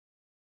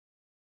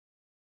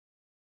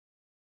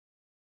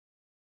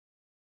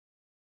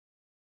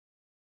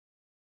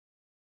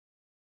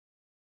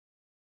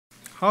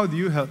How do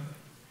you help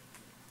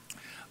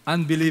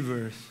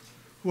unbelievers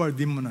who are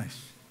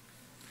demonized?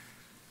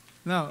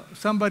 Now,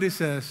 somebody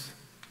says,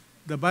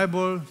 the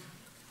Bible,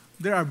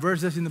 there are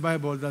verses in the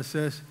Bible that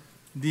says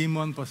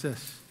demon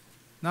possessed.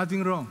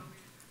 Nothing wrong.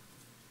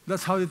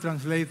 That's how the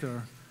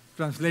translator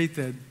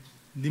translated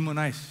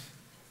demonized.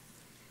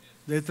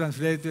 They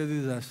translated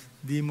it as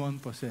demon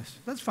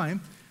possessed. That's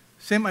fine.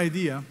 Same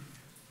idea,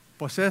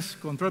 possess,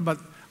 control, but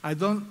I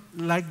don't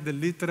like the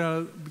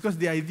literal, because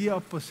the idea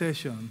of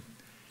possession,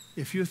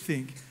 if you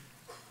think,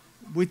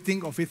 we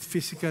think of it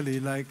physically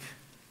like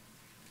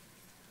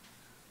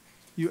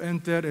you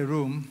enter a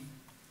room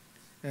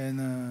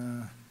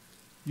and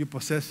you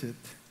possess it.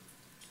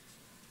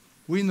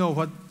 We know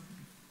what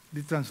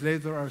the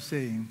translator are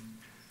saying,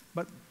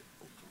 but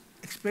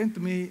explain to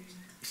me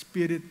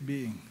spirit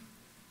being.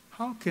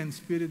 How can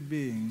spirit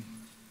being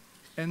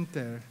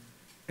enter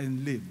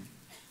and live?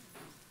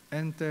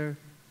 Enter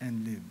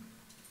and live.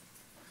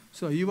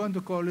 So you want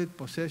to call it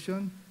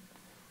possession?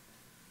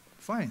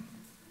 Fine.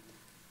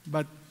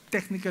 But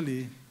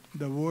technically,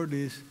 the word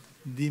is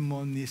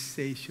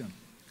demonization.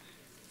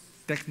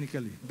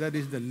 Technically, that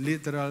is the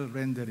literal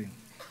rendering.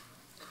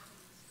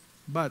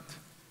 But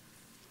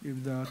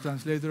if the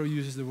translator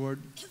uses the word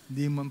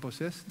demon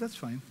possessed, that's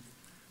fine.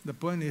 The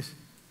point is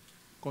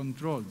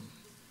controlled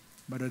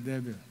by the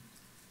devil.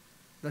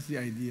 That's the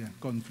idea,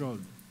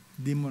 controlled,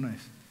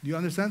 demonized. Do you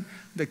understand?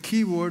 The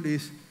key word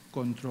is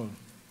control.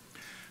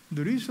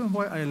 The reason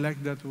why I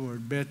like that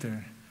word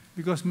better,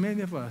 because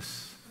many of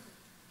us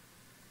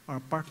are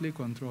partly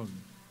controlled.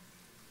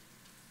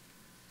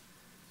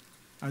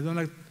 I don't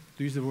like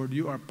to use the word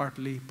you are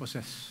partly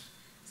possessed.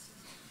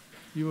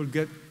 You will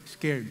get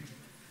scared.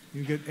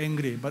 You get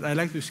angry. But I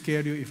like to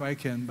scare you if I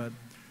can, but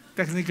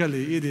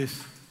technically it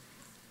is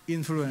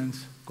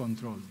influence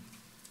controlled.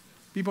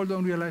 People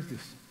don't realize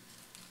this.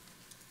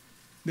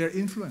 They're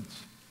influenced.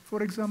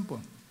 For example,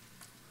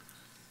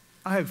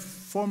 I have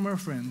former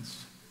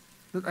friends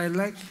that I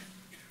like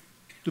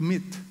to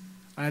meet.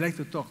 I like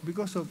to talk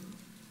because of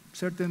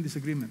certain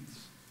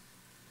disagreements.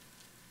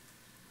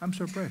 I'm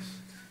surprised.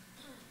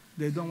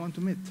 They don't want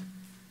to meet.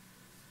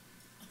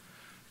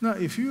 Now,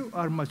 if you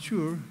are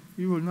mature,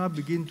 you will now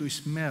begin to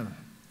smell.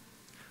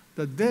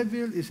 The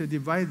devil is a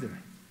divider.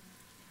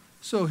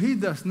 So he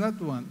does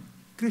not want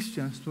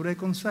Christians to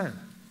reconcile.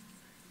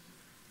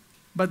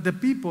 But the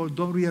people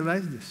don't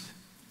realize this.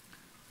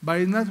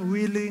 By not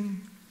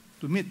willing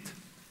to meet,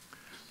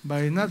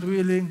 by not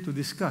willing to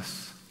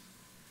discuss,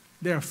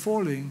 they are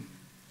falling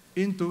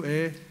into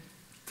a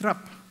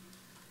trap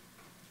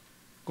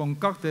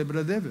concocted by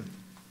the devil.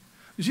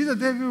 You see, the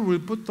devil will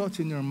put thoughts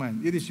in your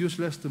mind. It is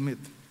useless to meet.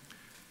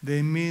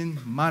 They mean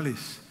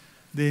malice.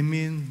 They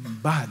mean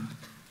bad.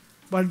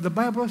 But the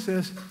Bible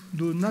says,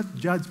 do not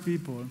judge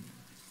people.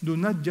 Do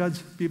not judge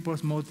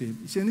people's motive.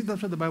 Isn't it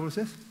that's what the Bible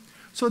says?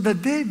 So the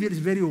devil is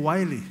very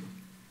wily.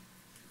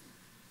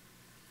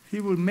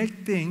 He will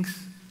make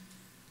things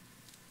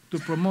to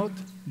promote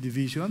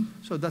division,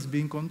 so that's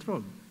being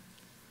controlled.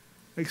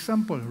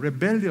 Example,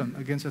 rebellion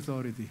against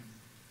authority.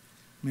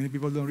 Many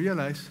people don't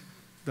realize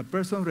the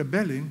person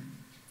rebelling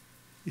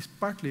is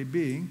partly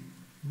being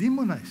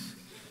demonized.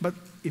 But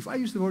if I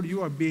use the word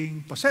you are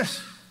being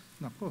possessed,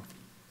 nako,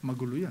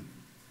 magulo yan.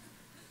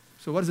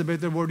 So what is the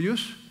better word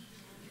used?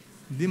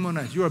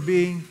 Demonized. You are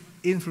being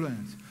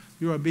influenced.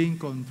 You are being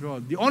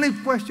controlled. The only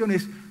question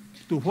is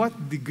to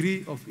what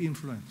degree of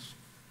influence.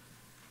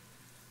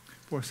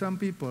 For some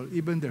people,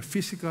 even their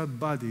physical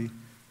body,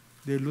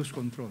 they lose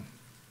control.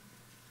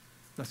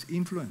 That's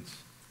influence.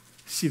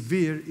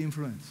 Severe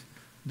influence.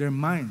 Their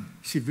mind,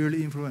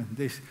 severely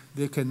influenced.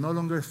 They can no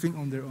longer think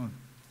on their own.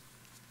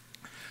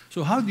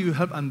 So how do you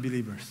help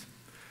unbelievers?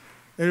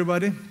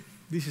 Everybody,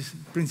 this is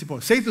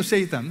principle. Say to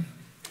Satan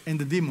and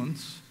the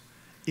demons,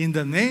 in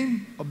the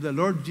name of the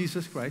Lord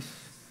Jesus Christ,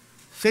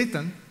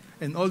 Satan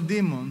and all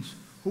demons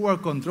who are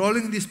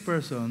controlling this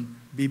person,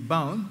 be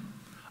bound.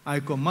 I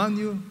command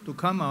you to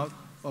come out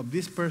of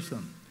this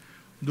person.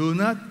 Do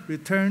not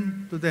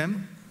return to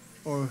them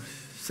or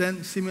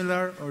send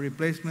similar or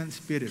replacement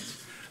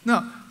spirits.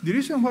 Now, the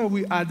reason why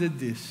we added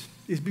this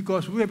is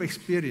because we have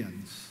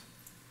experience.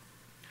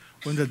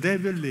 When the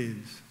devil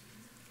lives,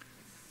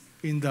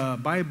 in the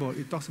Bible,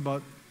 it talks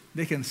about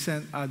they can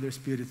send other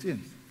spirits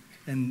in.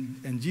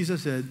 And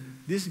Jesus said,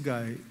 this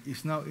guy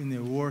is now in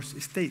a worse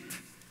state.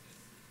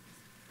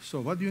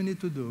 So what you need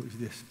to do is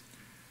this.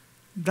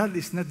 That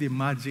is not the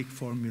magic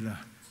formula.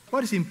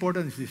 What is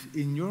important is this.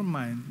 In your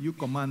mind, you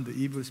command the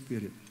evil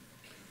spirit.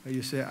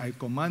 You say, I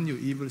command you,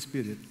 evil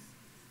spirit,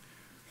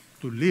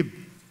 to leave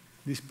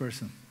this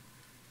person.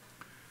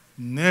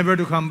 Never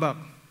to come back.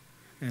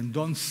 And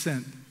don't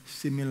send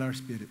similar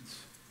spirits.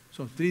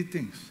 So 3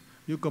 things.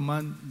 You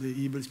command the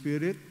evil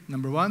spirit.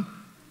 Number 1,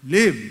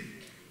 leave.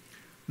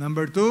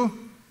 Number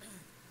 2,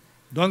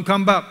 don't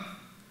come back.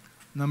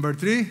 Number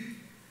 3,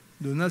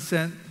 do not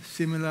send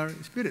similar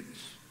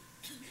spirits.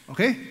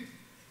 Okay?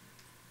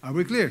 Are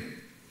we clear?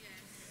 Yes.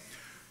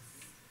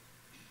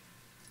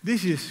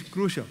 This is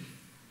crucial.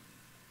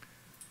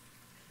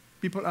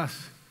 People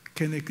ask,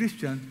 can a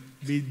Christian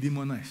be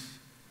demonized?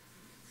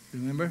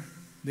 Remember?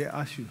 They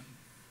ask you.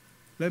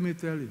 Let me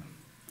tell you,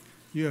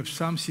 you have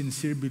some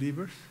sincere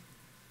believers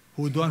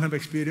who don't have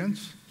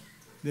experience.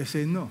 They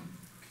say no,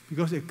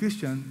 because a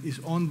Christian is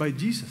owned by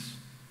Jesus.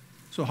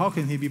 So how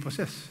can he be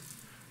possessed?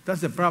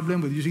 That's the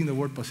problem with using the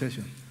word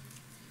possession.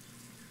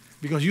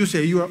 Because you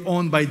say you are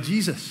owned by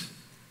Jesus.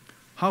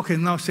 How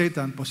can now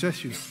Satan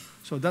possess you?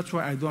 So that's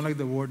why I don't like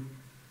the word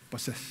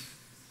possess.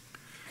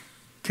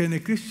 Can a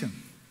Christian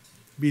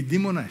be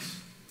demonized,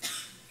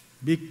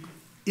 be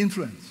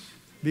influenced,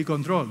 be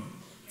controlled?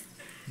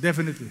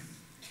 Definitely.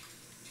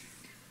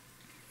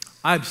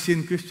 I've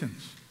seen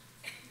Christians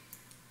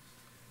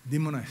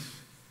demonized.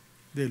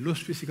 They lose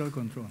physical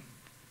control.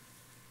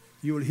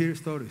 You will hear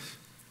stories.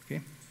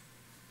 Okay?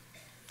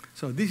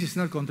 So this is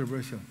not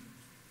controversial.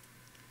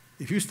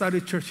 If you study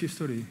church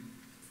history,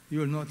 you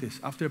will notice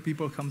after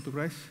people come to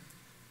Christ,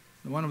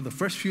 one of the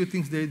first few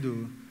things they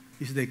do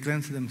is they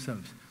cleanse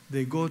themselves.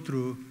 They go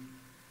through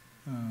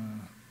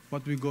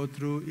what we go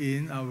through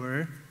in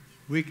our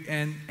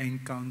weekend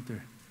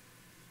encounter.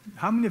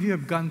 How many of you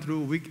have gone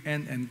through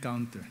weekend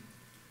encounter?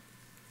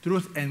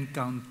 Truth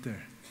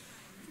encounter.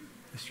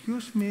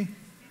 Excuse me?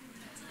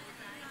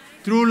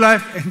 True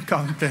life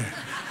encounter.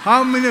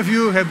 How many of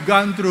you have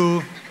gone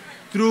through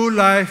true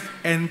life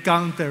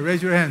encounter?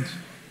 Raise your hands.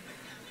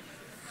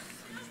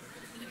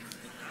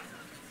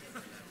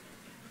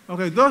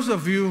 Okay, those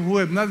of you who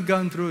have not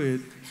gone through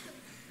it,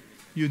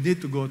 you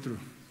need to go through.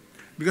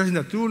 Because in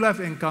the true life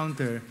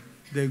encounter,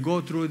 they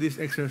go through this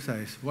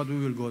exercise, what we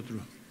will go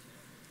through,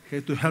 okay,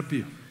 to help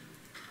you.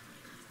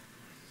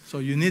 So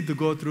you need to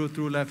go through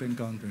true life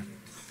encounter.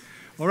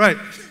 All right,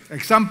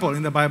 example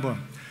in the Bible.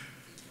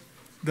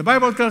 The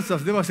Bible tells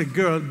us there was a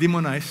girl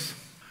demonized.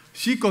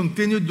 She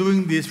continued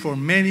doing this for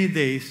many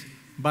days,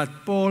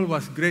 but Paul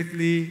was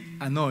greatly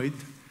annoyed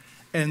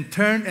and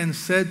turned and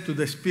said to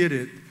the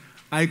spirit,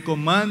 I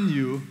command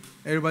you,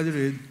 everybody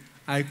read,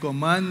 I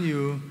command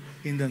you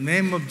in the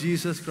name of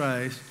Jesus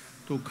Christ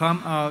to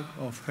come out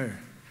of her.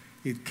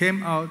 It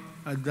came out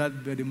at that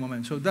very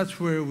moment. So that's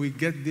where we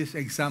get this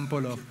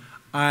example of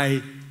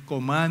I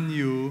command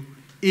you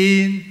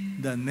in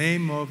the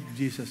name of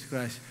Jesus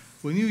Christ.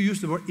 When you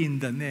use the word in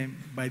the name,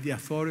 by the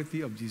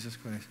authority of Jesus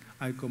Christ,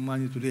 I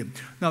command you to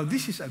live. Now,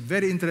 this is a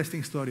very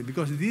interesting story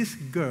because this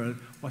girl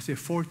was a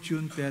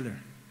fortune teller.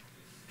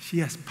 She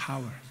has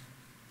power.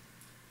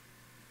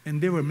 And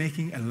they were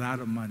making a lot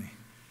of money.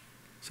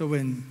 So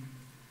when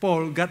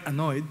Paul got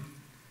annoyed,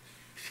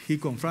 he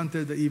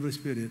confronted the evil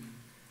spirit.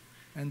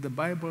 And the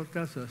Bible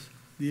tells us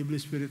the evil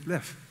spirit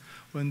left.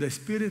 When the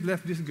spirit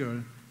left this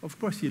girl, of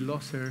course, he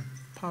lost her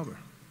power.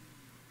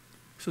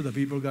 So the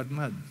people got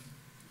mad.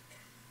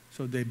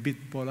 So they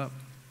beat Paul up.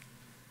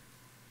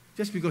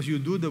 Just because you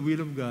do the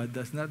will of God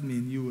does not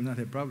mean you will not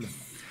have problems.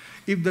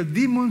 If the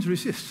demons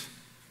resist,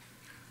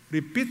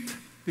 repeat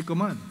the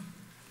command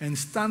and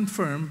stand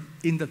firm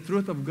in the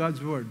truth of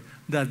God's word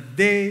that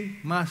they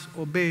must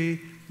obey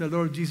the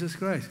Lord Jesus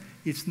Christ.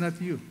 It's not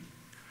you.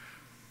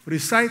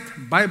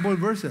 Recite Bible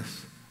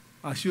verses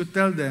as you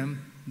tell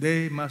them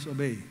they must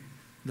obey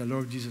the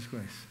Lord Jesus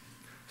Christ.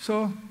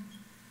 So,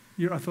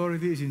 your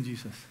authority is in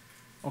Jesus.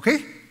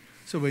 Okay?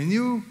 So when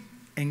you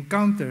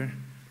encounter,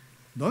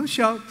 don't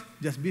shout,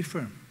 just be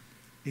firm.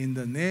 In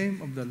the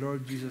name of the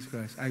Lord Jesus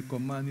Christ, I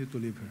command you to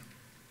leave her.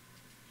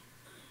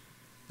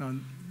 Now,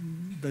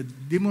 the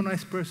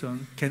demonized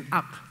person can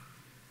act,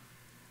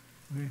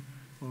 okay,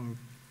 or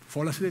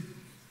fall asleep,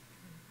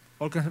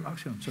 all kinds of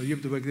action. So you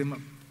have to wake them up.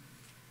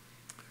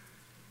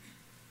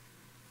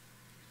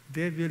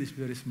 Devil is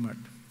very smart.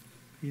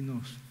 He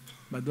knows.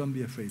 But don't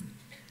be afraid.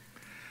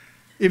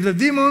 If the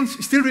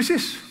demons still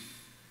resist,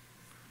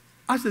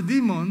 ask the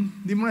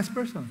demonized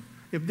person,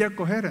 if they're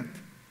coherent,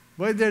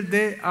 whether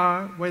they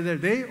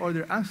or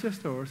their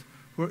ancestors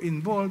were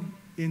involved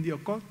in the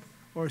occult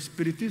or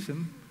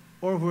spiritism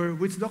or were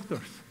witch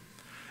doctors.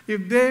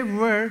 If they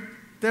were,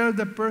 tell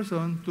the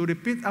person to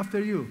repeat after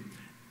you.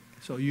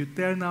 So you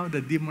tell now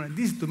the demon,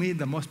 this is to me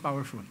the most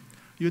powerful.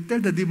 You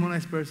tell the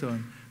demonized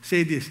person,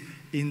 say this,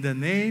 in the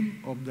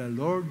name of the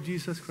Lord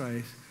Jesus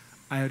Christ,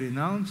 I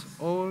renounce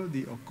all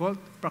the occult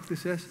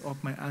practices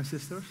of my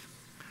ancestors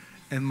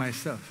and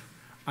myself.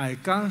 I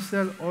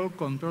cancel all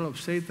control of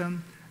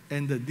Satan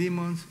and the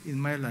demons in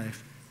my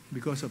life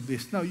because of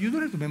this. Now, you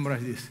don't have to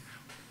memorize this.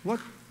 What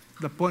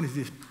the point is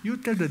this. You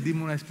tell the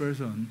demonized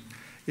person,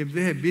 if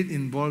they have been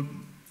involved,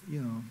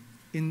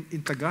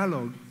 in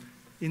Tagalog,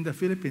 in the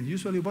Philippines,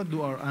 usually what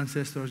do our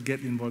ancestors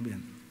get involved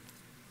in?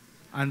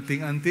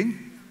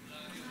 Anting-anting,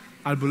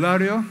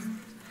 albularyo,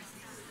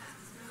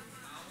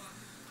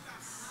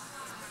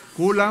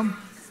 kulam,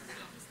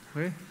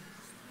 okay?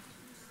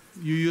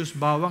 You use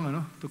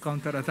bawang to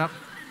counterattack.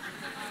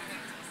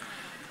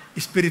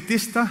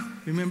 Spiritista,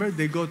 remember,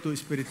 they go to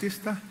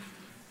spiritista.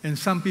 And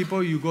some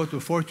people, you go to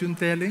fortune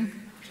telling.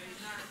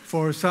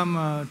 For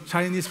some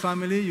Chinese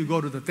family, you go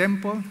to the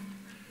temple.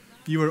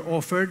 You are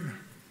offered.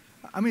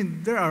 I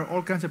mean, there are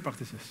all kinds of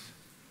practices.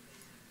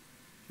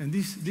 And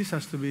this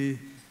has to be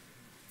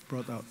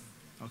brought out,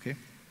 okay?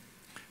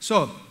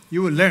 So,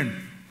 you will learn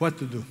what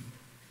to do.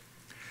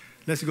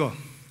 Let's go.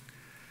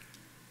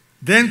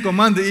 Then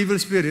command the evil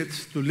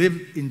spirits to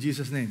live in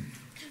Jesus' name.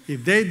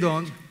 If they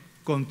don't,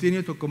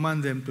 continue to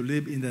command them to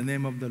live in the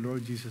name of the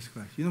Lord Jesus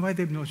Christ. You know why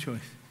they have no choice?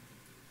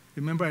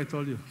 Remember I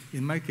told you,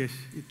 in my case,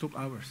 it took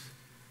hours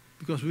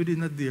because we did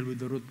not deal with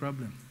the root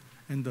problem.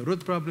 And the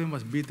root problem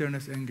was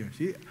bitterness, anger.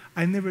 See,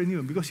 I never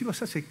knew because she was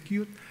such a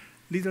cute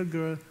little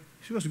girl.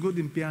 She was good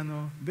in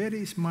piano,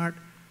 very smart.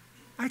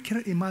 I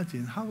cannot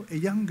imagine how a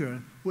young girl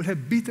would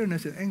have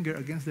bitterness and anger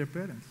against their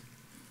parents.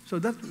 So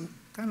that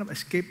kind of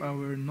escaped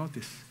our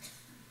notice.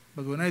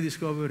 But when I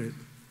discovered it,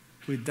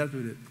 we dealt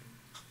with it.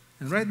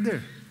 And right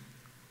there,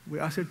 we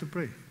asked her to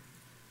pray.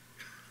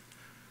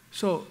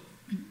 So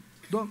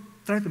don't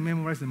try to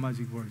memorize the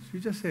magic words. You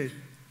just say,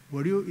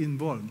 were you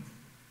involved?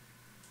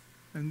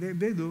 And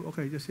they do.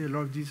 Okay, just say,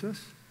 Lord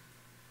Jesus,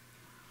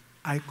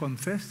 I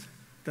confess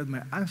that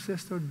my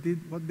ancestors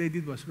did what they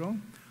did was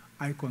wrong.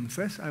 I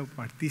confess I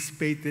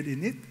participated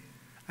in it.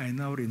 I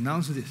now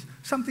renounce this.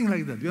 Something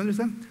like that. You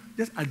understand?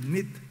 Just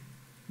admit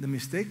the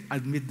mistake,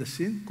 admit the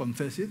sin,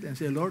 confess it, and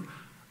say, Lord,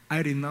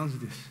 I renounce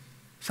this.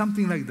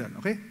 Something like that,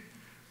 okay?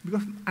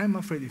 Because I'm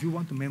afraid if you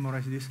want to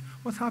memorize this,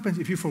 what happens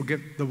if you forget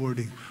the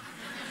wording?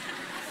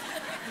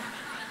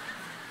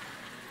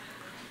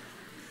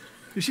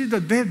 You see,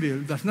 the devil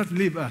does not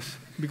leave us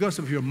because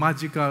of your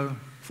magical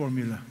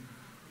formula.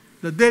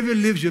 The devil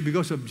leaves you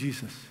because of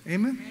Jesus.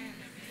 Amen?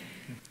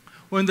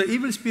 When the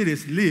evil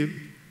spirits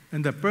leave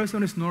and the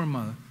person is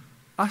normal,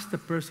 ask the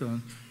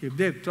person if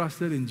they have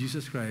trusted in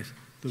Jesus Christ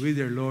to be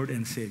their Lord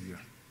and Savior.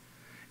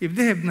 If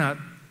they have not,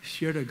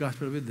 share the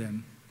gospel with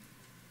them,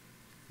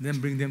 then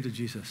bring them to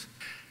Jesus.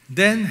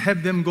 Then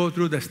have them go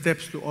through the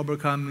steps to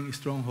overcoming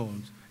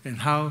strongholds and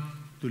how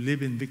to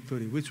live in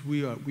victory, which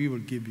we will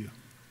give you.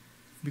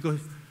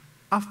 Because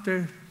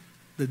after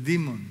the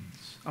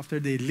demons, after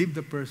they leave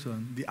the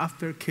person, the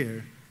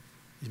aftercare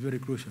is very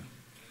crucial.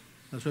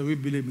 That's why we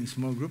believe in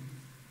small group.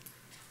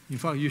 In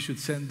fact, you should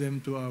send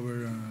them to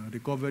our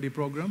recovery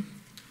program.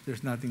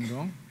 There's nothing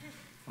wrong.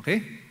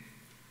 Okay?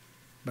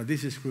 But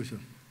this is crucial.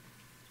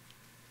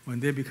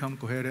 When they become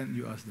coherent,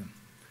 you ask them.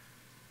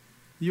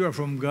 You are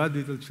from God,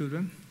 little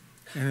children,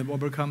 and have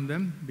overcome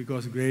them,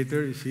 because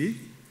greater is He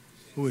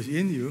who is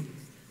in you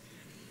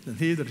than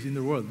he that is in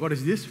the world. What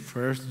is this?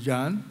 1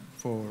 John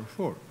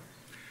 4:4.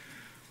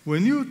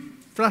 When you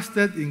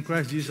trusted in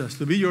Christ Jesus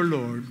to be your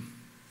Lord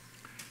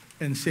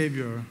and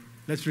Savior,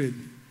 let's read.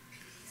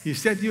 He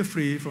set you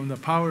free from the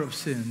power of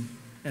sin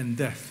and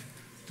death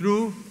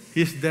through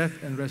His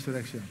death and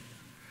resurrection.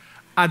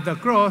 At the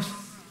cross,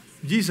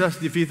 Jesus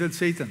defeated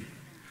Satan.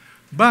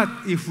 But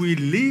if we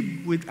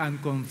live with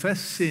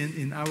unconfessed sin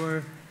in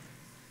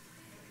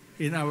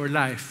our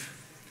life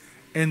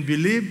and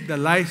believe the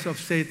lies of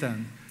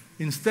Satan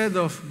instead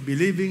of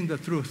believing the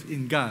truth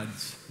in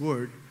God's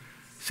word,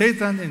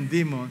 Satan and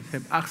demons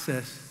have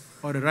access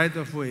or a right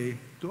of way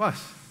to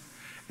us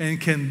and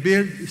can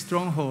build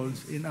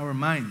strongholds in our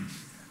minds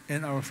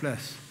and our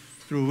flesh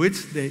through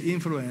which they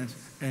influence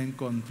and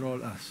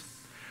control us.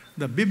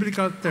 The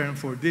biblical term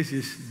for this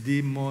is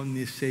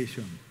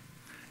demonization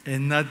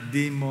and not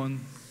demon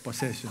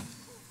possession,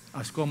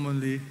 as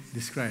commonly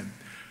described.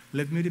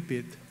 Let me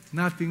repeat,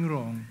 nothing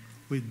wrong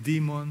with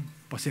demon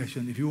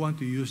possession, if you want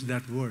to use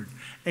that word,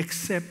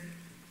 except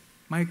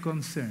my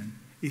concern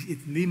is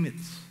it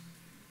limits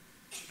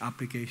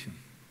application.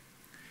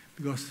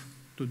 Because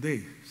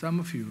today, some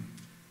of you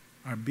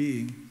are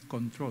being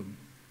controlled.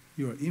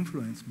 You are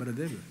influenced by the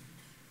devil.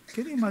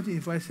 Can you imagine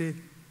if I say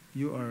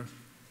you are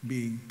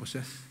being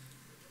possessed?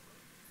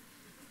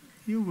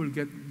 You will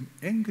get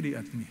angry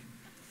at me.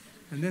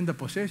 And then the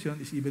possession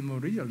is even more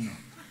real now.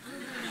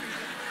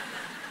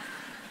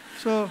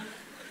 So,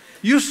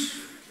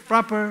 use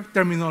proper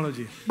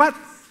terminology. But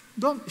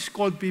don't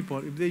scold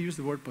people if they use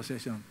the word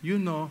possession. You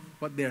know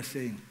what they are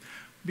saying.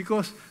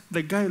 Because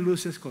the guy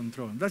loses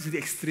control. That's the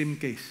extreme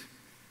case.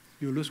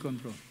 You lose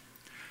control.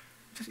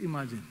 Just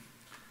imagine.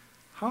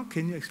 How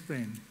can you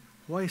explain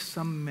why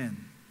some men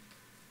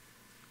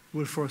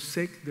will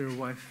forsake their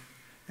wife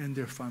and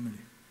their family?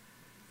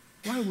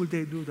 Why would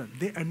they do that?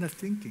 They are not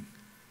thinking.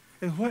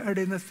 And why are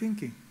they not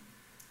thinking?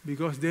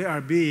 Because they are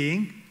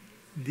being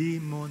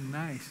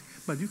demonized.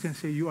 But you can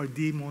say you are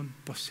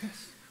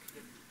demon-possessed.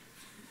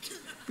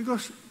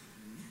 Because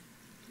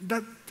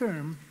that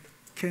term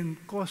can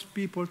cause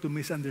people to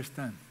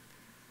misunderstand.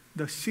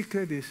 The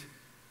secret is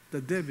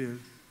the devil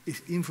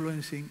is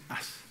influencing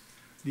us.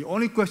 The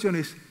only question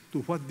is to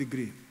what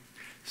degree.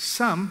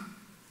 Some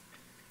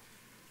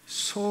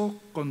so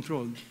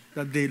controlled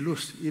that they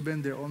lose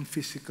even their own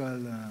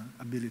physical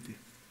ability.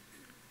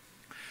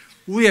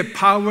 We have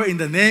power in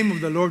the name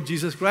of the Lord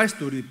Jesus Christ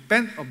to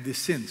repent of these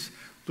sins,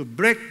 to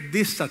break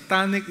these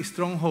satanic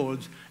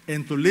strongholds,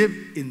 and to live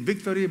in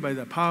victory by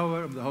the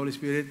power of the Holy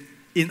Spirit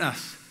in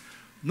us.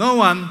 No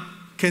one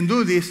can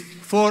do this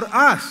for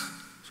us.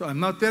 So I'm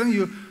not telling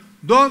you,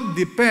 don't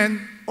depend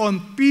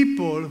on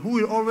people who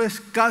will always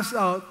cast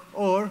out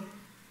or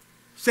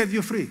set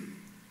you free.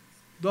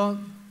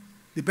 Don't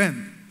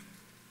depend.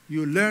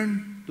 You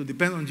learn to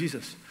depend on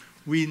Jesus.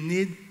 We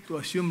need to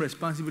assume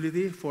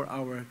responsibility for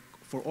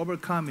for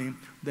overcoming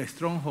the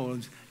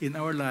strongholds in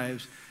our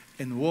lives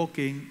and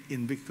walking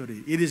in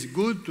victory. It is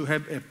good to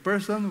have a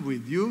person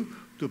with you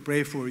to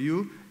pray for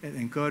you and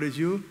encourage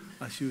you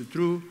as you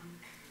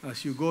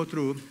go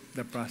through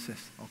the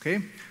process,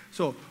 okay?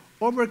 So,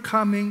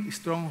 overcoming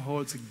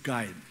strongholds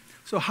guide.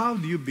 So how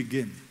do you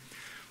begin?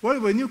 Well,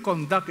 when you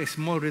conduct a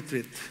small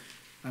retreat,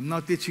 I'm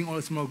now teaching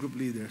all small group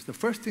leaders, the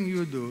first thing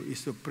you do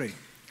is to pray.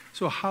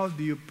 So how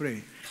do you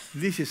pray?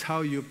 This is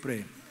how you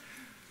pray.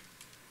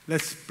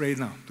 Let's pray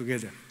now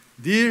together.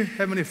 Dear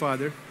Heavenly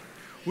Father,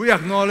 we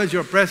acknowledge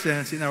your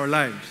presence in our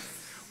lives.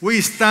 We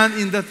stand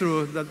in the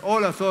truth that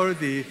all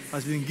authority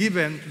has been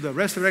given to the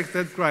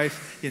resurrected Christ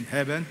in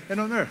heaven and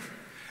on earth.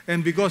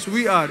 And because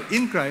we are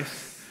in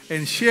Christ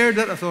and share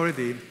that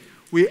authority,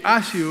 we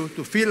ask you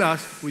to fill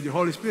us with your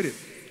Holy Spirit.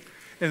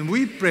 And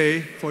we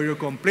pray for your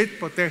complete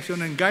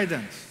protection and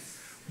guidance.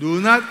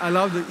 Do not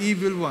allow the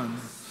evil one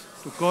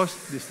to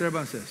cause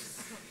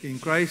disturbances. In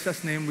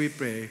Christ's name we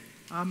pray.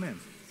 Amen.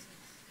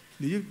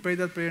 Did you pray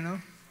that prayer now?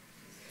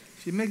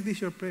 See, make this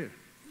your prayer.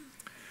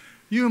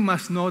 You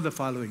must know the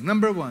following.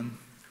 Number one,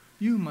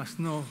 you must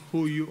know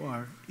who you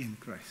are in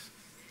Christ.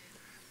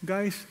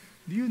 Guys,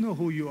 do you know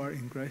who you are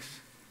in Christ?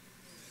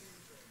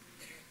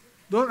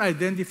 Don't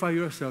identify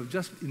yourself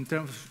just in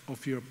terms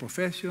of your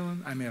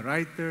profession. I'm a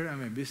writer,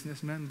 I'm a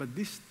businessman, but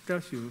this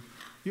tells you,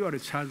 you are a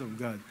child of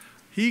God.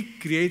 He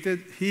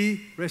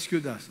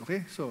rescued us,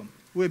 okay? So,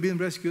 we've been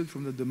rescued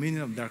from the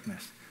dominion of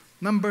darkness.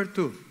 Number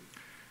two,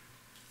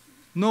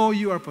 know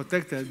you are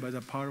protected by the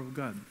power of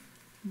God.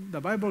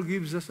 The Bible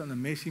gives us an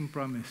amazing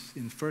promise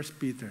in 1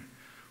 Peter.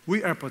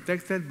 We are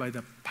protected by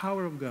the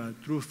power of God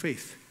through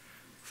faith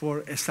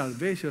for a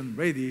salvation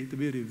ready to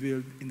be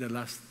revealed in the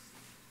last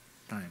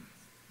time.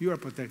 You are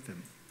protected.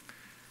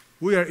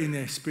 We are in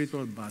a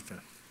spiritual battle.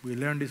 We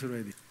learned this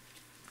already.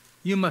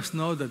 You must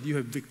know that you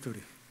have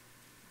victory.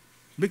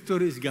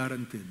 Victory is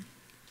guaranteed.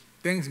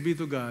 Thanks be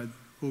to God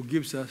who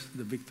gives us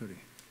the victory.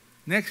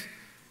 Next,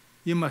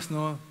 you must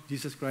know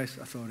Jesus Christ's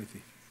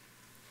authority.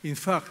 In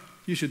fact,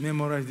 you should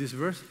memorize this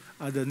verse.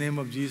 At the name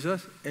of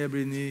Jesus,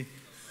 every knee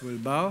will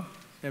bow,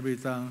 every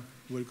tongue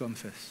will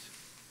confess.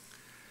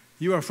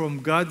 You are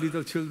from God,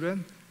 little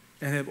children,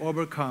 and have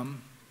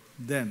overcome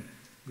them.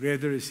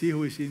 Greater is he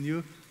who is in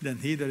you than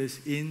he that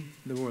is in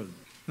the world.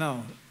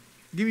 Now,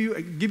 give you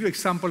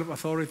example of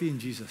authority in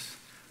Jesus.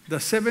 The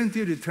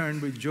 70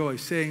 returned with joy,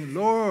 saying,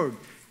 Lord,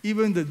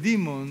 even the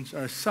demons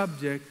are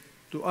subject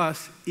to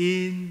us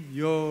in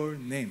your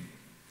name.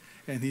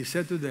 And he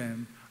said to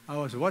them, I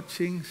was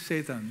watching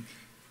Satan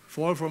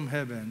fall from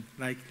heaven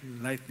like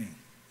lightning.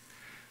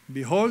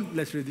 Behold,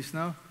 let's read this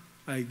now.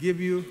 I give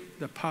you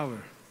the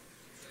power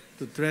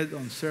to tread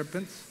on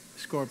serpents,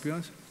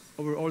 scorpions,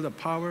 over all the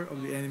power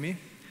of the enemy.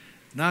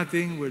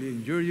 Nothing will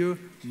injure you.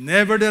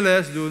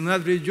 Nevertheless, do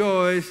not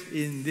rejoice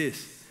in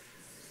this,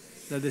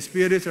 that the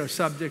spirits are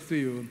subject to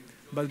you,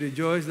 but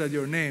rejoice that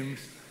your names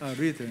are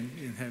written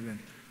in heaven.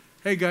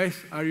 Hey guys,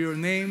 are your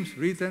names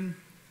written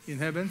in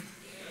heaven?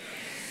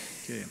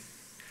 Yes. Okay.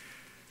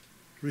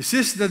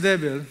 Resist the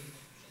devil,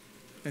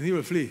 and he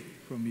will flee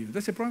from you.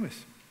 That's a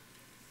promise.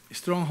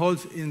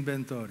 Strongholds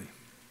inventory.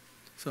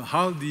 So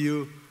how do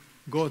you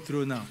go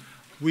through now?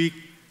 We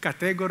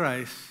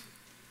categorize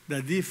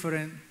the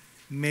different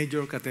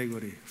major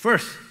category.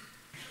 First,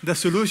 the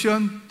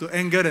solution to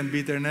anger and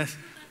bitterness.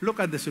 Look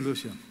at the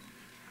solution.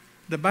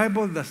 The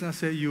Bible does not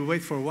say you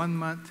wait for 1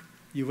 month,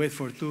 you wait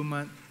for 2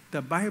 months.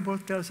 The Bible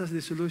tells us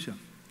the solution.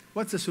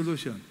 What's the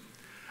solution?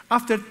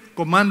 After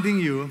commanding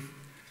you,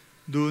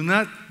 do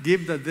not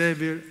give the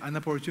devil an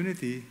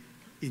opportunity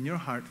in your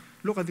heart.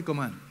 Look at the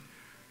command.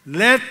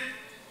 Let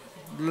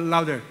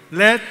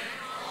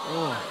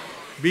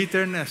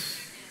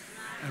bitterness,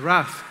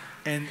 wrath,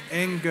 and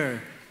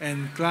anger,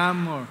 and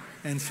clamor,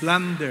 and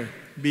slander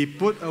be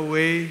put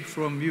away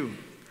from you,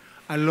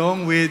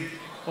 along with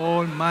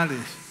all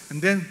malice.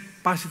 And then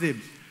positive.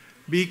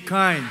 Be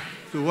kind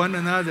to one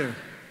another,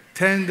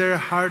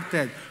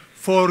 tender-hearted,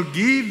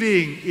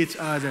 forgiving each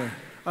other,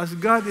 as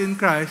God in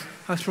Christ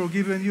has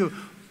forgiven you.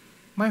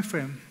 My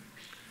friend,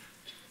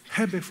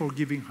 have a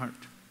forgiving heart,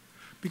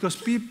 because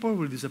people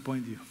will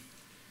disappoint you,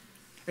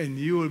 and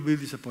you will be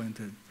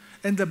disappointed.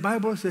 And the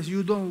Bible says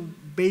you don't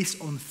base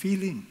on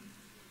feeling.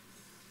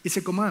 It's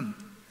a command.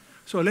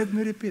 So let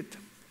me repeat.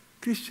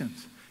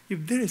 Christians,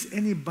 if there is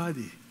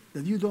anybody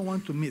that you don't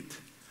want to meet,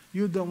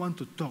 you don't want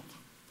to talk,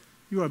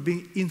 you are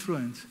being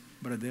influenced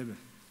by the devil.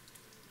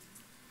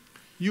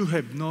 You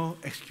have no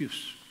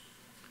excuse.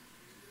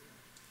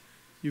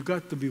 You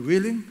got to be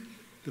willing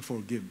to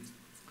forgive.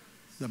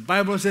 The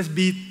Bible says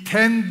be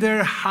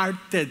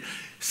tender-hearted.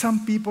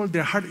 Some people,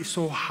 their heart is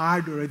so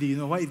hard already. You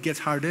know why it gets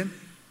hardened?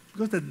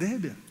 Because the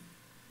devil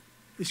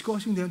is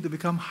causing them to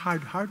become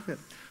hard-hearted.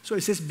 So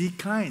it says be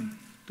kind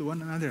to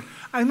one another.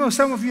 I know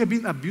some of you have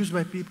been abused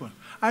by people.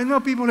 I know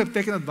people have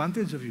taken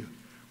advantage of you.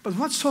 But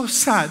what's so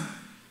sad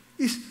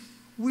is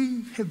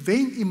we have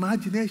vain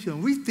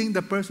imagination. We think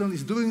the person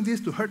is doing this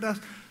to hurt us.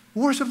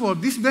 Worst of all,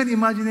 these vain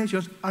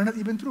imaginations are not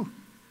even true.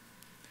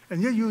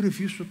 And yet you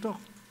refuse to talk.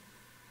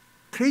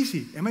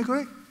 Crazy, am I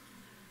correct?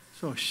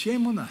 So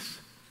shame on us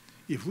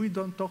if we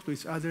don't talk to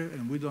each other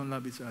and we don't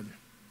love each other.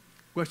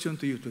 Question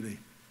to you today.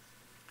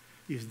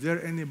 Is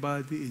there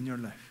anybody in your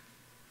life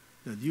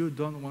that you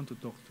don't want to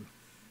talk to?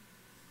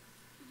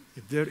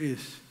 If there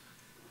is,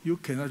 you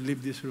cannot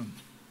leave this room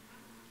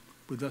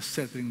without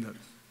settling that.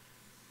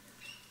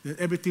 Then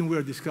everything we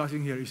are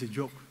discussing here is a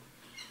joke.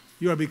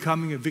 You are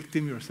becoming a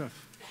victim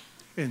yourself.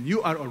 And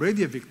you are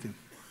already a victim.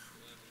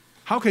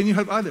 How can you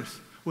help others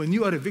when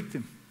you are a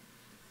victim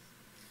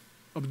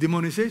of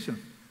demonization,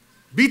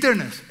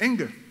 bitterness,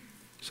 anger?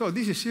 So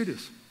this is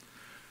serious.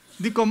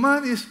 The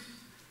command is,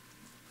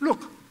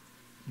 look,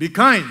 be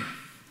kind,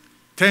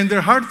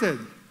 tender-hearted,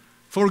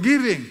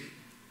 forgiving,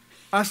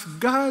 as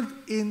God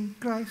in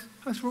Christ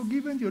has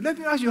forgiven you. Let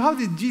me ask you, how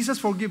did Jesus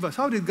forgive us?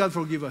 How did God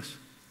forgive us?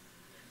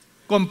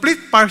 Complete,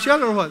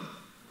 partial, or what?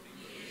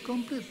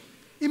 Complete.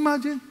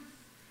 Imagine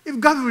if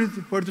God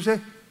were to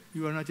say,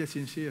 you are not yet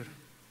sincere.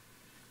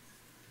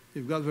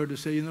 If God were to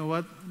say, you know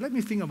what, let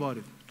me think about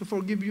it, to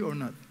forgive you or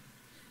not.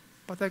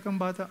 Patay kang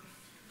bata.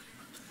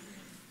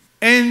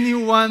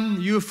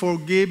 Anyone you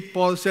forgive,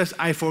 Paul says,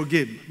 I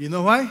forgive. You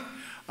know why?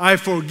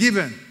 I've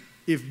forgiven.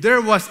 If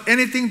there was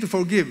anything to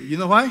forgive, you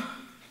know why?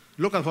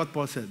 Look at what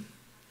Paul said.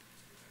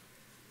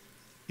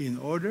 In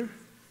order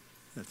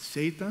that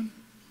Satan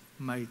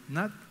might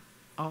not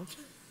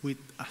outwit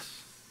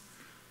us.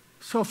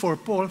 So for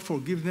Paul,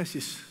 forgiveness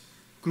is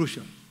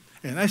crucial.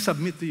 And I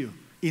submit to you,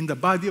 in the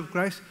body of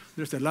Christ,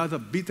 there's a lot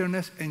of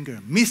bitterness, anger,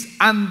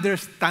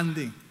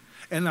 misunderstanding.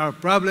 And our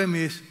problem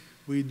is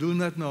we do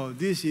not know.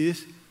 This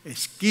is a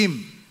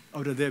scheme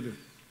of the devil.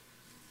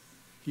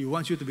 He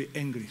wants you to be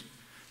angry.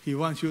 He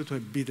wants you to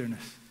have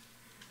bitterness.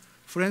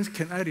 Friends,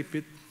 can I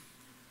repeat?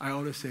 I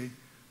always say,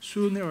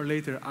 sooner or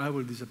later, I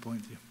will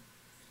disappoint you.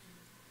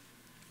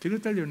 Can you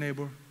tell your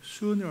neighbor,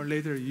 sooner or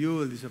later, you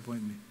will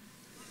disappoint me?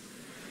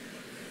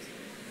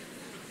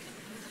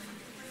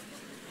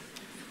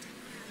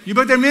 You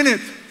better mean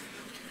it.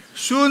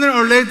 Sooner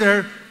or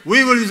later,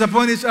 we will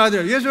disappoint each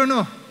other. Yes or no?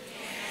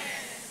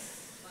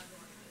 Yes.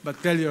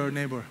 But tell your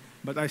neighbor,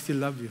 but I still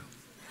love you.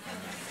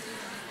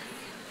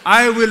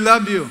 I will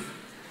love you.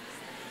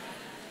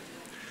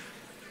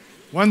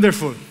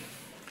 Wonderful.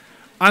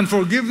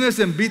 Unforgiveness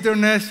and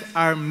bitterness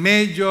are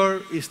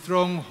major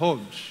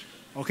strongholds.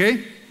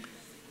 Okay?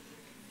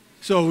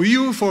 So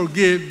you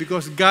forgive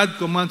because God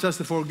commands us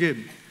to forgive.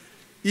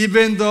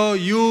 Even though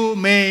you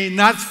may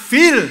not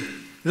feel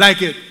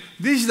like it.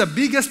 This is the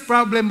biggest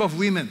problem of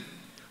women.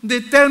 They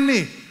tell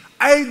me,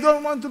 I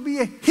don't want to be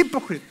a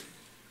hypocrite.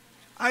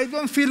 I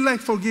don't feel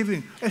like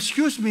forgiving.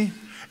 Excuse me,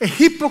 a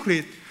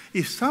hypocrite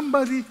is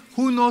somebody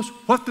who knows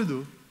what to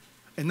do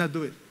and not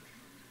do it.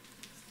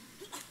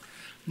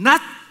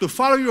 Not to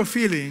follow your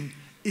feeling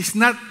is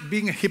not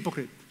being a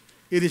hypocrite.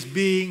 It is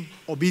being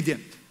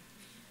obedient.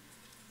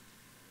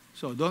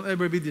 So don't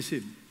ever be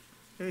deceived.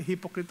 Eh,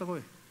 hypocrite ako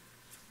eh.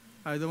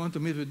 I don't want to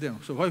meet with them.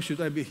 So why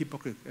should I be a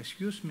hypocrite?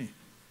 Excuse me.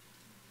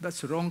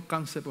 That's the wrong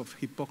concept of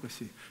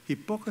hypocrisy.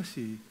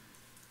 Hypocrisy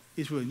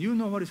is when you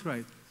know what is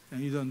right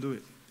and you don't do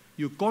it.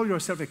 You call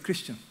yourself a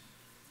Christian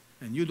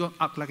and you don't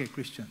act like a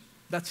Christian.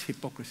 That's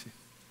hypocrisy.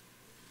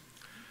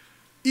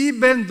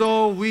 Even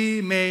though we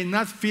may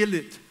not feel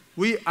it,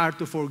 we are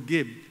to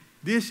forgive.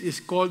 This is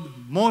called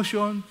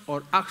motion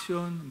or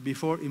action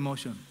before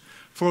emotion.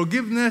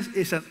 Forgiveness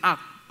is an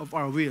act of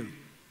our will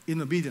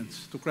in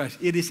obedience to Christ.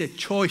 It is a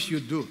choice you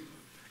do.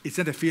 It's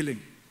not a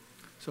feeling.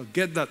 So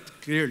get that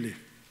clearly.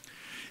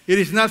 It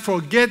is not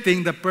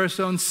forgetting the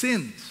person's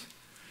sins.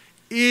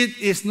 It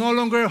is no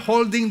longer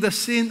holding the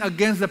sin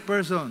against the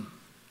person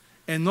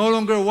and no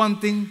longer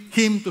wanting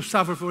him to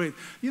suffer for it.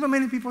 You know,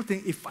 many people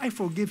think, if I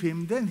forgive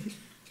him, then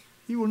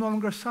he will no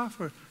longer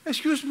suffer.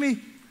 Excuse me.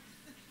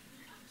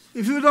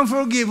 If you don't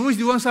forgive, who is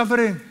the one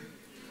suffering?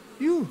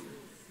 You.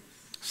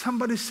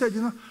 Somebody said,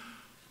 you know,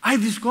 I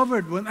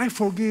discovered when I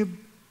forgive,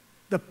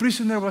 the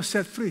prisoner was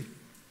set free.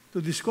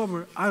 To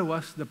discover I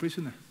was the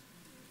prisoner.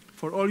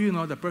 For all you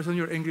know, the person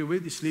you're angry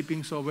with is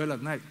sleeping so well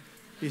at night.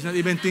 He's not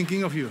even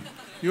thinking of you.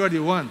 You are the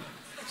one.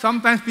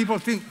 Sometimes people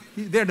think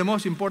they're the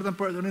most important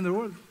person in the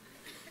world.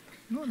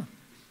 No, no.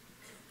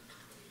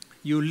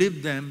 You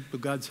leave them to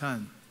God's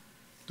hand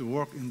to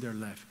work in their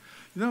life.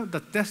 You know,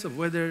 the test of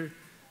whether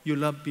you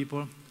love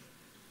people,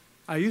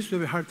 I used to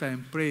have a hard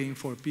time praying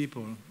for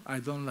people I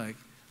don't like.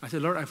 I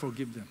said, Lord, I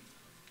forgive them.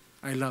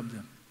 I love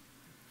them.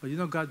 But you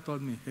know, God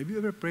told me, have you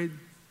ever prayed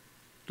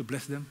to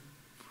bless them?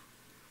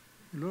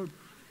 Lord,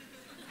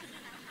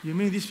 you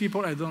mean these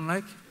people I don't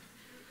like?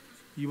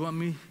 You want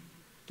me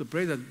to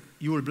pray that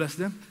you will bless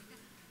them?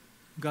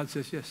 God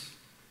says yes.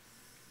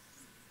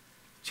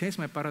 Change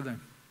my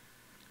paradigm.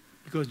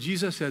 Because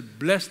Jesus said,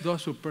 bless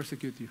those who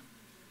persecute you.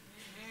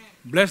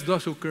 Bless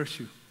those who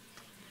curse you.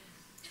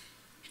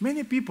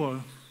 Many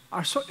people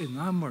are so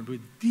enamored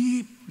with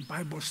deep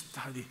Bible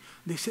study.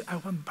 They say, I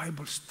want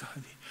Bible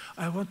study.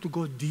 I want to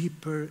go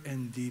deeper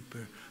and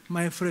deeper.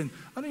 My friend,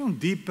 ano yung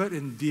deeper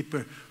and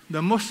deeper?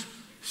 The most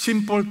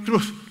simple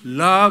truth,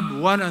 love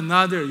one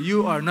another.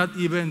 You are not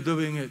even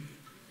doing it.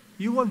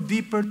 You want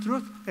deeper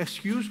truth?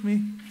 Excuse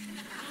me.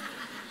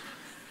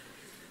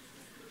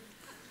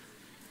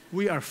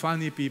 We are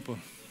funny people.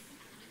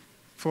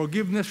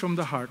 Forgiveness from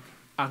the heart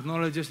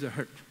acknowledges the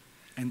hurt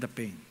and the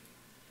pain.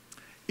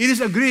 It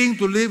is agreeing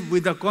to live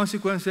with the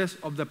consequences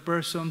of the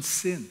person's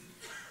sin.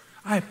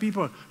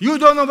 People, you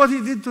don't know what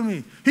he did to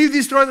me. He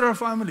destroyed our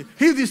family.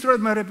 He destroyed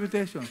my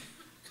reputation.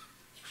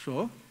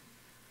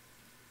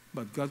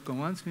 But God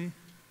commands me,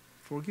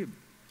 forgive.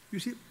 You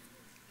see,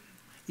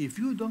 if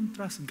you don't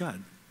trust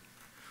God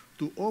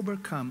to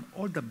overcome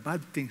all the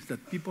bad things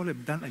that people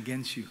have done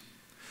against you,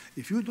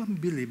 if you don't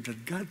believe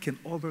that God can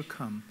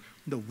overcome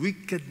the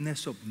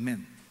wickedness of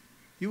men,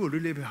 you will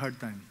really have a hard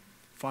time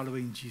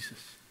following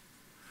Jesus.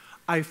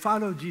 I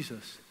follow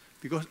Jesus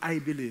because I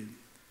believe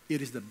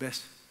it is the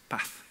best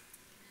path.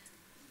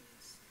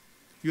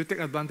 You take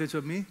advantage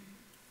of me,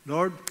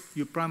 Lord,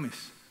 you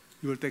promise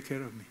you will take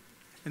care of me.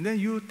 And then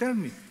you tell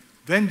me,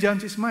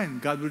 vengeance is mine,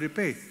 God will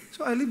repay.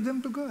 So I leave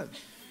them to God.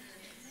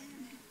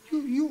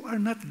 You are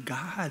not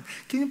God.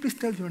 Can you please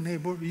tell your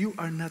neighbor, you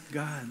are not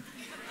God?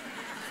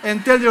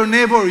 And tell your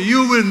neighbor,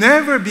 you will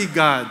never be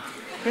God.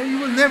 Okay? You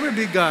will never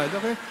be God.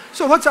 Okay?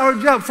 So what's our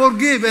job?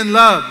 Forgive and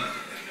love.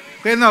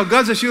 Okay, now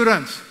God's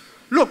assurance.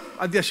 Look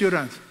at the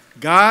assurance.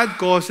 God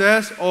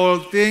causes all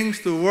things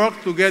to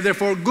work together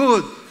for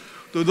good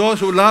to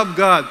those who love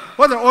God.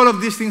 What are all of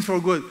these things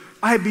for good?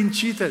 I've been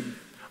cheated.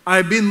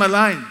 I've been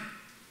maligned.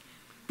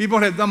 People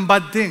have done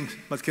bad things.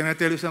 But can I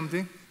tell you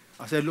something?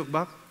 As I look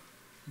back,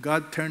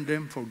 God turned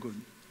them for good.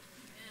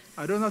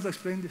 I don't know how to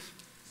explain this.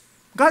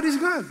 God is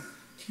God.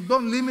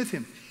 Don't limit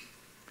Him.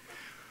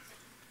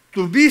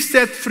 To be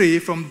set free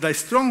from the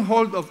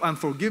stronghold of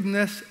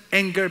unforgiveness,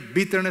 anger,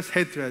 bitterness,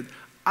 hatred,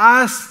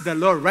 ask the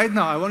Lord, right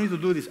now, I want you to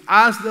do this.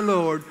 Ask the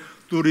Lord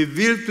to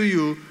reveal to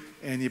you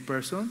any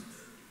person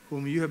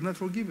whom you have not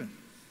forgiven.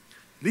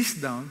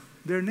 List down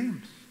their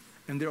names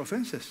and their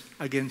offenses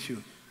against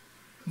you.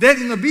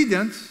 Then, in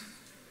obedience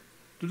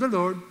to the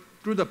Lord,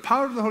 through the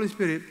power of the Holy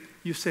Spirit,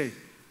 you say,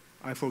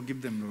 I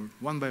forgive them, Lord,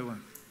 one by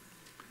one.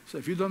 So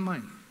if you don't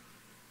mind,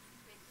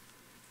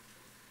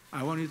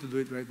 I want you to do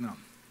it right now.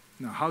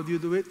 Now, how do you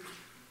do it?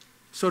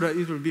 So that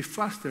it will be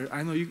faster.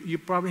 I know you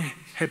probably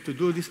have to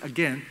do this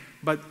again,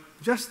 but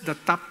just the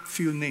top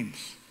few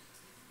names.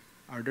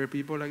 Are there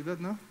people like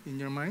that now in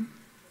your mind?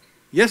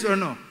 Yes or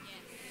no? Yes.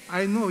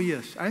 I know,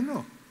 yes, I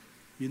know.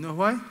 You know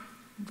why?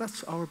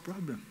 That's our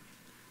problem.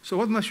 So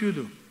what must you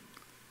do?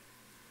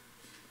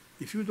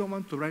 If you don't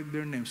want to write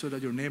their name so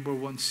that your neighbor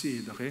won't see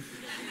it, okay?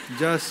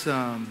 Just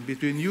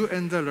between you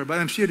and the Lord. But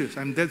I'm serious.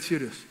 I'm dead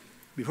serious.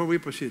 Before we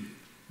proceed,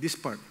 this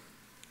part.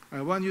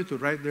 I want you to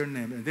write their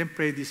name and then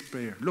pray this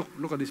prayer.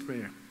 Look at this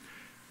prayer.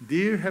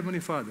 Dear Heavenly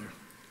Father,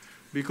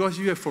 because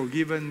you have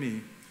forgiven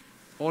me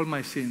all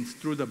my sins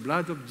through the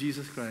blood of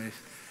Jesus Christ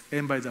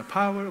and by the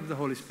power of the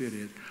Holy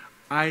Spirit,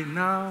 I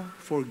now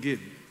forgive.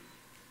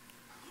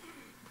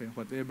 Okay,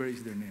 whatever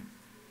is their name.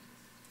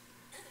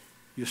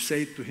 You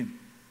say it to Him.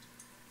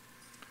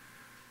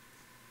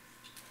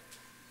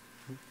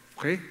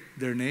 Okay,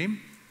 their name,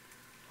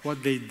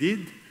 what they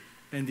did,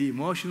 and the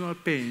emotional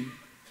pain,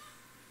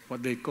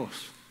 what they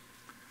caused.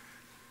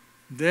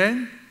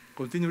 Then,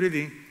 continue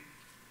reading,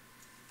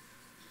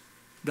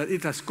 that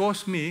it has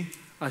cost me,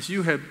 as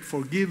you have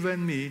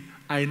forgiven me,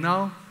 I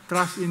now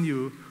trust in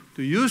you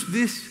to use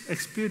this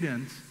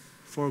experience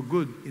for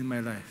good in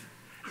my life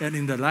and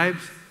in the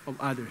lives of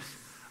others.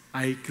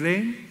 I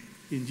claim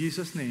in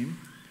Jesus' name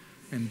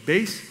and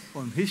based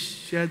on His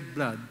shed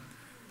blood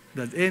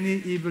that any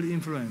evil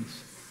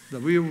influence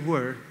that we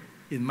were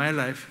in my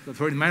life, that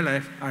were in my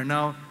life, are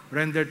now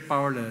rendered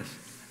powerless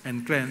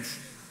and cleansed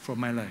from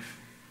my life.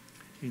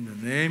 In the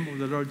name of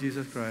the Lord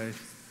Jesus Christ,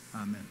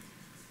 amen.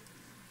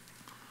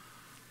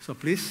 So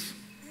please,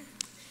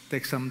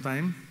 take some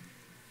time.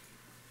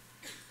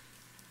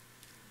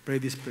 Pray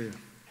this prayer.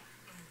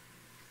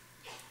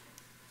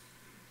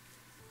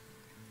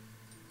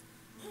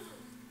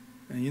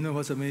 And you know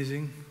what's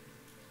amazing?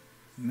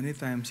 Many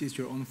times it's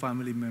your own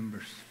family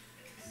members.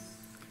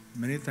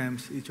 Many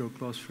times it's your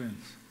close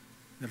friends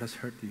that has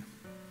hurt you.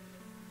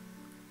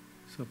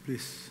 So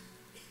please,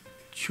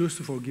 choose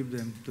to forgive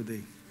them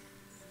today.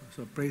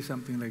 So pray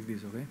something like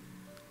this, okay?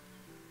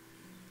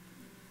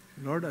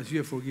 Lord, as you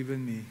have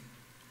forgiven me,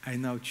 I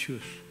now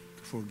choose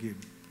to forgive.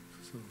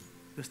 So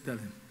just tell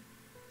Him.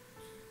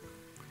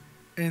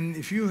 And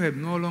if you have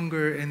no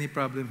longer any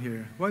problem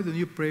here, why don't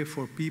you pray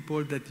for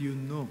people that you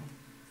know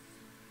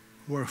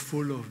who are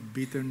full of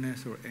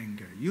bitterness or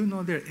anger? You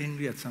know they're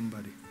angry at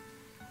somebody.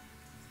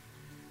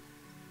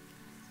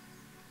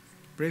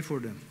 Pray for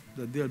them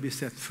that they'll be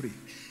set free.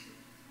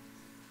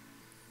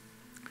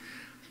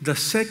 The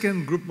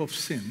second group of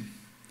sin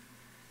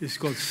is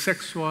called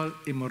sexual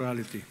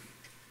immorality.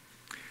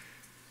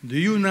 Do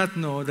you not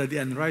know that the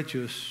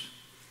unrighteous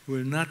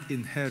will not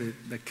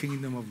inherit the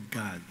kingdom of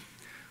God?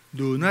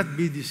 Do not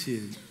be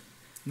deceived.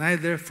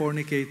 Neither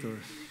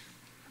fornicators,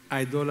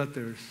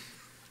 idolaters,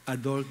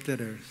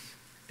 adulterers,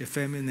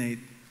 effeminate,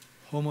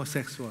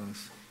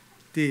 homosexuals,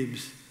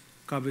 thieves,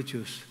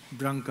 covetous,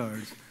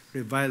 drunkards,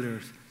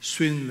 revilers,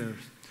 swindlers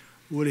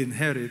will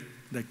inherit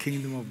the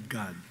kingdom of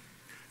God.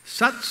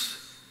 Such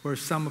were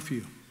some of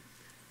you.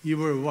 You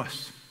were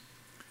washed,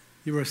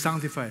 You were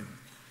sanctified.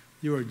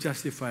 You were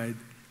justified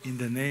in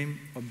the name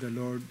of the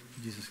Lord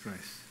Jesus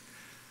Christ.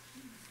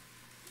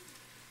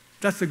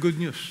 That's the good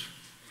news.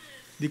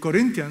 The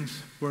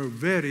Corinthians were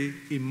very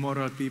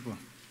immoral people.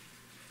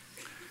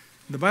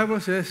 The Bible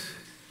says,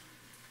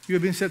 you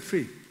have been set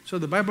free. So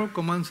the Bible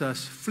commands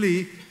us,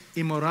 flee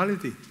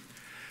immorality.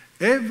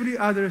 Every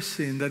other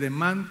sin that a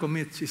man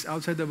commits is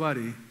outside the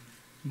body,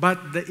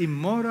 but the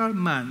immoral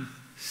man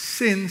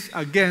sins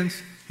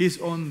against his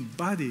own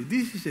body.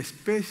 This is a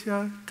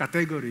special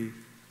category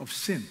of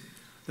sin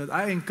that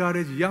I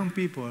encourage young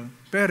people,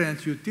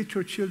 parents, you teach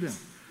your children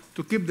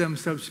to keep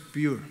themselves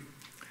pure.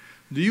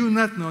 Do you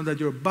not know that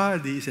your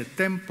body is a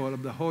temple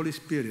of the Holy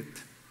Spirit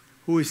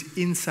who is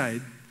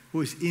inside,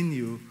 who is in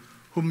you,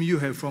 whom you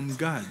have from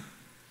God?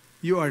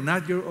 You are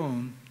not your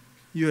own.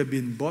 You have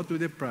been bought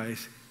with a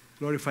price.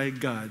 Glorify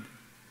God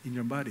in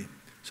your body.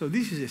 So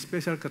this is a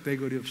special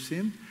category of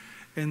sin,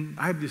 and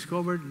I've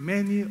discovered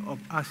many of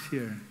us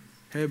here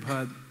have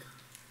had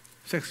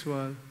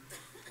sexual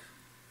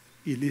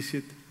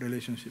illicit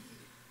relationship.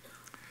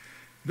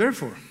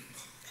 Therefore,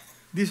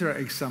 these are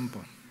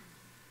examples.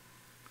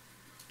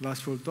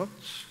 Lustful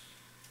thoughts,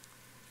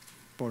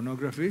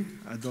 pornography,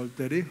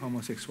 adultery,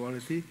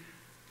 homosexuality,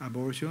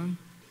 abortion,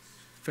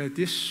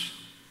 fetish,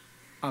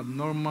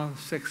 abnormal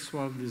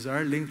sexual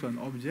desire linked to an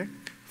object,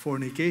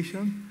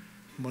 fornication,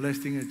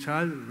 molesting a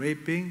child,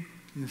 raping,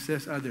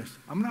 incest others.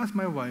 I'm going to ask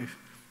my wife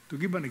to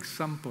give an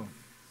example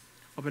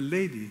of a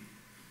lady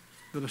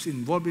that was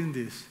involved in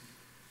this,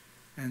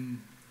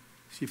 and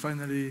she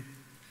finally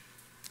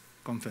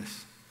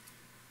confessed.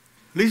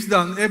 List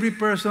down every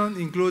person,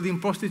 including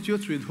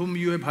prostitutes, with whom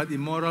you have had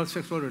immoral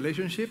sexual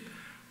relationship.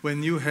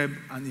 When you have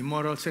an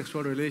immoral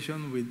sexual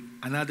relation with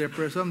another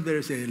person, there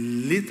is a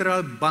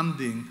literal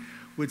bonding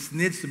which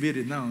needs to be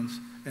renounced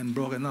and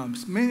broken up.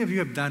 Many of you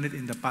have done it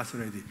in the past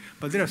already,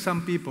 but there are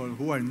some people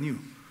who are new.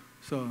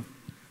 So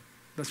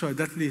that's why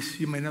that list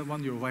you may not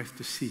want your wife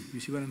to see. You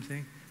see what I'm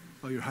saying?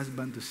 Or your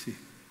husband to see.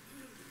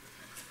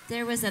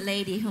 There was a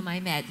lady whom I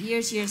met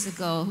years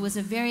ago who was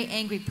a very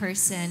angry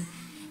person.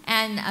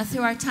 And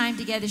through our time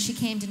together, she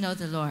came to know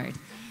the Lord.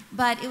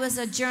 But it was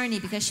a journey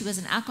because she was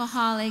an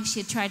alcoholic. She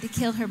had tried to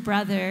kill her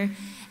brother.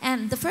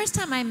 And the first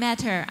time I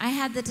met her, I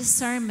had the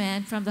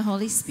discernment from the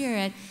Holy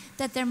Spirit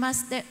that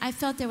I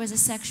felt there was a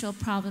sexual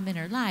problem in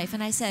her life.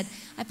 And I said,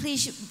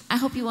 I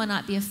hope you will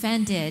not be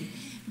offended,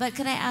 but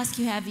could I ask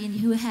you,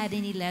 who had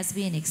any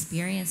lesbian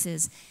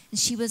experiences? And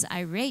she was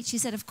irate. She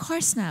said, of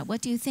course not.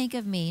 What do you think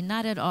of me?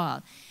 Not at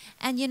all.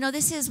 And you know,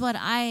 this is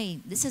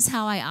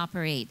how I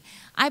operate.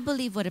 I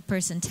believe what a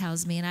person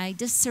tells me, and I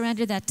just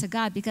surrender that to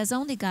God because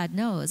only God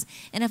knows.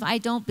 And if I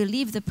don't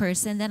believe the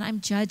person, then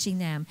I'm judging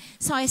them.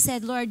 So I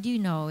said, Lord, you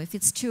know if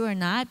it's true or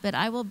not, but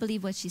I will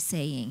believe what she's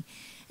saying.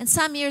 And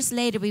some years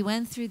later, we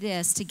went through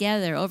this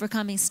together,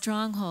 overcoming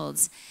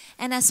strongholds.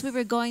 And as we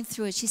were going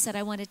through it, she said,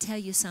 I want to tell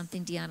you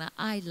something, Deanna.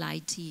 I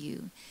lied to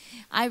you.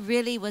 I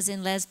really was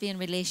in lesbian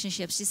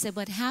relationships. She said,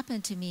 what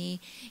happened to me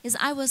is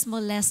I was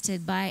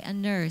molested by a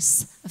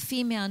nurse, a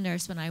female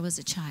nurse, when I was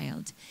a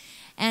child.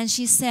 And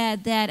she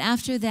said that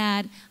after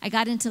that, I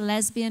got into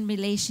lesbian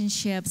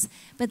relationships.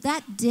 But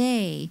that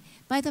day,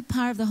 by the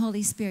power of the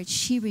Holy Spirit,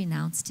 she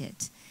renounced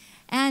it.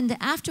 And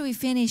after we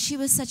finished, she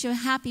was such a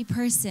happy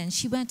person.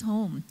 She went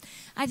home.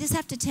 I just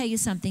have to tell you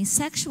something.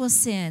 Sexual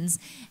sins,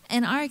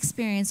 in our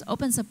experience,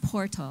 opens a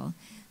portal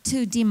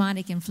to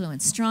demonic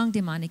influence, strong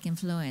demonic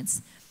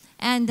influence.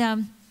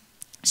 And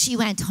she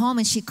went home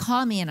and she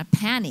called me in a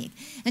panic.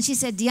 And she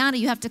said, Deanna,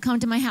 you have to come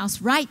to my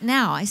house right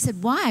now. I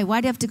said, why? Why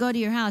do you have to go to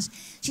your house?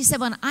 She said,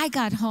 when I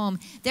got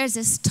home, there's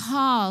this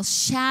tall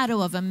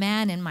shadow of a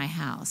man in my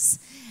house.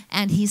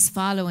 And he's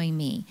following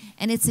me.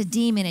 And it's a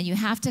demon, and you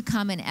have to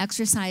come and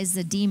exorcise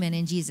the demon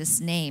in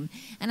Jesus' name.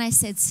 And I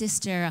said,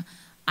 sister,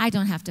 I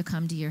don't have to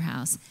come to your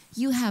house.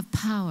 You have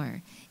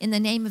power. In the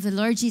name of the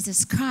Lord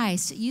Jesus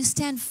Christ, you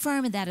stand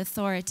firm in that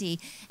authority,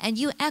 and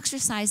you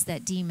exorcise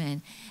that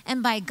demon.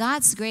 And by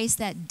God's grace,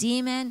 that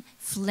demon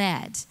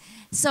fled.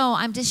 So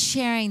I'm just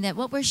sharing that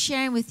what we're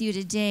sharing with you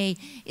today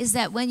is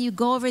that when you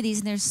go over these,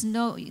 and there's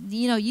no,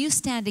 you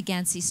stand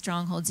against these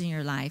strongholds in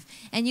your life,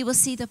 and you will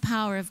see the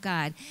power of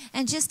God.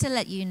 And just to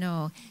let you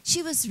know,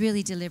 she was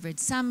really delivered.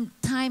 Some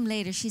time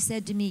later, she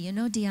said to me, you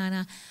know,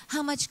 Deanna,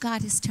 how much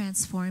God has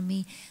transformed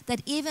me,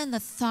 that even the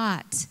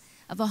thought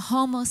of a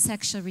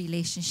homosexual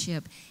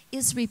relationship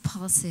is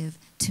repulsive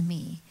to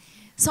me.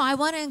 So I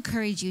want to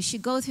encourage you, you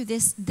should go through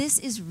this. This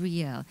is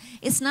real.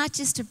 It's not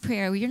just a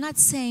prayer. You're not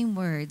saying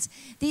words.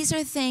 These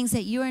are things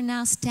that you are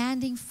now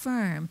standing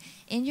firm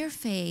in your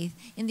faith,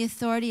 in the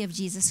authority of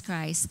Jesus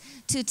Christ,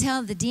 to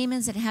tell the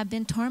demons that have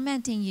been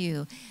tormenting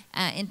you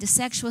into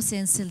sexual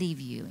sins to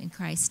leave you, in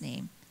Christ's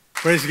name.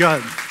 Praise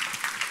God.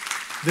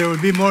 There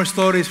will be more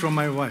stories from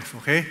my wife,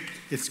 okay?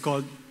 It's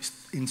called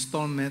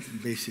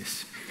installment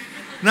basis.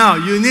 Now,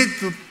 you need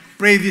to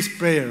pray this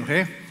prayer,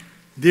 okay?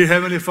 Dear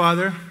Heavenly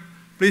Father,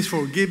 please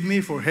forgive me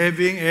for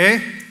having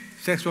a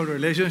sexual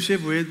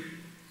relationship with...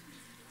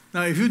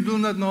 Now, if you do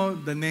not know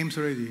the names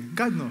already,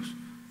 God knows.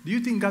 Do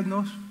you think God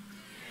knows?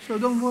 So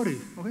don't worry,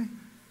 okay?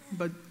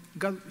 But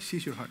God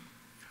sees your heart.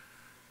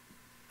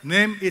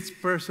 Name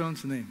each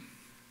person's name.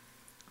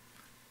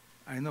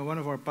 I know one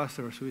of our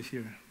pastors who is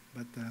here,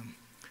 but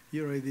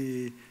he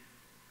already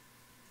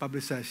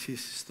publicized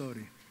his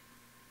story.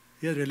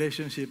 He had a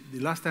relationship, the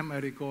last time I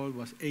recall,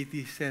 was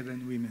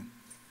 87 women.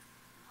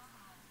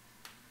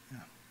 Yeah.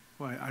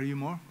 Why, are you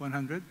more?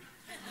 100?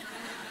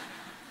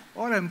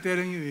 All I'm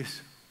telling you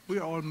is, we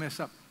are all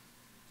messed up.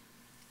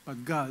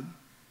 But God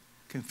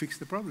can fix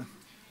the problem.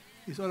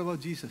 It's all about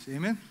Jesus.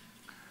 Amen?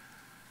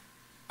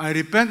 I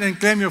repent and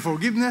claim your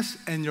forgiveness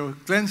and your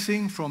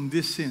cleansing from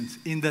these sins.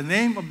 In the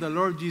name of the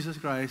Lord Jesus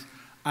Christ,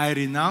 I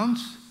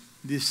renounce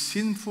these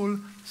sinful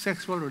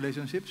sexual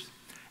relationships,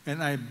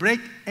 and I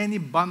break any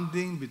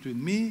bonding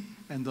between me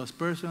and those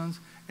persons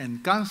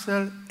and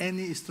cancel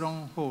any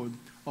stronghold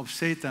of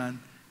Satan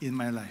in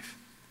my life.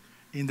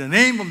 In the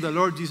name of the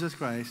Lord Jesus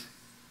Christ,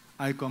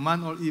 I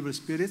command all evil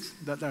spirits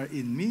that are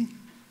in me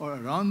or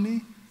around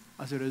me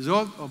as a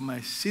result of my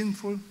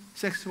sinful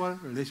sexual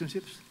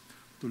relationships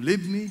to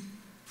leave me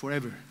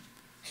forever.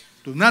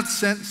 Do not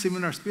send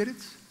similar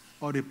spirits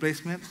or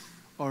replacement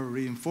or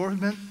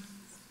reinforcement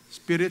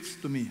spirits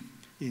to me.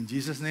 In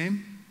Jesus'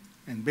 name,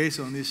 and based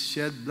on His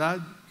shed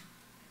blood,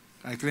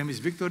 I claim His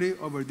victory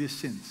over these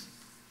sins.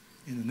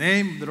 In the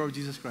name of the Lord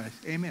Jesus Christ,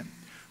 amen.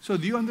 So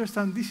do you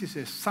understand this is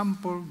a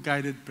sample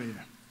guided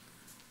prayer?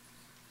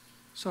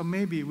 So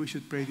maybe we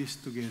should pray this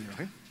together,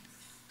 okay?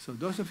 So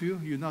those of you,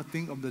 you now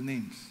think of the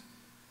names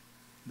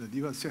that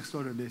you have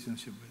sexual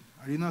relationship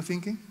with. Are you now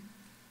thinking?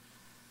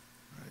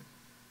 Right.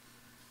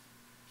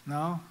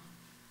 Now,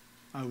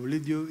 I will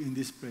lead you in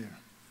this prayer.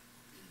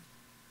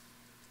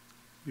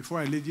 Before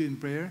I lead you in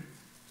prayer,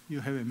 you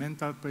have a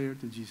mental prayer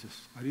to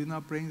Jesus. Are you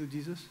now praying to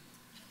Jesus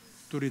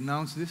to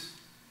renounce this?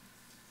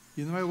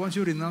 You know, once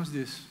you renounce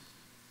this,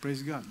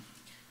 praise God.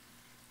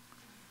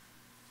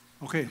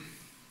 Okay.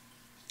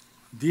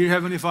 Dear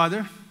Heavenly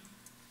Father,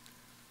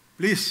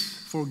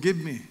 please forgive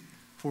me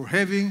for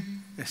having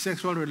a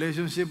sexual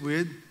relationship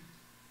with.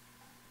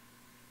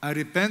 I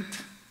repent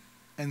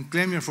and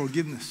claim your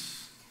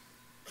forgiveness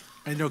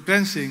and your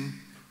cleansing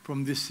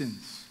from these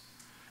sins.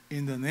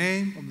 In the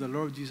name of the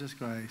Lord Jesus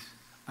Christ,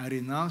 I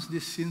renounce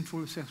these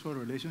sinful sexual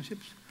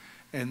relationships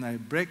and I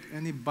break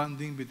any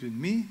bonding between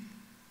me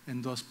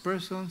and those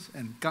persons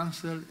and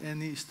cancel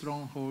any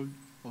stronghold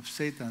of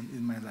Satan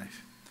in my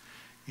life.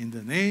 In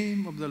the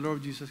name of the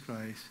Lord Jesus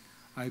Christ,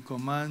 I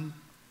command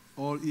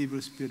all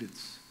evil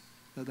spirits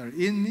that are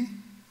in me,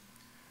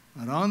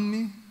 around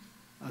me,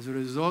 as a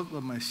result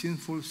of my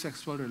sinful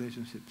sexual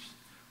relationships,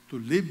 to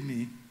leave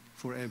me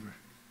forever.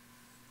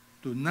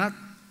 Do not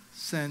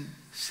send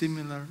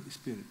similar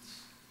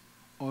spirits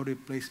or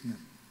replacement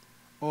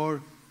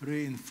or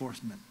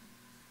reinforcement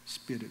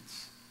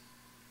spirits.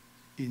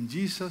 In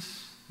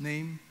Jesus'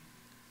 name,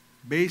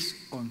 based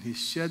on His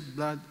shed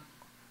blood,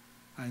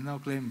 I now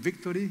claim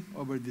victory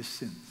over these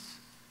sins.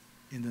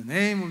 In the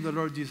name of the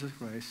Lord Jesus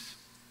Christ,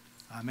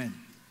 amen.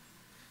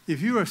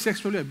 If you are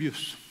sexually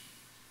abused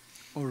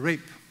or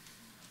raped,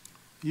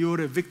 you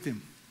are a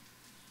victim.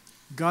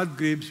 God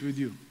grieves with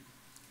you.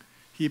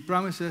 He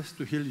promises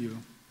to heal you.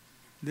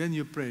 Then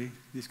you pray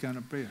this kind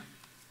of prayer.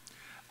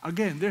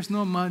 Again, there's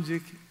no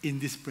magic in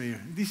this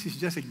prayer. This is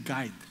just a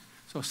guide.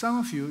 So some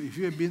of you, if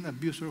you have been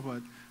abused or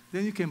what,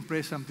 then you can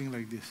pray something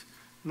like this.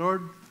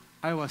 Lord,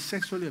 I was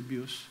sexually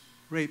abused,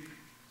 raped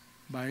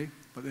by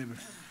whatever.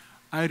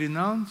 I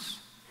renounce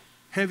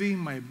having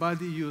my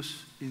body used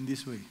in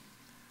this way.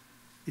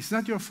 It's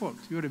not your fault.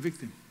 You're a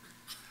victim.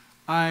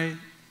 I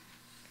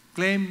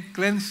claim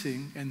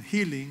cleansing and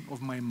healing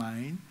of my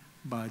mind,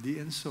 body,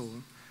 and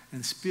soul,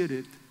 and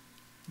spirit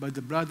by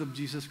the blood of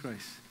Jesus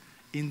Christ.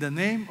 In the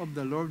name of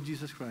the Lord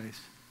Jesus Christ,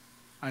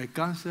 I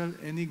cancel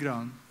any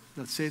ground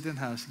that Satan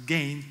has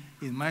gained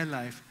in my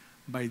life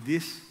by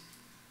this,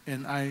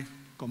 and I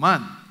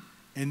command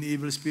any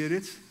evil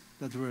spirits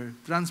that were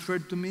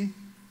transferred to me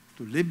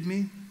to leave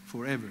me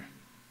forever.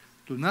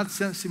 Do not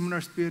send similar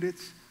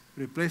spirits,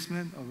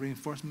 replacement or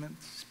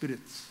reinforcement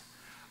spirits.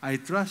 I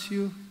trust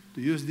you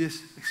to use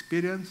this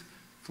experience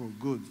for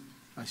good,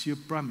 as you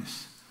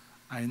promise.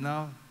 I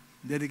now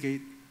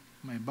dedicate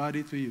my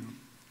body to you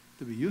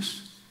to be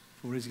used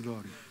for His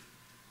glory.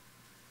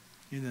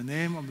 In the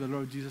name of the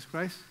Lord Jesus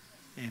Christ,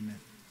 amen.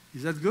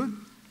 Is that good?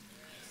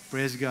 Yes.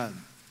 Praise God.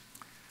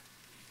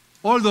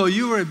 Although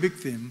you were a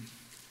victim,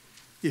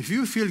 if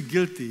you feel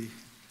guilty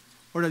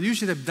or that you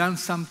should have done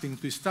something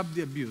to stop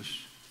the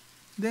abuse,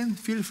 then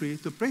feel free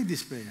to pray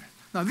this prayer.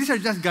 Now, these are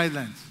just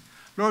guidelines.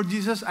 Lord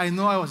Jesus, I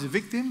know I was a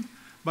victim,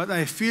 but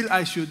I feel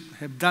I should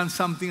have done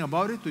something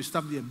about it to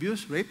stop the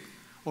abuse, rape,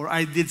 or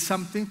I did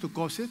something to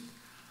cause it.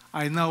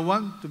 I now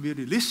want to be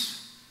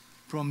released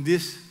from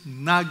this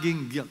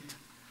nagging guilt.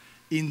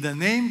 In the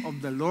name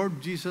of the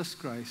Lord Jesus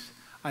Christ,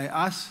 I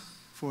ask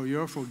for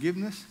your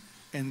forgiveness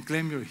and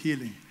claim your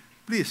healing.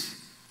 Please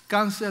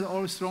cancel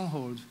all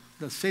strongholds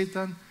that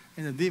Satan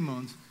and the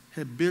demons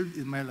have built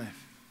in my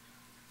life.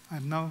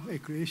 I'm now a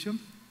creation,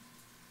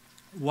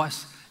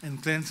 washed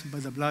and cleansed by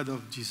the blood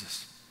of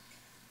Jesus.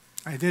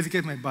 I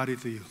dedicate my body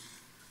to you.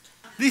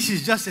 This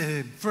is just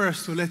a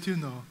verse to let you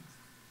know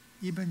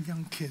even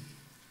young kid,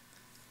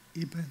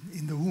 even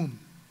in the womb,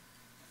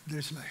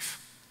 there's life.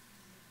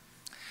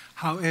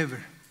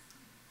 However,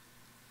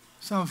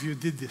 some of you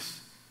did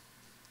this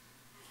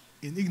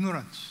in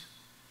ignorance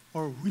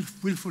or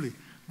willfully.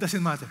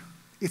 Doesn't matter.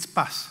 It's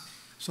past.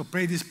 So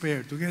pray this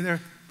prayer together.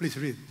 Please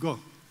read. Go.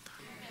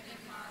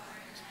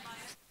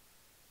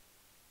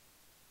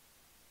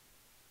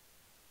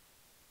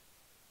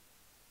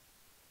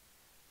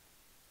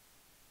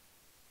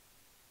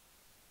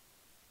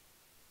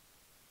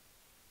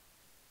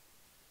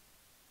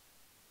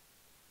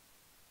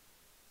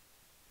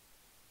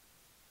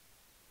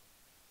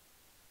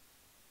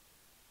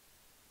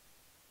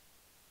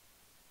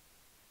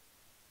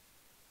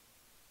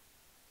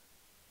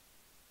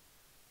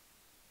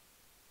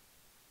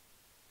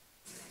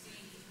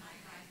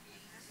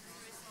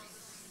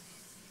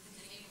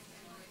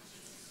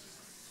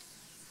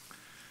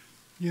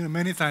 You know,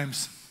 many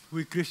times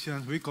we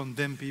Christians, we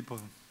condemn people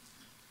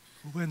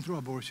who went through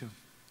abortion.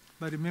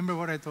 But remember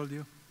what I told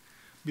you?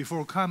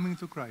 Before coming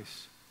to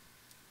Christ,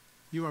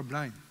 you are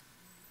blind.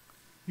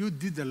 You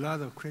did a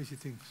lot of crazy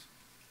things.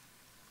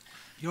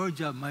 Your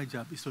job, my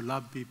job, is to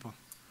love people,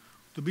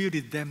 to be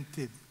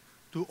redemptive,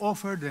 to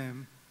offer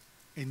them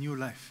a new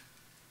life,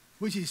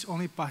 which is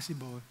only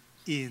possible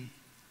in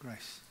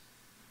Christ.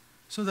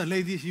 So that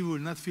ladies, you will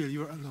not feel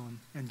you're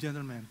alone. And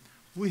gentlemen,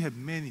 we have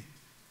many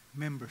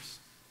members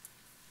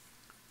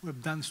who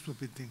have done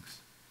stupid things.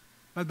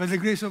 But by the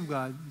grace of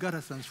God, God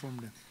has transformed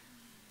them.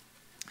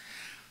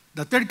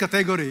 The third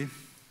category,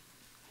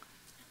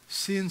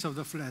 sins of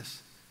the flesh.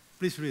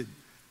 Please read.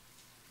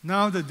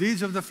 Now the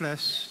deeds of the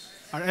flesh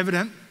are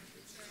evident: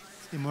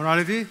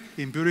 immorality,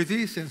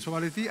 impurity,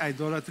 sensuality,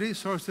 idolatry,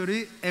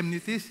 sorcery,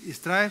 enmities,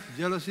 strife,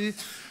 jealousy,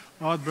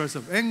 outbursts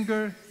of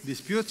anger,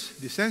 disputes,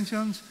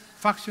 dissensions,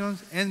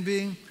 factions,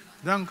 envying,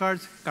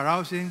 drunkards,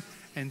 carousing,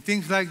 and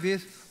things like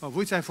this, of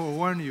which I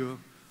forewarn you,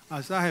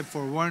 as I have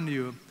forewarned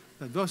you,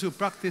 that those who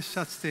practice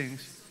such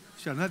things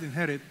shall not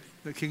inherit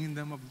the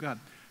kingdom of God.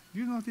 Do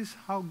you notice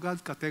how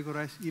God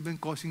categorized even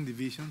causing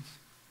divisions,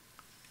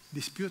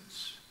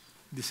 disputes,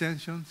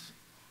 dissensions?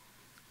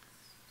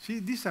 See,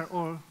 these are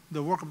all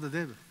the work of the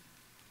devil.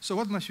 So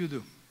what must you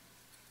do?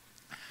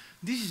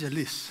 This is a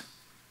list,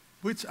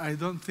 which I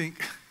don't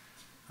think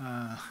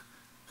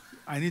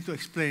I need to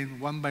explain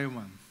one by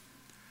one.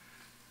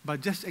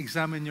 But just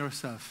examine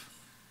yourself,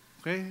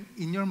 okay?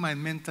 In your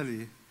mind,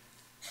 mentally,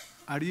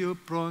 are you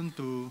prone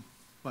to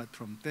what?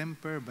 From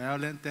temper,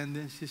 violent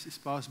tendencies,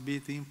 spouse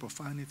beating,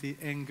 profanity,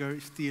 anger,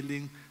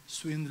 stealing,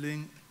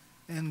 swindling,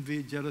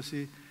 envy,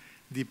 jealousy,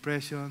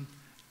 depression,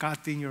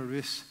 cutting your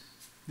wrists,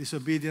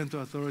 disobedient to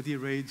authority,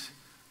 rage,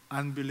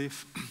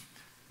 unbelief,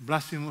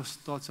 blasphemous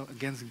thoughts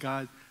against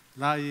God,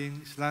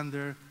 lying,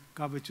 slander,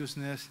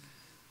 covetousness,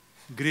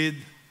 greed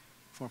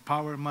for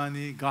power,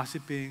 money,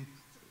 gossiping.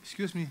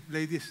 Excuse me,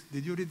 ladies,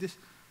 did you read this?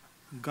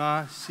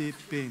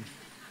 Gossiping,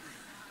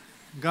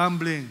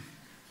 gambling,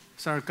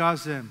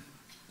 sarcasm,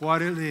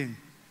 quarreling,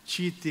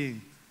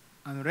 cheating,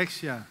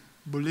 anorexia,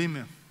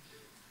 bulimia,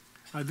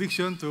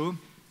 addiction to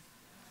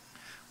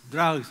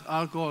drugs,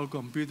 alcohol,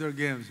 computer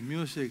games,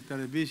 music,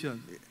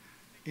 television,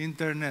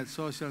 internet,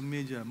 social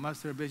media,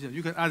 masturbation.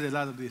 You can add a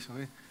lot of this,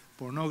 okay?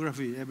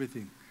 Pornography,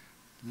 everything.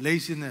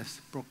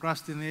 Laziness,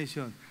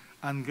 procrastination,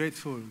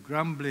 ungrateful,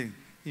 grumbling,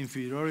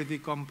 inferiority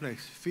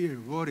complex, fear,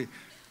 worry.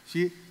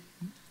 See,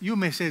 you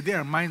may say they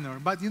are minor,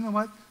 but you know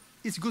what?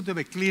 It's good to have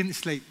a clean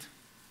slate.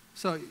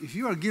 So if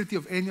you are guilty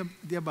of any of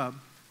the above,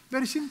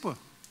 very simple.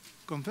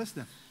 Confess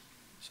them.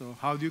 So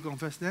how do you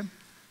confess them?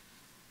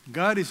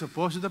 God is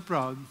opposed to the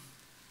proud,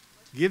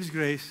 gives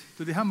grace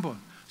to the humble.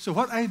 So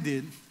what I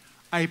did,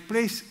 I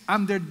placed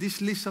under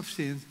this list of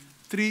sins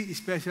 3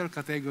 special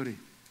categories.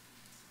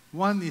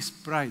 One is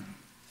pride.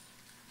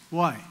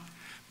 Why?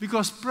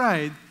 Because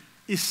pride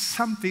is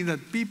something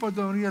that people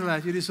don't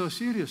realize it is so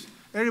serious.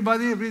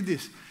 Everybody read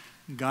this.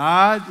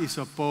 God is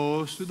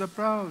opposed to the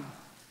proud,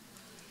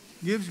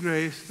 gives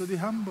grace to the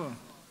humble.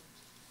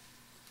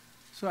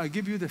 So I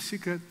give you the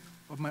secret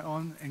of my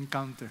own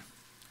encounter.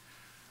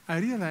 I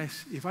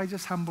realize if I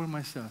just humble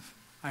myself,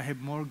 I have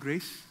more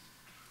grace,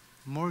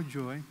 more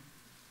joy,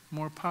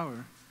 more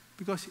power,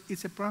 because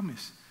it's a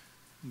promise.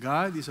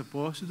 God is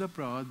opposed to the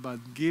proud,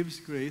 but gives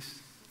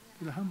grace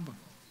to the humble.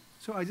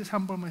 So I just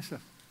humble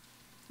myself.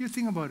 You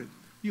think about it.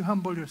 You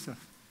humble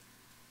yourself.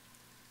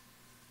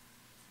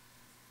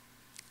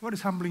 What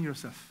is humbling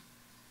yourself?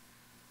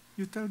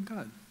 You tell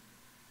God.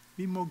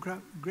 Be more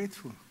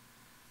grateful.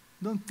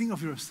 Don't think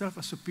of yourself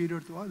as superior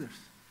to others.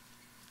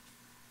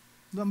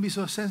 Don't be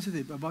so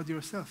sensitive about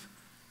yourself.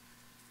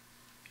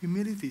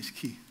 Humility is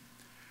key.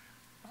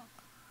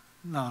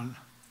 Now,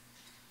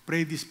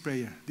 pray this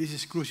prayer. This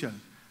is crucial.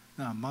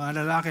 Now,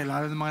 mga lalaki,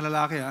 lalo ng mga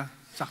lalaki,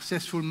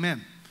 successful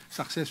men,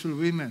 successful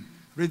women,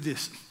 read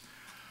this.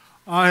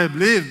 I have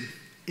lived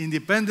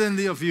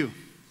independently of you,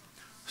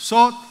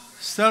 sought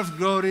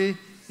self-glory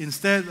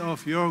instead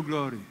of your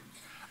glory.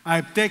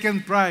 I've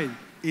taken pride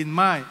in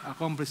my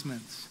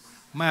accomplishments,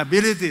 my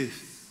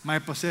abilities, my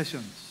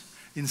possessions,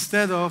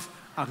 instead of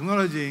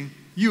acknowledging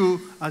you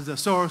as the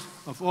source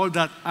of all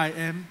that I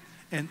am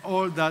and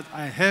all that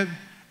I have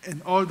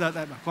and all that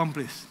I've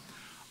accomplished.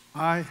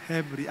 I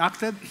have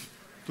reacted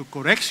to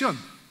correction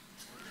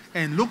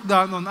and looked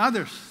down on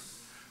others.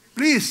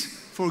 Please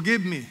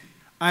forgive me.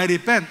 I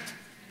repent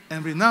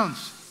and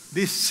renounce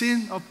this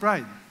sin of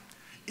pride.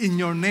 In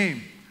your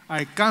name,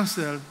 I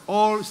cancel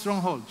all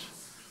strongholds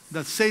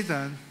that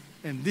Satan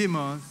and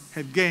demons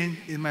have gained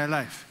in my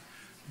life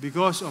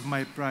because of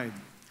my pride.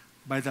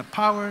 By the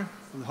power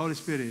of the Holy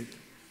Spirit,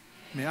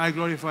 may I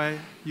glorify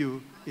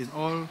you in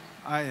all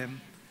I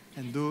am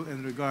and do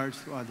in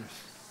regards to others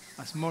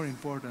as more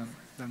important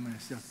than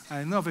myself.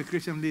 I know of a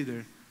Christian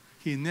leader,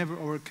 he never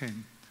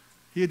overcame.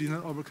 He did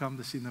not overcome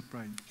the sin of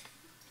pride.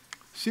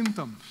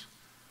 Symptoms.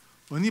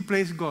 When he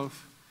plays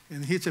golf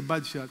and hits a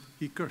bad shot,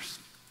 he curses.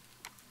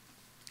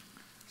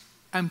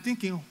 I'm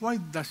thinking, why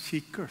does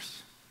he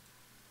curse?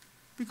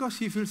 Because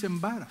he feels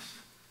embarrassed.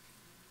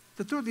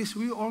 The truth is,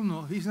 we all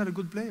know he's not a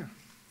good player.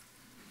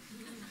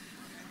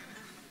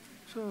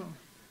 So,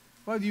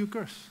 why do you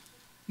curse?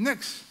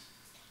 Next,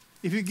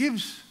 if he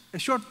gives a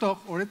short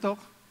talk or a talk,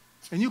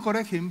 and you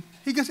correct him,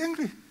 he gets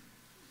angry.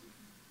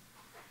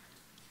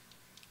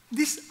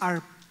 These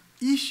are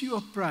issues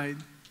of pride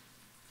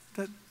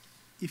that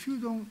if you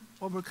don't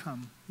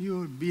overcome, you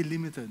will be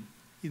limited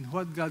in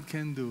what God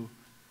can do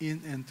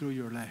in and through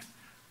your life.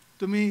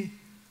 To me,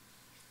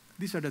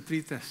 these are the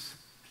three tests.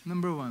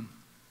 Number one,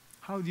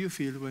 how do you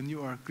feel when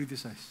you are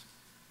criticized?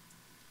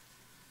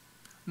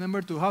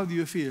 Number two, how do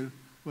you feel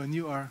when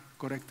you are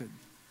corrected?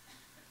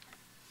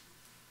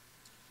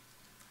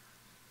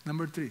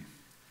 Number three,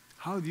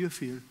 how do you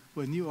feel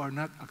when you are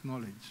not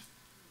acknowledged?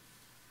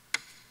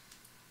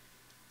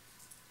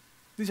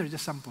 These are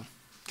just samples.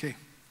 Okay.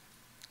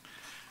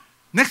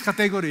 Next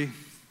category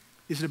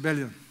is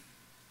rebellion.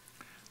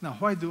 Now,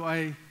 why do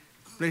I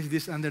place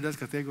this under that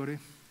category?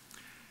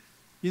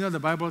 You know, the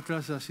Bible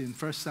tells us in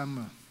 1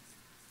 Samuel,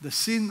 the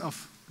sin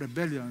of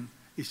rebellion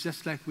is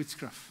just like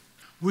witchcraft.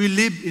 We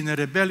live in a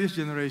rebellious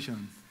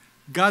generation.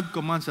 God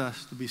commands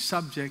us to be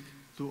subject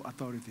to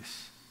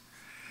authorities.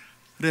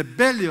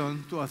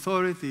 Rebellion to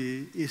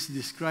authority is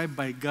described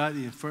by God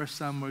in 1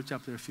 Samuel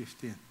chapter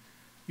 15.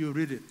 You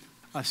read it.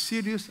 As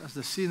serious as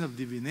the sin of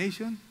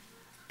divination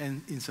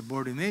and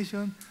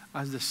insubordination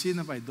as the sin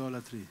of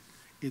idolatry.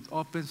 It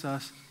opens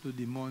us to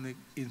demonic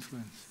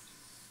influence.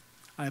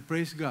 I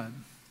praise God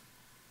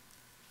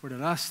for the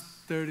last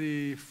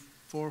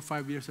 34 or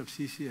 5 years of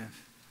CCF.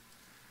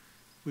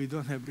 We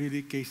don't have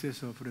really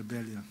cases of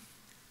rebellion.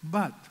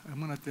 But I'm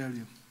going to tell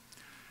you,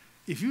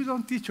 if you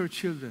don't teach your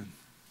children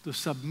to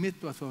submit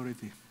to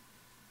authority,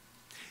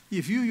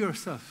 if you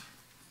yourself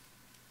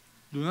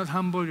do not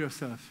humble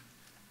yourself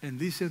and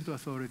listen to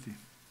authority,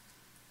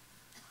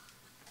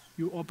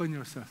 you open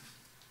yourself.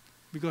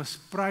 Because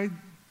pride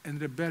and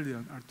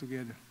rebellion are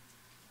together.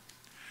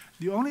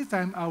 The only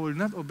time I will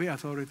not obey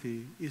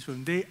authority is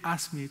when they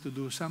ask me to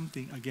do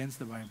something against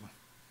the Bible.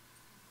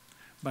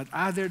 But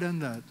other than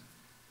that,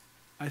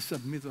 I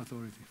submit to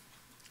authority.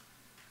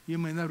 You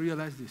may not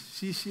realize this.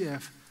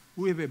 CCF,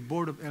 we have a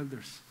board of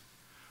elders.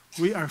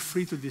 We are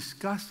free to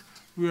discuss.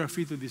 We are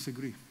free to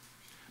disagree.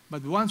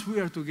 But once we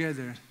are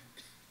together,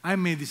 I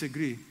may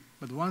disagree,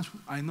 but once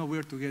I know we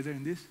are together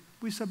in this,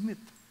 we submit.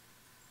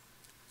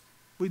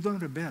 We don't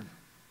rebel.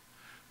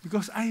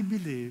 Because I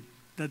believe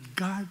that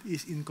God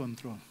is in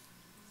control.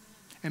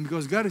 And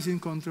because God is in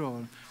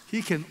control,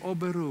 He can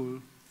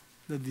overrule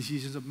the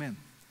decisions of men.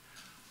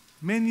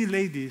 Many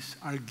ladies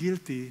are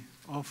guilty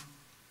of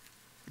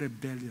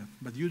rebellion,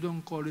 but you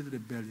don't call it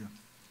rebellion.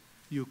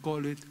 You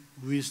call it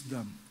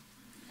wisdom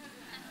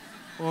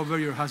over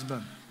your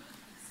husband.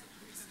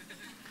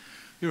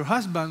 Your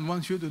husband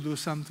wants you to do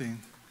something,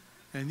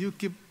 and you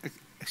keep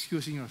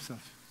excusing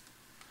yourself.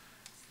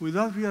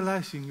 Without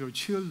realizing your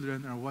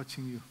children are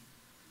watching you.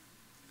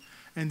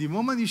 And the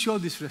moment you show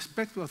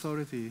disrespect to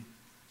authority,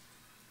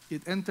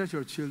 it enters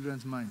your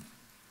children's mind.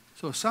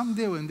 So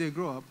someday when they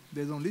grow up,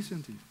 they don't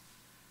listen to you.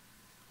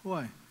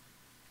 Why?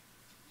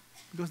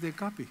 Because they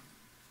copy.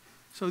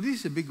 So this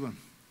is a big one.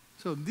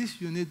 So this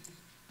you need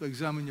to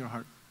examine your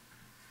heart.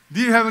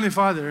 Dear Heavenly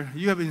Father,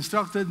 you have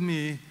instructed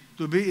me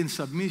to be in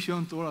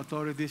submission to all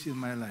authorities in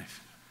my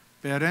life.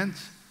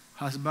 Parents,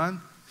 husband,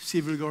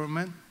 civil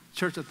government,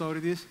 church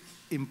authorities,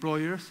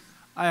 employers.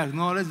 I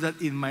acknowledge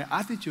that in my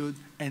attitude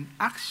and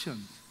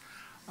actions,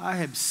 I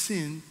have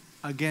sinned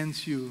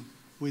against you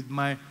with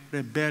my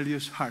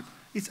rebellious heart.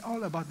 It's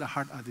all about the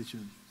heart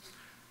attitude.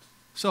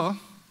 So,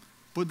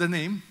 put the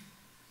name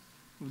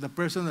of the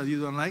person that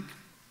you don't like,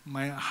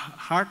 my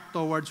heart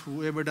towards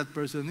whoever that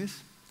person is.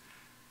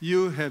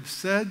 You have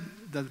said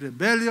that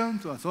rebellion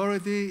to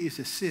authority is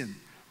a sin.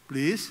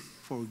 Please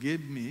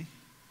forgive me.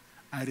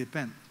 I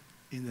repent.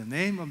 In the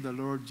name of the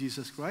Lord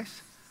Jesus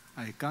Christ,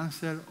 I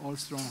cancel all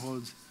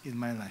strongholds in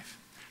my life,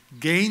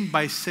 gained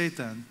by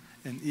Satan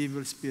and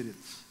evil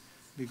spirits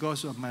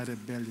because of my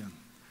rebellion.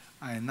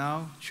 I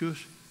now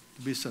choose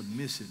to be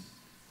submissive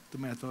to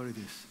my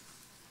authorities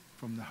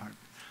from the heart.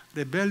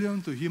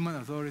 Rebellion to human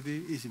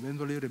authority is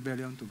eventually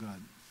rebellion to God.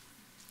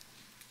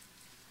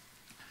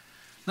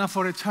 Now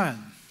for a child,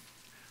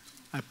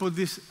 I put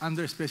this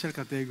under a special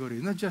category,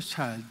 not just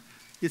child.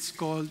 It's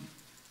called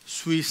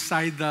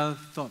suicidal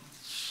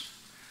thoughts.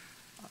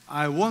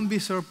 I won't be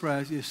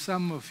surprised if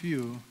some of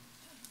you,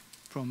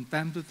 from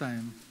time to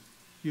time,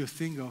 you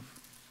think of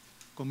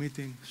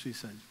committing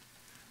suicide.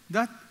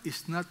 That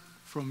is not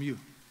from you.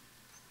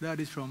 That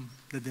is from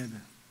the devil.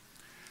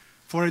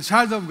 For a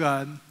child of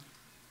God,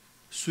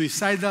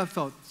 suicidal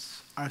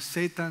thoughts are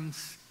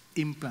Satan's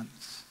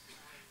implants.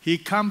 He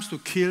comes to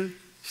kill,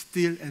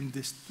 steal, and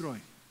destroy.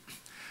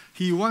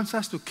 He wants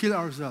us to kill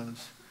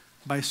ourselves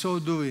by so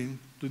doing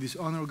to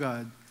dishonor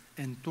God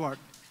and thwart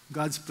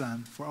God's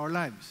plan for our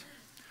lives.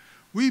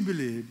 We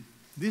believe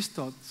these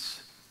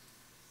thoughts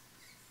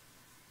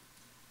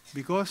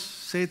because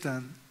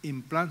Satan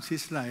implants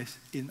his lies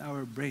in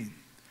our brain.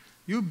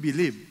 You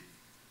believe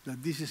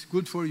that this is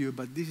good for you,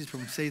 but this is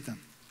from Satan.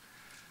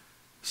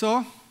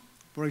 So,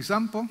 for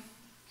example,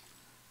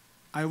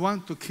 I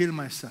want to kill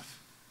myself.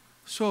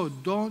 So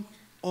don't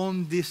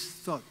own this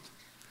thought.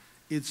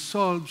 It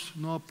solves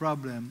no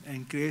problem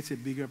and creates a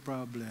bigger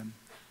problem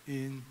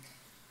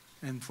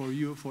and for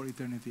you for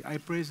eternity. I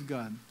praise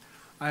God.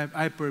 I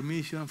have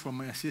permission from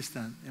my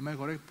assistant. Am I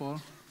correct,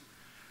 Paul?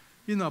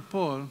 You know,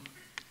 Paul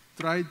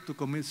tried to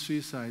commit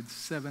suicide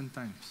 7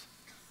 times.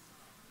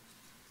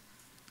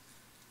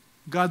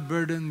 God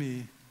burdened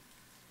me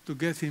to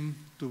get him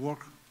to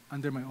work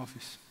under my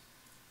office.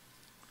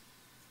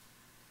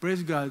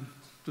 Praise God.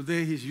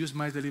 Today he's used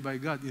mightily by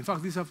God. In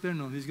fact, this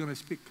afternoon he's going to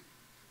speak.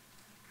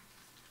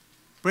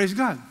 Praise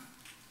God.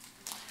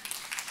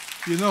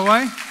 You know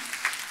why?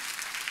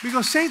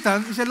 Because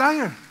Satan is a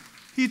liar.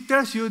 He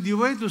tells you the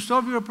way to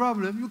solve your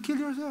problem, you kill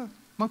yourself.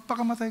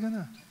 Magpakamatay ka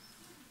na.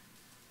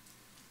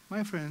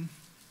 My friend,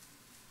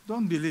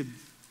 don't believe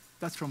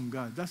that's from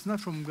God. That's not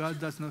from God.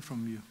 That's not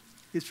from you.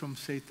 It's from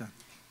Satan.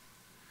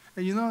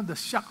 And you know, the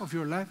shock of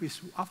your life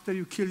is after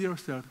you kill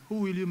yourself, who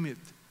will you meet?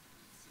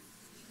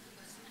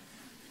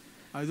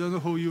 I don't know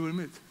who you will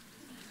meet.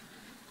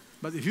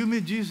 But if you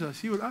meet Jesus,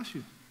 he will ask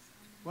you,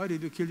 why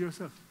did you kill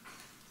yourself?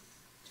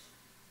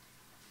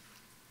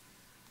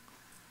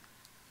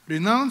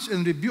 Renounce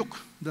and rebuke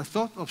the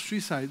thought of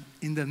suicide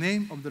in the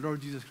name of the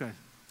Lord Jesus Christ.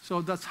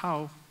 So that's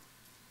how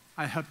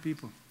I help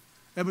people.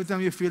 Every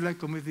time you feel like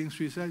committing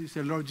suicide, you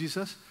say, Lord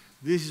Jesus,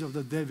 this is of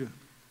the devil.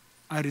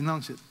 I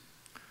renounce it.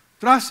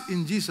 Trust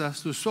in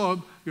Jesus to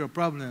solve your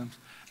problems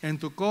and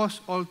to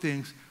cause all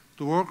things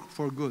to work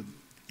for good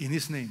in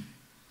his name,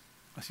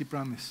 as he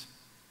promised.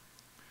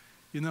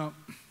 You know,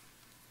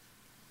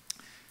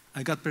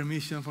 I got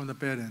permission from the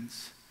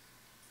parents.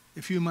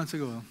 A few months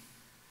ago,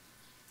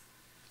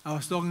 I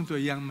was talking to a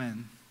young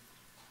man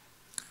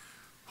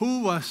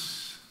who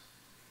was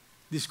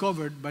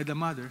discovered by the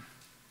mother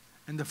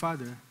and the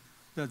father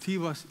that he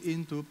was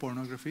into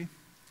pornography,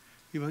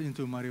 he was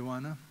into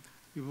marijuana,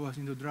 he was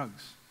into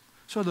drugs.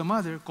 So the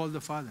mother called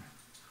the father.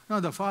 Now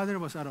the father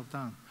was out of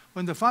town.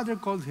 When the father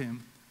called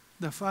him,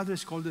 the father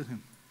scolded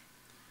him.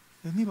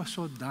 And he was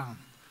so down.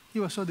 He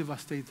was so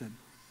devastated.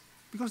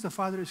 Because the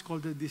father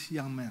scolded this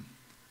young man,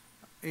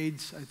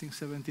 age, I think,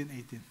 17,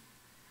 18.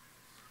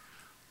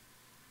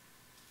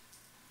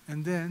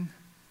 And then,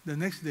 the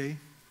next day,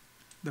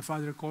 the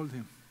father called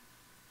him.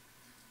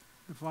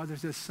 The father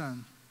said,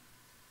 son,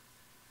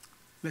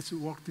 let's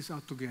work this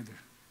out together.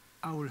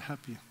 I will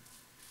help you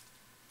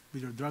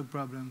with your drug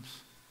problems,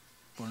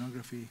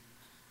 pornography.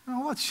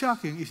 Now, what's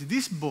shocking is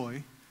this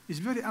boy is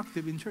very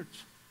active in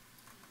church.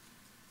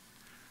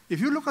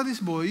 If you look at this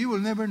boy, you will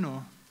never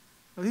know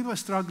that he was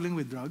struggling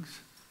with drugs.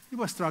 He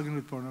was struggling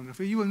with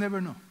pornography. You will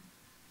never know.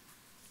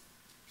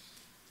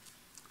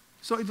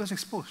 So it was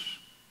exposed.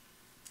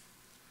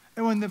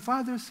 And when the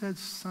father said,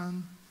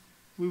 son,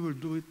 we will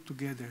do it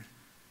together.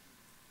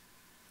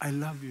 I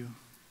love you.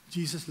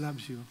 Jesus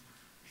loves you.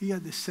 He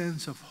had a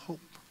sense of hope.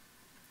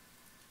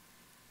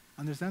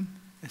 Understand?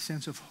 A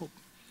sense of hope.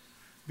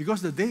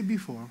 Because the day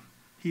before,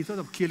 he thought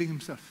of killing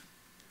himself.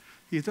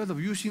 He thought of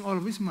using all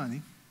of his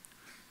money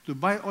to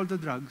buy all the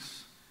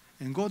drugs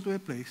and go to a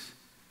place,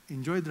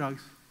 enjoy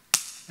drugs,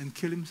 and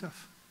kill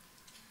himself.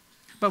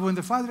 But when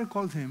the father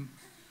called him,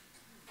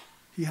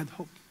 he had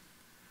hope.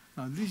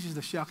 Now, this is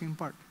the shocking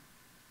part.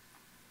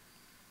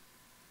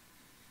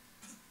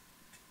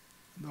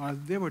 While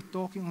they were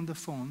talking on the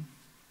phone,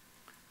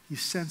 he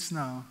sensed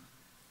now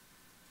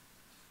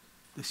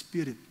the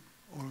spirit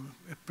or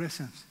a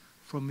presence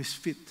from his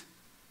feet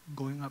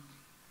going up,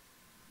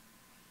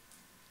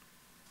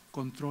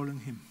 controlling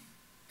him.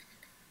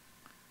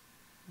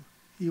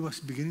 He was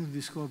beginning to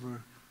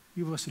discover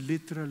he was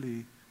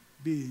literally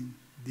being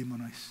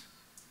demonized.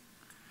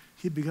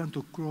 He began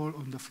to crawl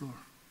on the floor.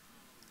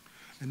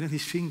 And then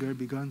his finger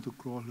began to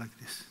crawl like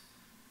this.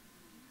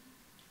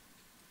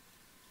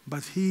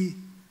 But he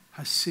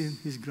has seen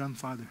his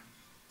grandfather.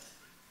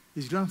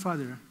 His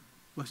grandfather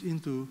was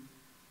into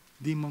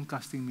demon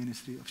casting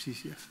ministry of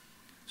CCF.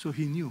 So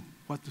he knew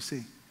what to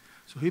say.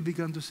 So he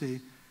began to say,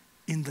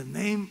 in the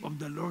name of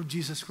the Lord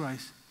Jesus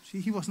Christ.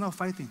 See, he was now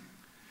fighting.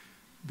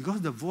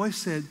 Because the voice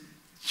said,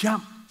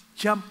 jump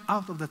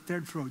out of the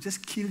 3rd floor.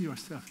 Just kill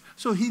yourself.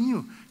 So he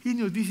knew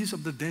this is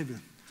of the devil.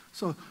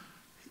 So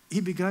he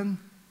began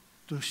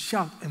to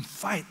shout and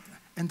fight.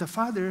 And the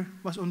father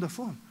was on the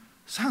phone.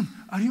 Son,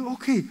 are you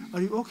okay?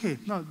 Are you okay?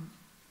 Now,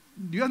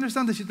 do you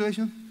understand the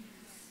situation?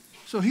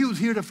 So he would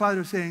hear the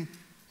father saying,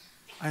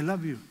 I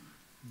love you.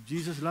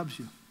 Jesus loves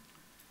you.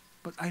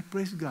 But I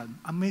praise God.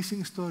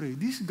 Amazing story.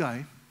 This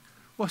guy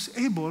was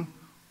able,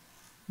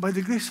 by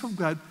the grace of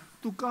God,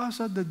 to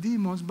cast out the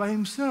demons by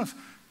himself.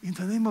 In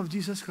the name of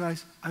Jesus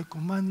Christ, I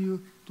command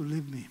you to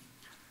leave me.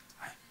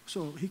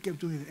 So he came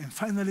to me, and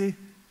finally,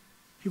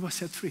 he was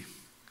set free.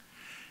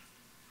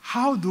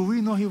 How do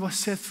we know he was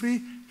set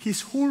free?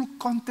 His whole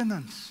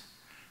countenance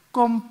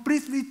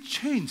completely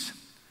changed.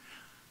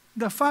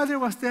 The father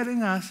was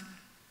telling us,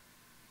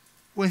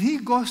 when he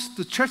goes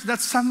to church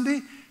that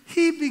Sunday,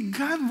 he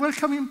began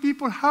welcoming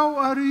people. How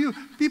are you?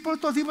 People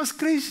thought he was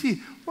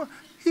crazy. Well,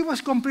 he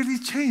was completely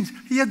changed.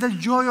 He had the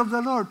joy of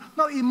the Lord.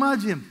 Now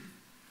imagine,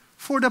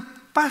 for the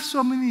past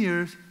so many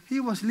years,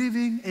 he was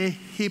living a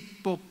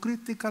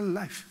hypocritical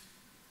life.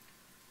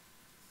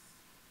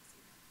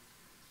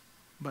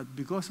 But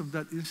because of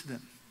that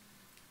incident,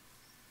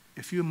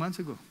 a few months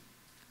ago,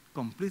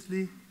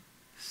 completely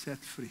set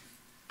free.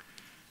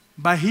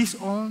 By his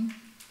own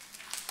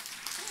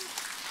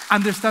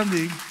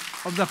understanding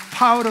of the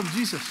power of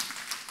Jesus.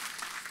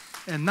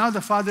 And now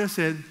the father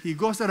said he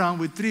goes around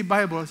with 3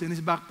 Bibles in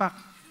his backpack.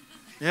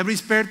 Every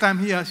spare time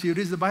he has, he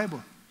reads the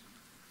Bible.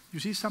 You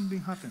see, something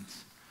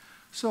happens.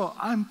 So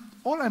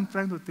all I'm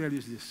trying to tell you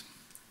is this.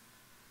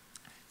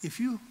 If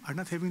you are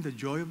not having the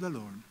joy of the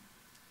Lord,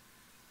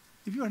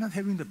 if you are not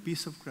having the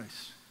peace of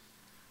Christ,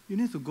 you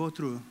need to go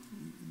through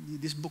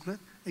this booklet,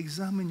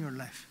 examine your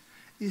life.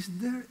 Is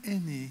there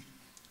any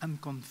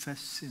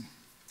unconfessed sin?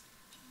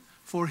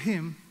 For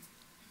him,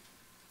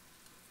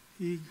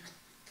 he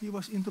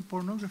was into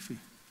pornography,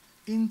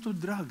 into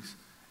drugs.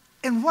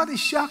 And what is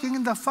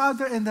shocking, the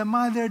father and the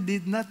mother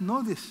did not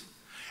know this.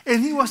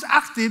 And he was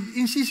active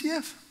in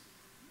CCF.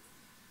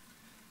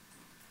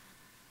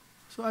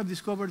 So I've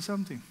discovered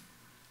something.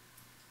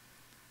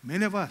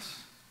 Many of us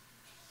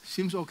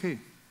seems okay,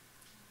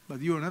 but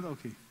you are not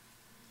okay.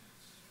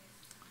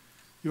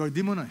 You are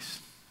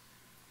demonized.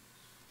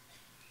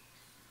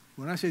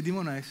 When I say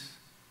demonized,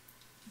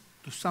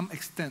 to some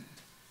extent,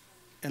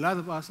 a lot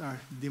of us are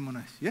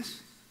demonized.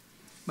 Yes?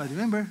 But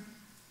remember,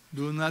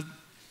 do not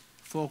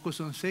focus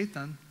on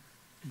Satan.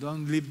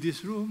 Don't leave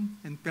this room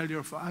and tell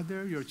your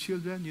father, your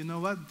children, you know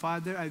what,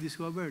 Father, I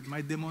discovered,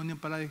 my demonium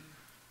pala,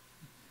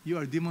 you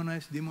are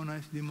demonized,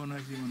 demonized,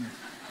 demonized, demonized.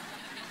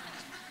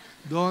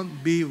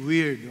 Don't be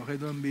weird, okay?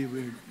 Don't be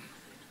weird.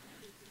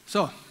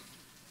 So,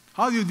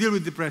 how do you deal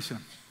with depression?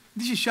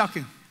 This is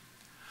shocking.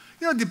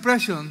 You know,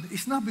 depression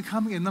is now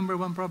becoming a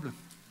 #1 problem.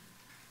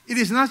 It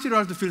is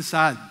natural to feel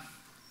sad,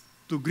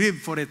 to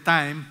grieve for a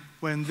time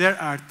when there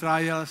are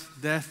trials,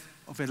 death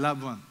of a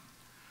loved one,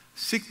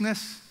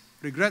 sickness,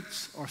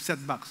 regrets, or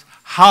setbacks.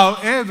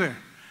 However,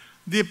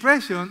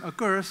 depression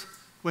occurs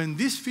when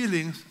these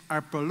feelings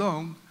are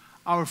prolonged.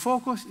 Our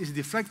focus is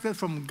deflected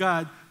from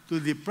God to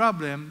the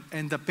problem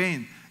and the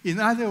pain. In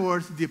other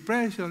words,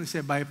 depression is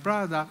a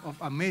byproduct of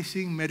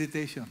amazing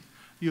meditation.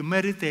 You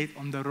meditate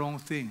on the wrong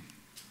thing.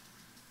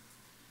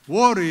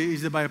 Worry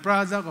is the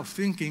byproduct of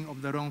thinking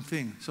of the wrong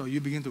thing. So you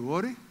begin to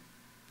worry,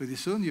 pretty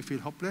soon you feel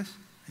hopeless,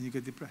 and you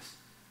get depressed.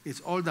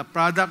 It's all the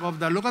product of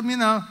the, look at me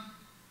now.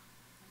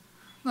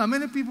 Now,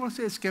 many people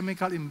say it's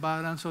chemical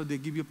imbalance, so they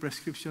give you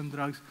prescription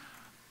drugs.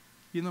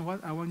 You know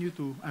what?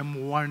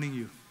 I'm warning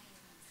you.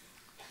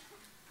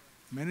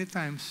 Many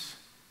times,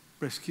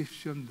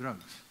 prescription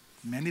drugs,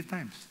 many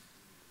times,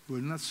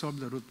 will not solve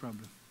the root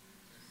problem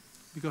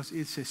because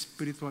it's a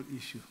spiritual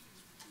issue.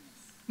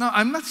 Now,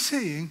 I'm not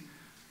saying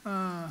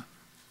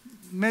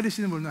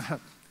medicine will not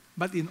help,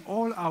 but in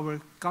all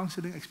our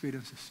counseling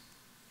experiences,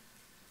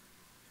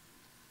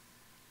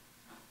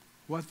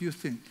 what you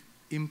think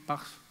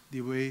impacts the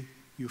way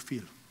you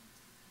feel.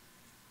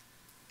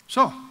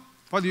 So,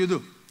 what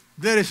do?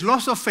 There is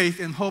loss of faith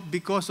and hope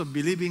because of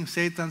believing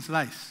Satan's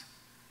lies.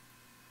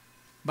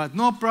 But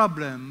no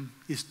problem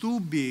is too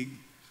big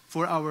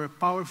for our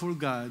powerful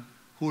God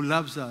who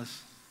loves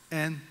us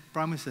and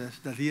promises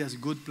that He has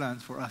good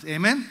plans for us.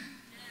 Amen?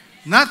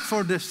 Not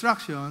for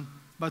destruction,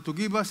 but to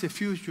give us a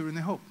future and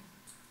a hope.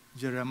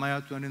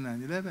 Jeremiah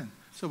 29:11.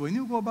 So when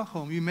you go back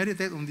home, you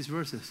meditate on these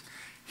verses.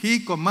 He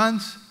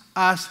commands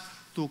us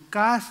to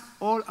cast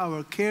all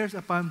our cares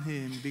upon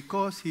Him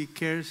because He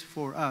cares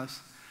for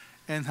us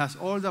and has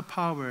all the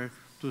power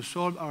to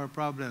solve our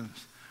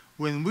problems.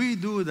 When we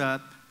do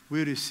that,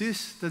 we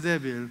resist the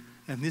devil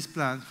and his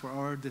plans for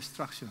our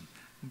destruction.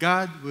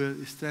 God will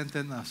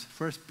strengthen us.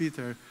 1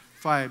 Peter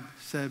 5,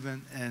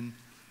 7, and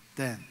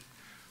 10.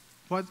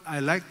 What I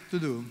like to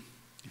do,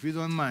 if you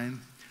don't mind,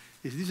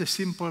 is this a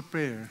simple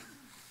prayer.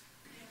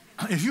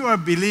 If you are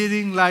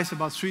believing lies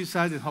about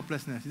suicide and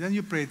hopelessness, then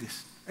you pray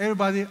this.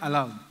 Everybody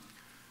aloud.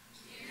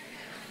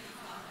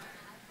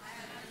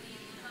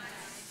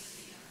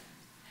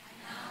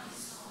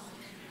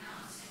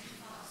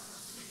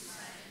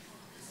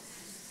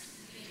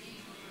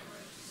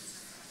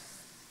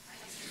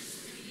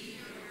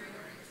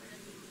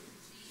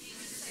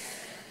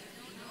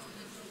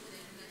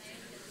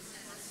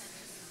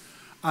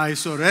 I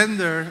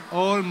surrender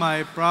all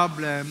my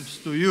problems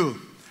to you,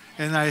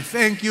 and I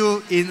thank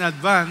you in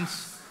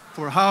advance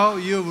for how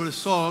you will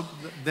solve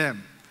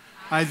them.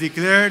 I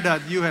declare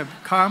that you have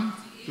come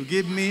to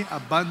give me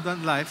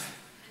abundant life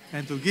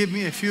and to give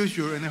me a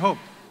future and a hope.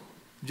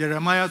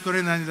 Jeremiah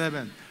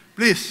 29:11.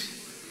 Please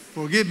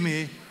forgive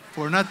me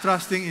for not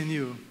trusting in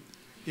you.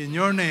 In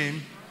your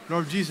name,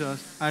 Lord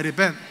Jesus, I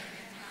repent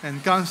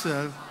and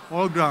cancel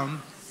all ground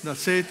that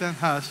Satan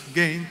has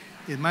gained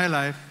in my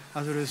life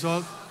as a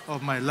result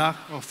of my lack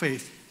of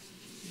faith.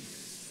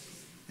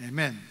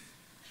 Amen.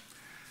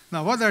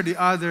 Now, what are the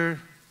other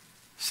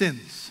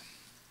sins?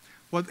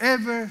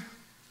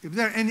 If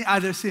there are any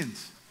other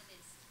sins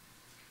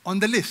on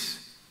the list,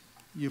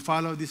 you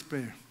follow this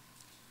prayer.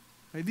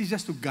 Right? This is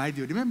just to guide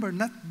you. Remember,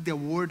 not the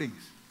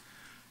wordings.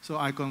 So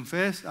I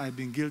confess I've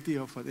been guilty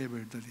of whatever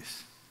that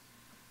is.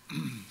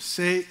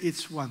 Say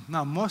each one.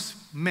 Now,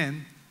 most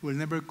men will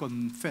never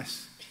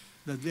confess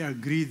that they are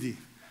greedy.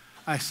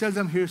 I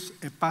seldom hear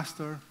a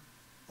pastor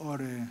or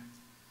a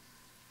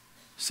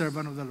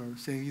servant of the Lord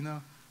saying,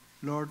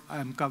 Lord, I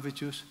am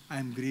covetous, I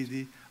am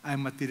greedy, I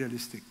am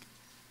materialistic.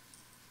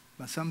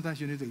 But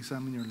sometimes you need to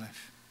examine your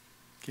life.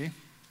 Okay?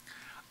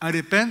 I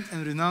repent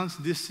and renounce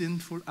these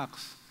sinful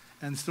acts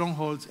and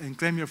strongholds and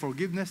claim your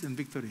forgiveness and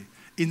victory.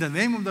 In the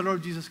name of the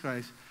Lord Jesus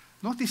Christ,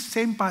 notice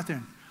same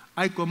pattern.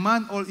 I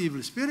command all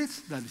evil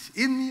spirits that is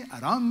in me,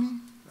 around me,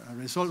 a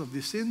result of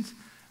these sins,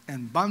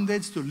 and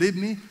bondage to leave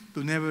me,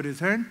 to never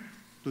return,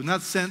 to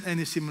not send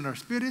any similar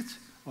spirits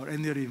or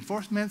any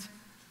reinforcements.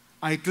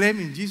 I claim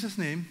in Jesus'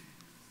 name,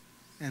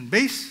 and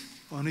based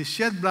on his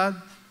shed blood,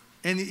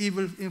 any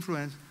evil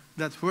influence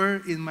that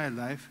were in my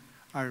life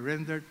are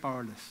rendered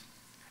powerless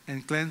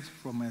and cleansed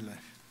from my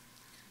life.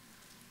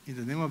 In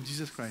the name of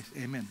Jesus Christ,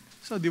 amen.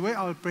 So the way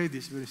I'll pray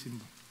this is very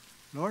simple.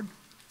 Lord,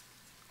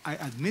 I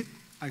admit,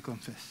 I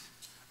confess.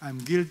 I'm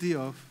guilty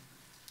of,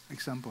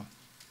 example,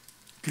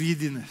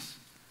 greediness.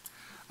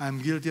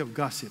 I'm guilty of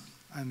gossip.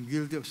 I'm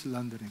guilty of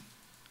slandering.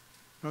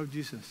 Lord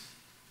Jesus,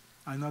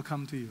 I now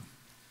come to you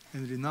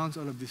and renounce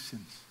all of these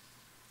sins.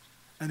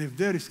 And if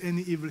there is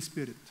any evil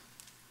spirit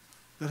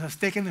that has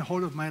taken a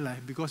hold of my life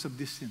because of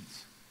these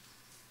sins,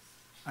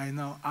 I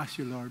now ask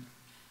you, Lord,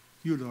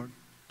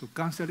 to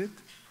cancel it,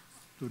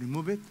 to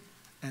remove it,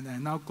 and I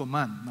now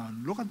command. Now,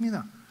 look at me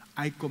now.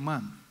 I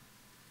command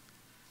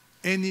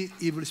any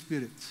evil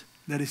spirits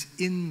that is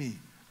in me,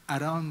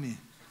 around me,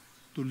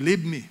 to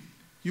leave me.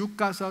 You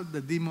cast out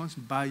the demons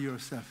by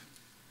yourself.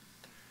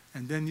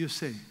 And then you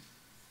say,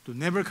 to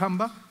never come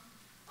back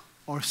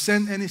or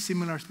send any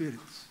similar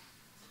spirits.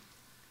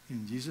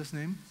 In Jesus'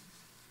 name,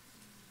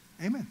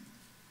 amen.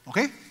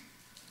 Okay?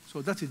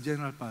 So that's a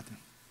general pattern.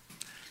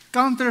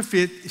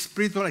 Counterfeit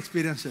spiritual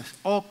experiences,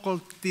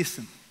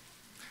 occultism.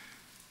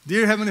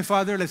 Dear Heavenly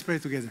Father, let's pray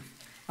together.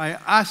 I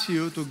ask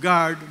you to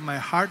guard my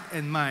heart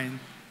and mind,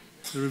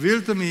 to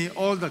reveal to me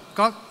all the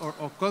cult or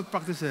occult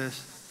practices,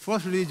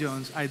 false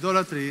religions,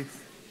 idolatry,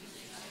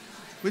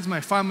 which my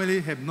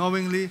family have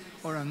knowingly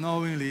or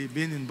unknowingly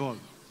been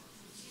involved.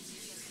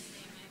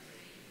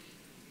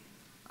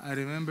 I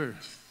remember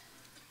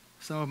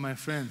some of my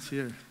friends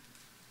here,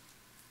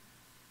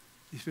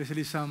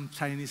 especially some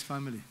Chinese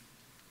family,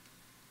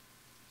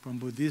 from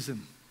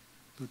Buddhism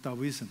to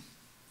Taoism.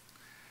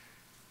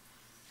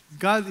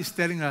 God is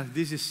telling us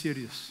this is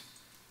serious.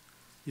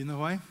 You know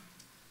why?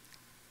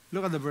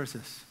 Look at the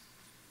verses.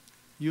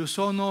 You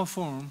saw no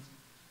form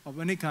of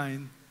any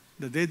kind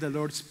the day the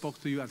Lord spoke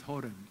to you at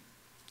Horeb,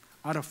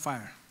 out of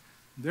fire.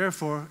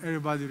 Therefore,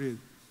 everybody read,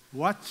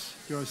 watch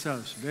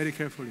yourselves very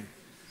carefully.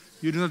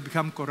 You do not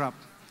become corrupt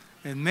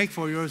and make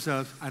for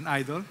yourselves an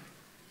idol,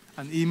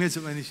 an image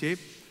of any shape,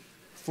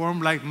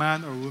 formed like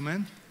man or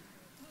woman.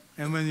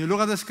 And when you look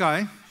at the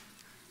sky,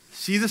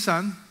 see the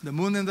sun, the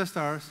moon, and the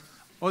stars,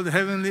 all the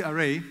heavenly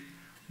array,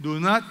 do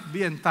not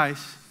be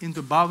enticed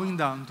into bowing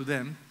down to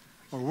them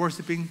or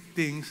worshiping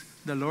things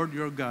the Lord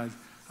your God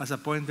has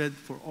appointed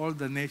for all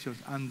the nations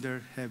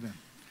under heaven.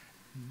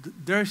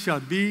 There shall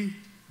be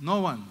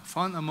no one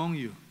found among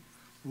you,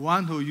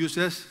 one who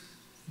uses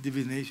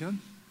divination,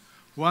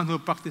 one who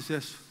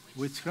practices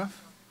witchcraft,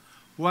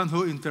 one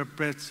who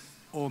interprets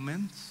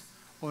omens,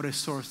 or a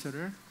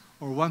sorcerer,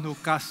 or one who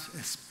casts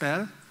a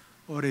spell,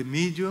 or a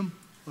medium,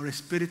 or a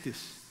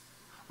spiritist,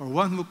 or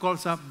one who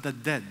calls up the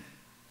dead.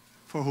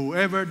 For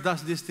whoever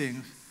does these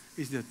things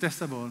is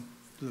detestable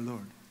to the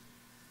Lord.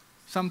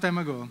 Some time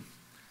ago,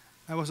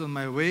 I was on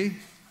my way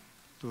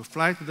to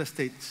fly to the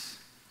States,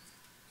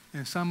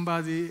 and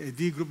somebody, a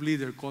D group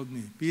leader, called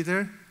me.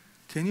 Peter,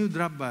 can you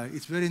drop by?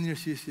 It's very near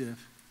CCF,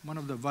 one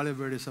of the Valle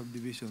Verde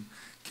subdivision.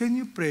 Can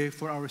you pray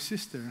for our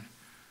sister?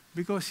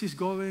 Because she's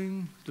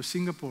going to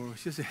Singapore.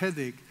 She has a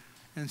headache,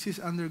 and she's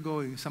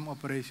undergoing some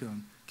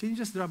operation. Can you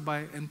just drop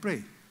by and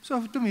pray?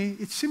 So to me,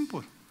 it's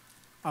simple.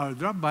 I'll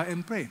drop by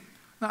and pray.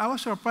 Now, I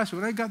was surprised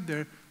when I got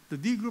there. The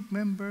D group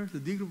member, the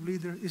D group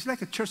leader, it's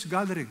like a church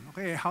gathering,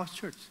 okay, a house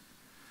church.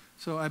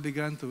 So I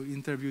began to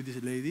interview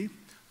this lady.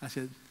 I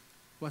said,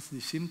 what's the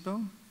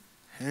symptom?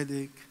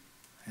 Headache.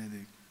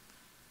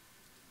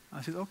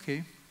 I said,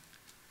 okay.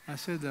 I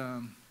said,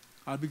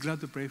 I'll be glad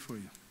to pray for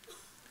you.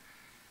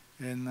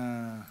 And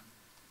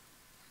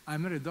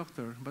I'm not a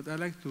doctor, but I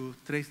like to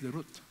trace the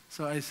root.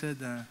 So I said,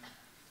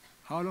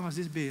 how long has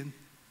this been?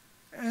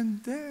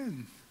 And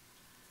then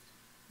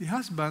the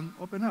husband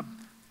opened up.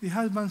 The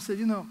husband said,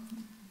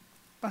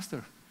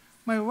 Pastor,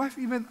 my wife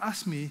even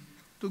asked me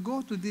to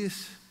go to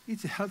this,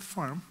 it's a health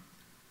farm.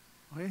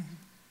 Okay?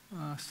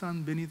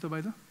 San Benito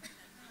by the?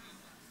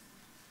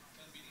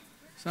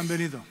 San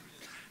Benito.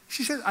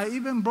 She said, I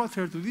even brought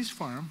her to this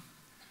farm.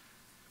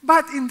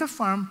 But in the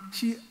farm,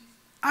 she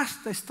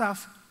asked the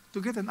staff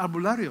to get an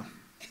albulario.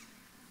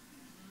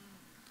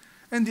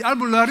 And the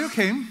albulario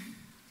came,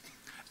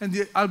 and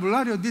the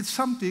albulario did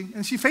something,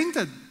 and she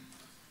fainted.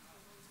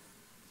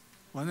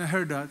 When I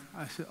heard that,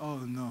 I said, oh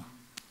no,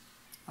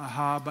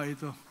 ahaba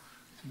ito.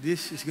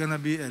 This is going to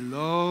be a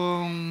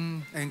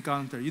long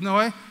encounter. You know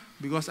why?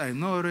 Because I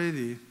know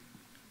already,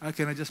 I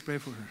cannot just pray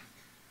for her.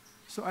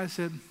 So I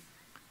said,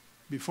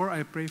 before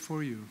I pray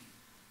for you,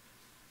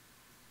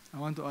 I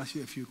want to ask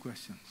you a few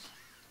questions.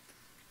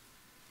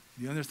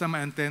 Do you understand my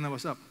antenna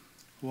was up?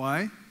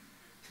 Why?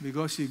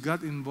 Because she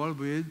got involved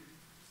with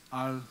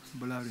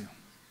albulario.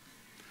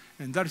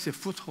 And that is a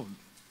foothold.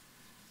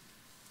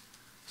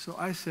 So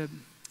I said,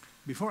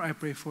 before I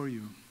pray for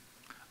you,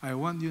 I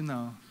want you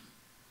now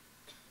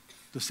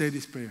to say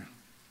this prayer.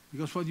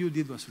 Because what you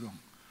did was wrong.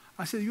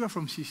 I said, you are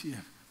from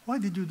CCF. Why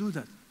did you do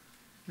that?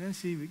 Then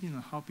see,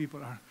 how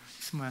people are.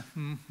 Smile.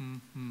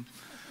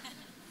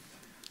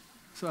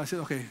 So I said,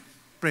 okay,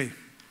 pray.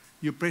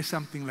 You pray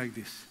something like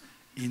this.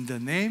 In the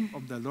name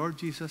of the Lord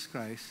Jesus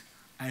Christ,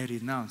 I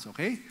renounce,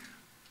 okay?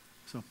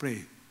 So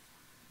pray.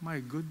 My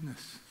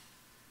goodness.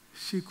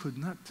 She could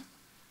not.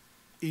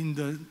 In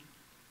the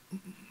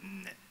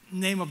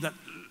name of that.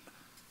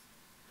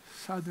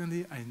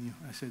 Suddenly I knew.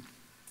 I said,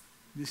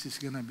 this is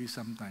going to be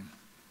some time.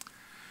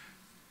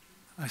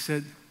 I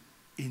said,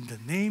 in the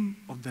name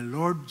of the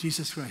Lord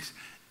Jesus Christ.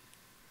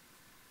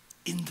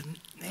 In the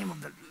name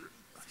of the...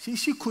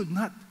 She could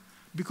not,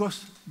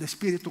 because the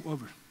Spirit took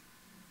over.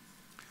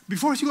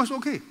 Before she was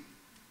okay.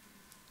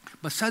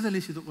 But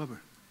suddenly she took over.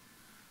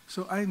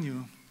 So I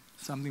knew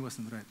something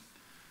wasn't right.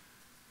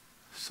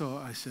 So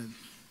I said,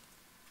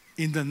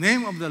 in the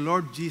name of the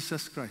Lord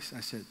Jesus Christ,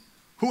 I said,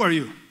 who are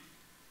you?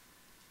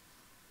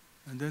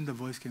 And then the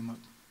voice came out.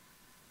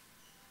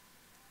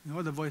 You know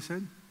what the voice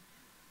said?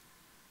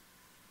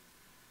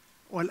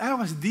 While I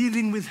was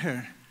dealing with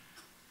her,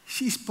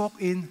 she spoke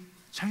in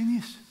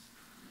Chinese.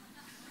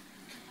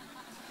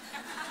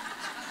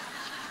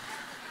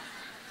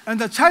 And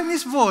the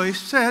Chinese voice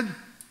said,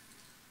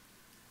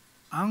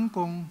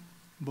 Angkong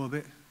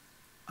Bobe,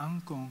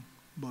 Angkong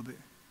Bobe.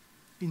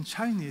 In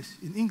Chinese,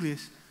 in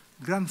English,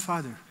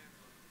 grandfather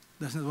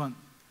does not want.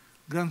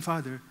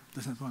 Grandfather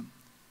does not want.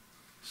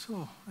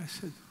 So I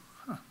said,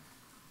 huh.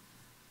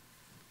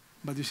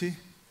 But you see,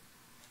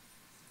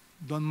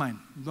 don't mind.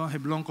 Don't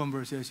have long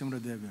conversation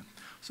with the devil.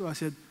 So I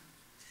said,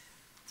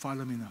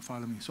 follow me now,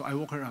 follow me. So I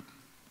woke her up.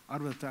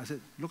 Out of the time, I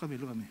said, look at me,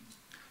 look at me.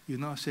 You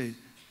now say,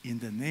 in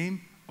the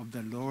name of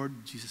the Lord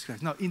Jesus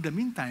Christ. Now, in the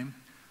meantime,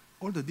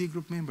 all the D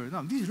group members,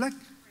 now this is like,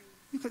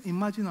 you can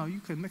imagine now, you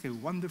can make a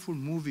wonderful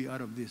movie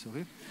out of this,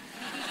 okay?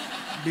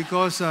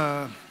 Because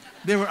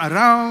they were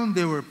around,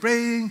 they were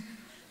praying,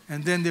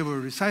 and then they were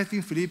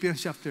reciting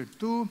Philippians chapter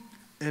 2,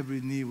 every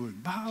knee will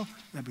bow,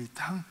 every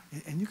tongue,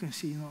 and you can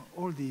see,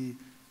 all the...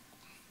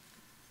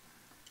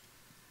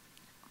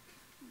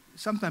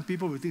 Sometimes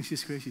people will think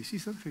she's crazy.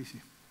 She's not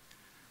crazy.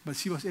 But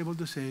she was able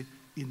to say,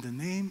 in the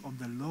name of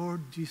the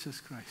Lord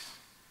Jesus Christ,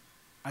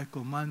 I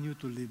command you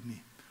to leave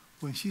me.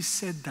 When she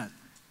said that,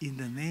 in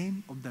the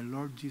name of the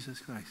Lord Jesus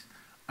Christ,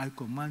 I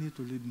command you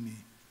to leave me,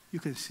 you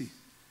can see.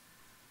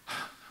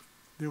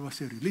 There was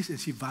a release and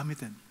she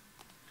vomited.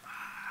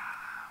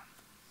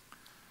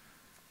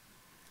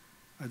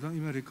 I don't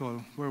even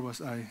recall where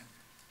was I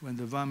when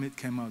the vomit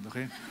came out,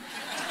 okay?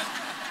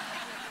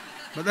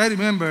 But I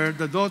remember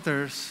the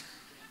daughters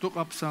took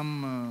up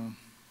some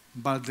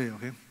balde,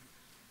 okay?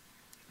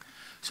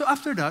 So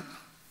after that,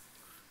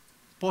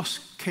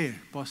 post-care.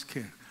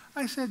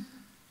 I said,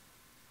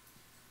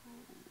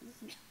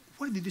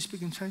 why did you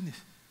speak in Chinese?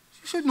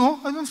 She said, no,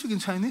 I don't speak in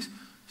Chinese.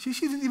 She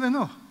didn't even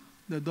know.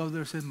 The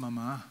daughter said,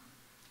 Mama,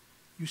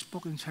 you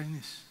spoke in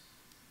Chinese.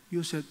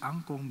 You said,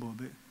 Angkong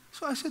Bobe.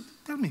 So I said,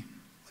 tell me,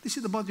 what is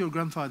it about your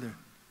grandfather?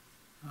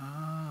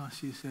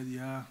 She said,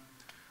 yeah,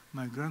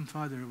 my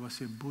grandfather was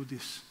a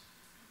Buddhist,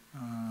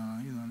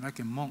 like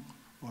a monk,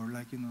 or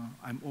like,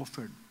 I'm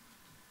offered.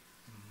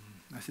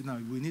 I said, no,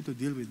 we need to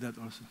deal with that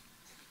also.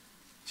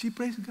 She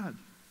praised God.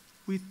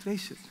 We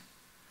trace it.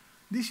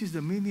 This is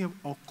the meaning of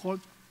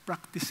occult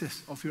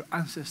practices of your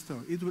ancestor.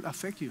 It will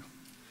affect you.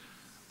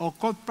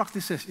 Occult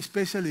practices,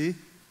 especially,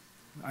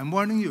 I'm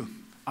warning you,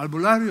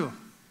 albulario,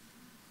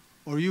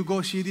 or you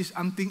go see this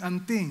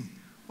anting,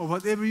 or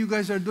whatever you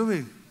guys are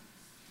doing.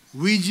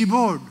 Ouija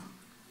board,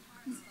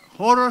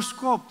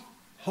 horoscope,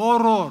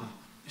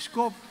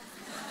 horror-scope.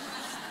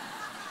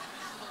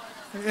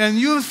 And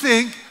you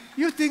think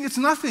it's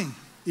nothing.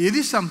 It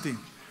is something.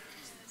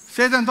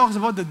 Satan talks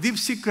about the deep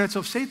secrets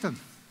of Satan.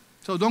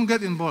 So don't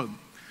get involved.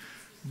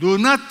 Do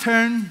not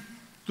turn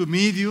to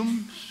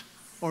mediums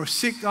or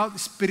seek out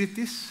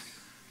spiritists,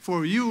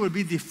 for you will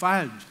be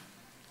defiled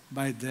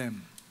by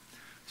them.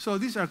 So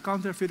these are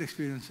counterfeit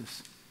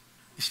experiences.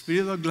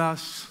 Spiritual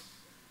glass,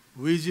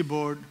 Ouija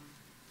board,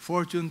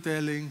 fortune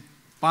telling,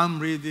 palm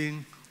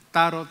reading,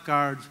 tarot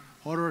cards,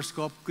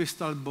 horoscope,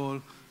 crystal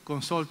ball,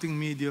 consulting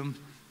mediums,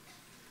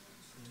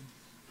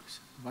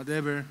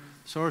 whatever,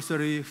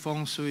 sorcery,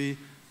 feng shui,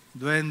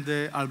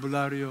 duende,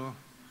 albulario,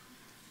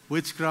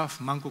 witchcraft,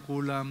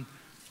 mangkukulam,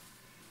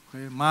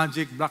 okay,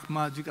 magic, black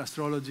magic,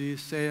 astrology,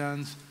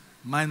 seance,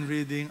 mind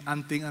reading,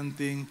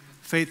 anting-anting,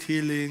 faith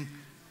healing.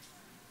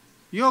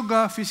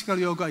 Yoga, physical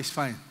yoga is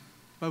fine.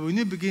 But when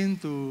you begin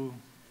to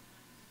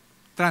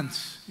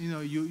trance,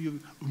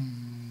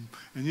 and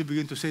you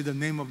begin to say the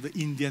name of the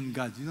Indian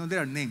gods. There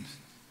are names.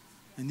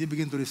 And you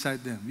begin to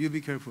recite them. You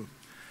be careful.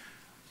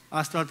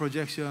 Astral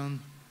projection,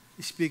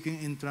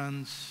 speaking in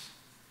trance,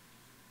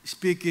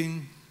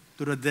 speaking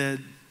to the dead,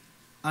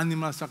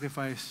 animal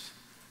sacrifice.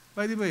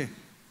 By the way,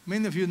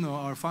 many of you know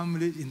our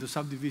family is into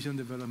subdivision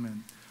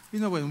development.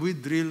 When we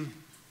drill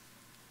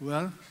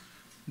well,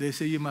 they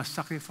say you must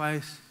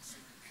sacrifice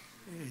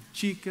a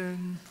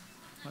chicken,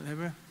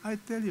 whatever. I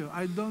tell you,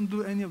 I don't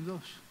do any of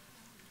those.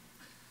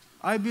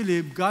 I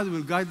believe God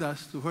will guide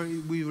us to where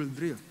we will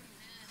drill.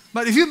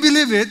 But if you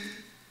believe it,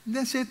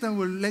 then Satan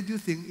will let you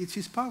think it's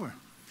his power.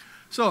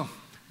 So,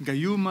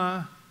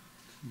 gayuma,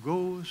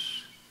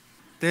 ghosts,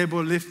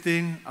 table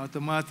lifting,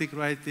 automatic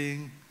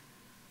writing,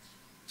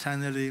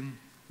 channeling,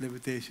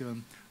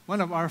 levitation.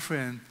 One of our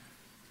friends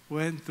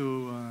went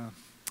to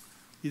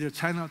either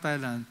China or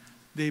Thailand.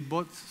 They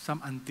bought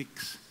some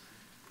antiques.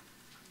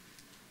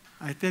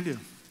 I tell you,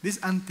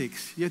 these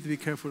antiques, you have to be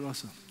careful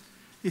also,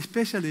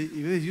 especially if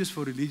it is used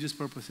for religious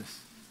purposes.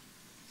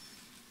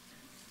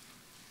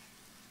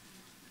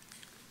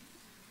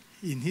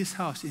 In his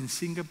house in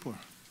Singapore,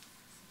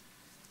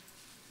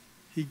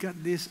 he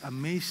got this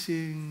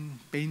amazing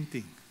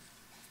painting.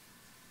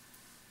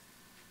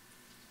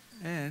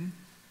 And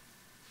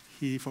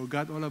he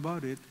forgot all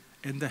about it.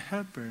 And the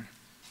helper,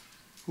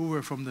 who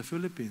were from the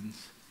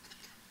Philippines,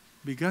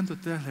 began to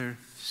tell her,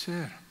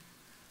 "Sir,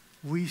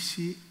 we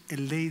see a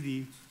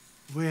lady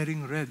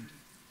wearing red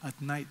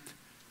at night,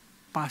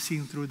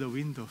 passing through the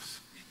windows."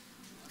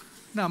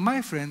 Now,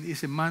 my friend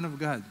is a man of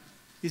God.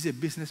 He's a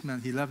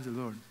businessman. He loves the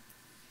Lord.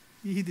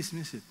 He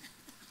dismissed it.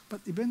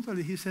 But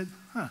eventually he said,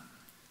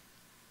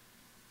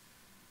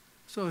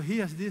 So he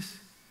has this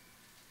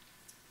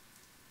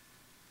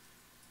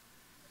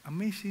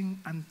amazing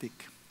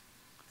antique.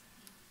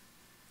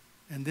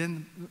 And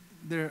then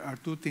there are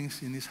two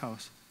things in his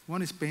house.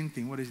 One is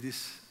painting. What is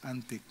this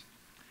antique?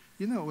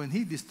 When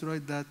he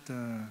destroyed that,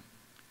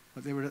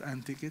 whatever that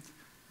antique is,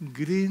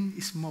 green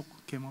smoke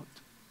came out.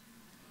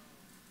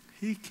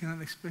 He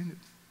cannot explain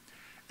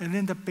it. And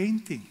then the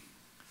painting.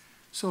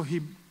 So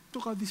he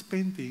took out this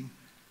painting,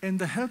 and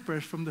the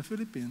helpers from the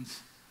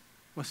Philippines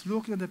was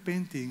looking at the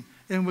painting,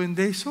 and when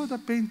they saw the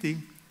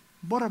painting,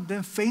 both of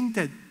them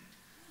fainted.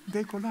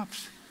 They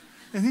collapsed.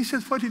 And he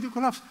said, "Why did you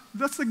collapse?"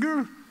 "That's the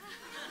girl."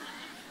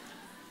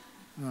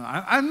 No,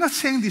 I'm not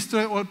saying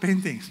destroy all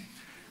paintings,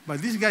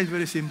 but this guy is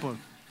very simple.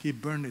 He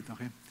burned it,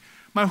 okay?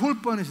 My whole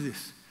point is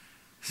this.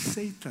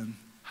 Satan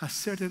has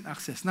certain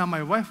access. Now,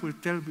 my wife will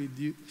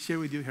share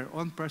with you her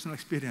own personal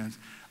experience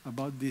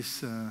about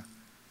these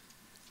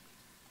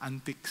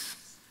antiques.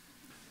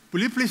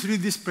 Will you please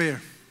read this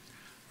prayer?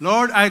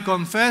 Lord, I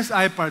confess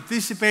I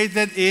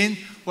participated in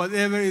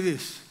whatever it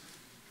is.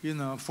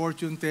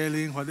 Fortune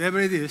telling, whatever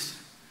it is.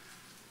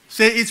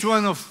 Say each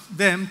one of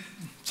them,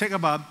 check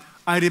above,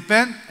 I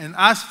repent and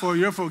ask for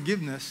your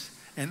forgiveness,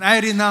 and I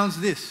renounce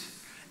this.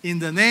 In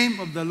the name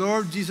of the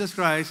Lord Jesus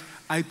Christ,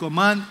 I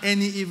command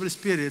any evil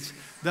spirits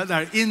that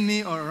are in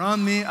me or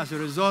around me as a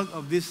result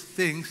of these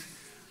things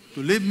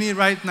to leave me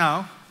right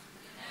now,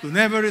 to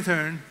never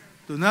return,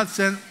 to not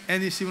send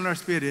any similar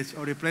spirits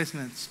or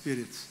replacement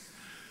spirits.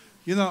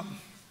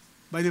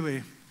 By the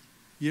way,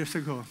 years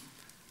ago,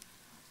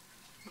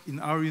 in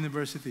our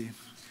university,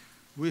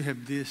 we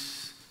have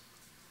this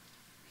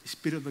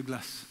spirit of the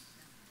glass.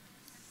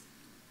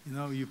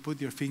 You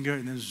put your finger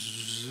and then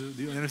zzz,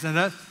 do you understand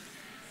that?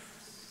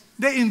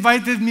 They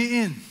invited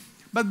me in.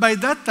 But by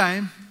that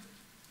time,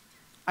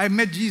 I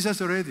met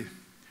Jesus already.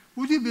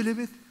 Would you believe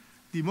it?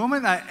 The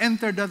moment I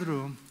entered that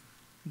room,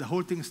 the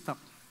whole thing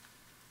stopped.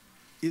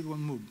 It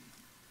won't move.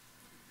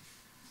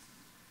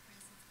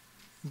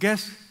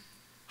 Guess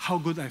how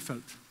good I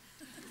felt?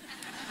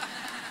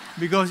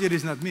 Because it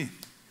is not me.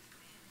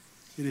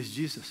 It is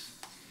Jesus.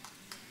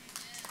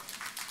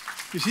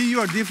 You see, you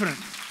are different.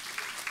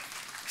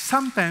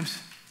 Sometimes,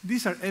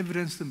 these are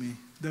evidence to me,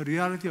 the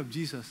reality of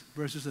Jesus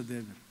versus the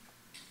devil.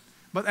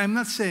 But I'm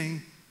not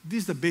saying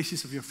this is the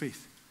basis of your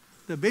faith.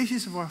 The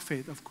basis of our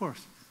faith, of course,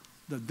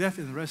 the death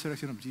and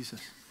resurrection of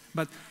Jesus.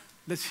 But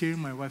let's hear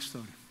my wife's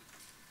story.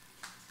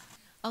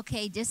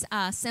 Okay, just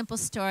a simple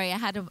story. I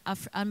had an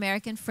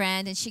American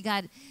friend, and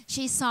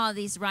she saw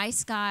these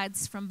rice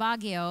gods from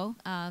Baguio,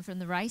 from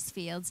the rice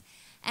fields,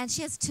 and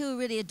she has two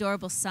really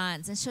adorable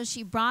sons. And so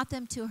she brought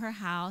them to her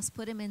house,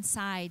 put them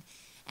inside,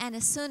 And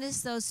as soon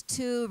as those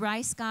 2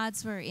 rice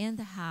gods were in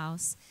the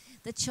house,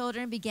 the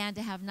children began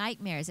to have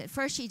nightmares. At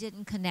first, she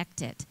didn't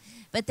connect it.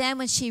 But then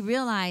when she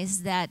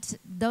realized that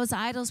those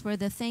idols were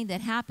the thing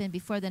that happened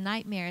before the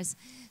nightmares,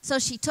 so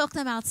she took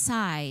them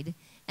outside,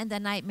 and the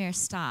nightmares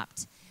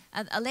stopped.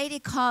 A lady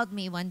called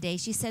me one day.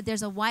 She said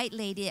there's a white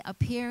lady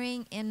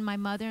appearing in my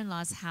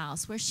mother-in-law's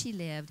house where she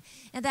lived.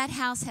 And that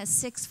house has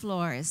 6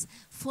 floors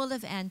full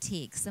of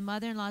antiques. The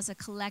mother-in-law is a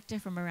collector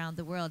from around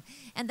the world.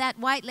 And that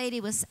white lady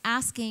was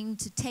asking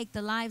to take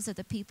the lives of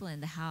the people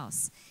in the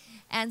house.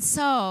 And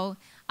so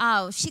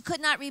she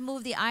could not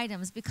remove the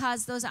items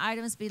because those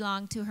items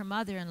belonged to her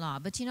mother-in-law.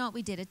 But you know what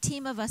we did? A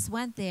team of us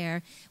went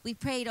there. We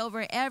prayed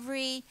over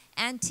every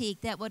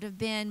antique that would have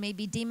been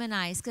maybe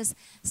demonized, because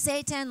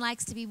Satan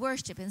likes to be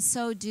worshipped, and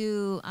so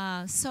do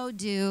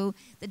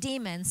the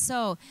demons.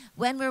 So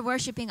when we're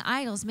worshiping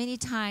idols, many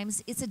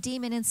times it's a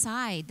demon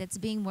inside that's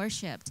being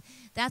worshipped.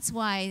 That's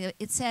why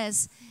it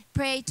says,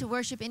 pray to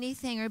worship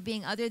anything or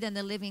being other than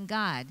the living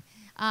God.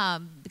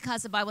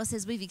 Because the Bible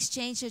says we've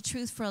exchanged the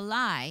truth for a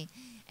lie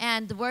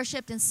and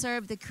worshiped and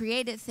served the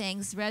created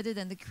things rather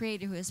than the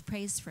Creator who is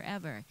praised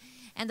forever.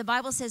 And the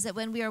Bible says that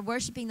when we are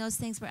worshiping those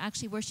things, we're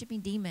actually worshiping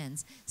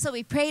demons. So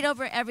we prayed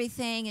over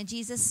everything in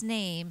Jesus'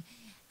 name,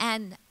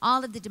 and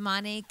all of the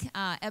demonic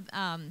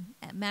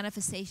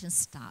manifestations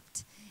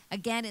stopped.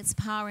 Again, it's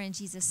power in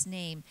Jesus'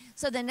 name.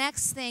 So the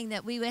next thing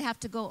that we would have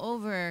to go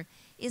over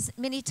is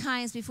many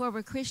times before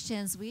we're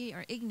Christians, we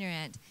are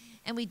ignorant.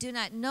 And we do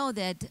not know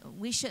that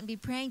we shouldn't be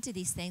praying to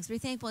these things. We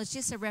think, well, it's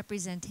just a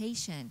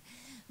representation.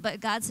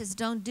 But God says,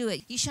 don't do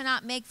it. You shall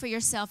not make for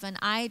yourself an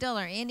idol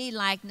or any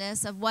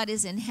likeness of what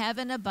is in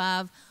heaven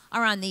above,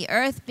 or on the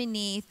earth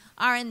beneath,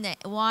 or in the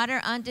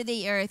water under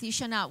the earth. You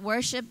shall not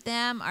worship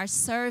them or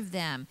serve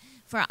them.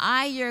 For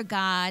I, your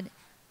God,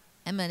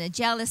 am a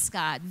jealous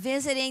God,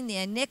 visiting the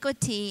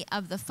iniquity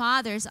of the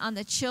fathers on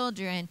the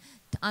children,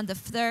 on the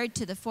 3rd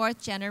to the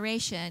 4th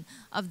generation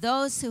of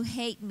those who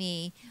hate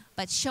me,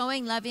 but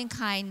showing loving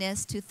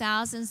kindness to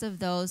thousands of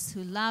those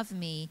who love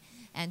me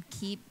and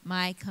keep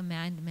my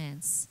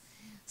commandments.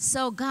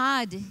 So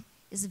God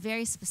is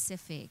very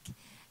specific,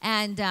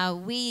 and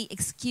we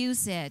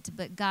excuse it,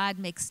 but God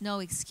makes no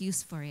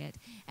excuse for it.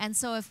 And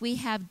so if we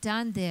have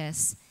done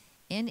this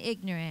in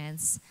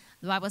ignorance,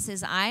 the Bible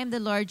says, I am the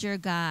Lord your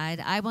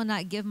God. I will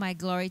not give my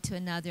glory to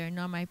another,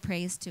 nor my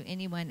praise to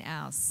anyone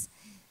else.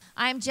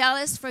 I am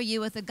jealous for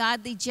you with a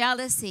godly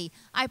jealousy.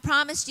 I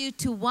promised you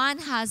to one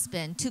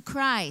husband, to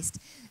Christ,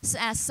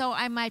 so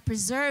I might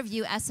preserve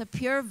you as a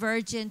pure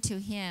virgin to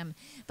him.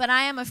 But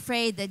I am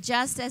afraid that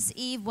just as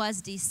Eve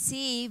was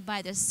deceived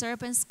by the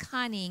serpent's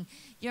cunning,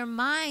 your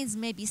minds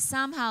may be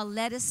somehow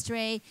led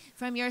astray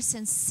from your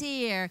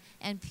sincere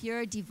and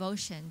pure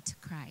devotion to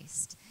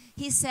Christ.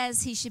 He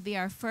says he should be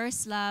our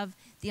first love,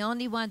 the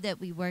only one that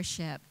we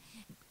worship.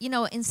 You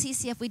know, in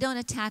CCF, we don't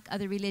attack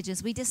other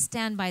religions. We just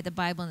stand by the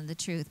Bible and the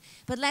truth.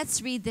 But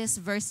let's read this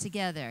verse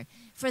together.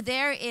 For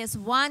there is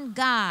one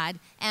God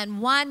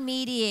and one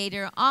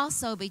mediator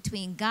also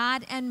between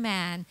God and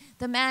man,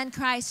 the man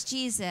Christ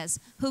Jesus,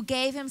 who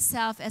gave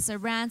himself as a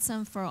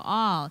ransom for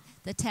all,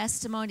 the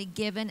testimony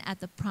given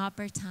at the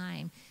proper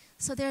time.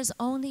 So there's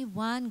only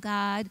one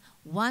God,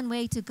 one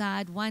way to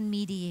God, one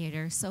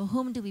mediator. So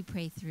whom do we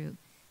pray through?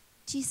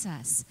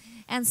 Jesus.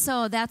 And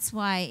so that's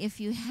why if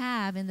you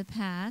have in the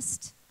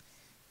past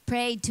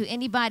prayed to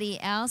anybody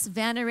else,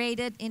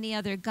 venerated any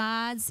other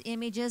gods,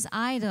 images,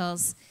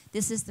 idols,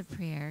 this is the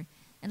prayer.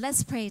 And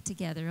let's pray it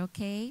together,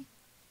 okay?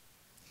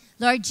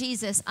 Lord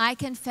Jesus, I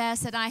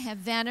confess that I have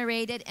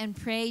venerated and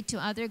prayed to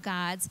other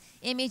gods,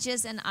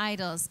 images and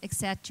idols,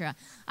 etc.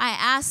 I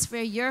ask for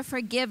your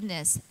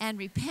forgiveness and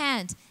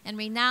repent and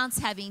renounce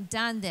having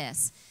done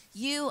this.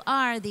 You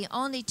are the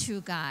only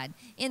true God.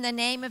 In the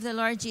name of the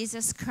Lord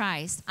Jesus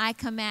Christ, I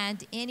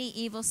command any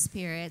evil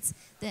spirits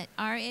that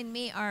are in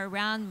me or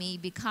around me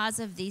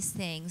because of these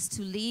things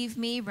to leave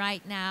me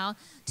right now,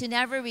 to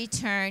never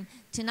return,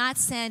 to not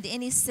send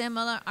any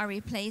similar or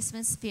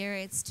replacement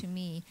spirits to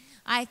me.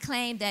 I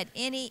claim that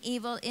any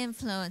evil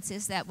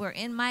influences that were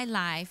in my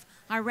life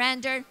are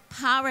rendered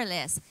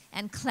powerless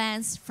and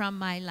cleansed from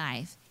my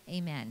life.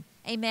 Amen.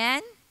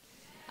 Amen?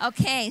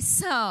 Okay,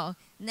 so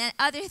the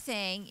other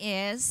thing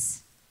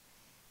is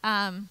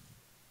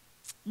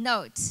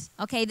note.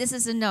 Okay, this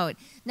is a note.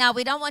 Now,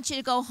 we don't want you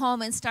to go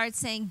home and start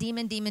saying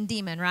demon, demon,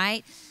 demon,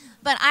 right?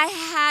 But I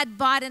had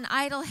bought an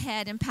idol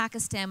head in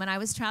Pakistan when I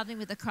was traveling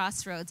with the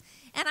Crossroads.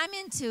 And I'm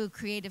into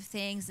creative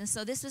things. And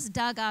so this was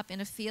dug up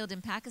in a field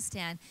in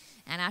Pakistan.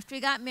 And after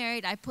we got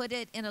married, I put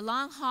it in a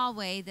long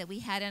hallway that we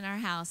had in our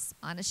house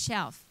on a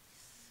shelf.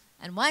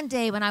 And one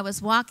day when I was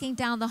walking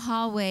down the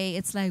hallway,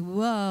 it's like,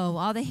 whoa,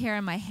 all the hair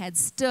on my head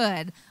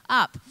stood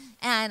up.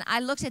 And I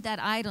looked at that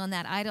idol, and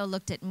that idol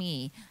looked at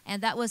me.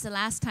 And that was the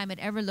last time it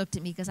ever looked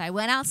at me, because I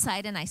went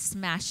outside and I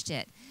smashed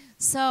it.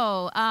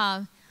 So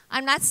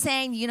I'm not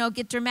saying,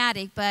 get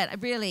dramatic,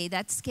 but really,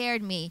 that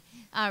scared me.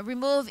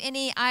 Remove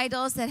any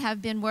idols that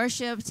have been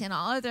worshipped and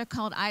all other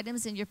occult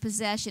items in your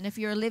possession. If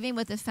you're living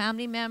with a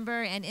family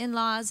member and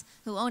in-laws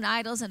who own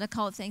idols and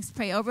occult things,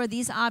 pray over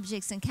these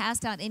objects and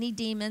cast out any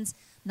demons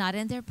not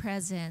in their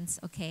presence,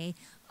 okay,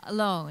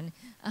 alone,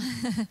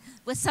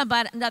 with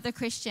somebody, other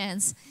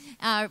Christians,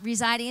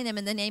 residing in them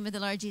in the name of the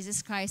Lord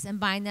Jesus Christ, and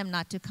bind them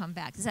not to come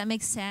back. Does that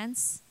make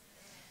sense?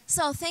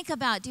 So think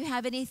about, do you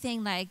have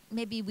anything like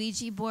maybe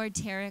Ouija board,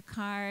 tarot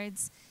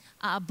cards,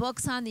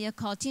 books on the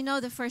occult? You know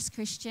the first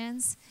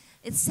Christians?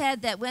 It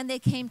said that when they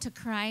came to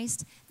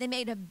Christ, they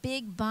made a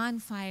big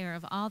bonfire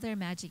of all their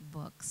magic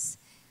books.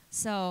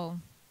 So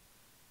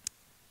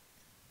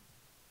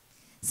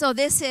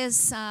this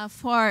is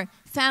for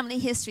family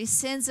history,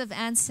 sins of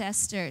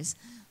ancestors.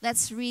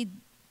 Let's read.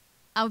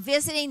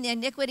 Visiting the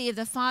iniquity of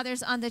the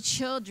fathers on the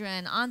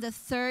children, on the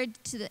third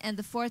and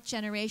the fourth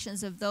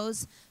generations of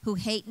those who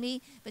hate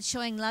me, but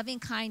showing loving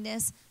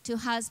kindness to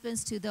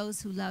husbands, to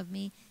those who love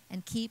me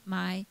and keep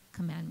my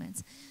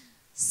commandments.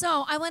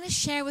 So I want to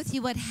share with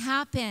you what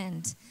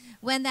happened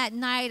when that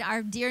night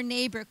our dear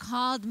neighbor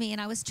called me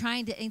and I was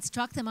trying to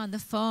instruct them on the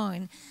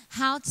phone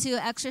how to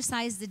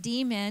exorcise the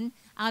demon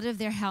out of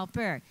their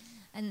helper.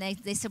 And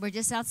they said, we're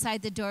just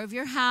outside the door of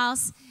your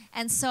house.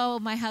 And so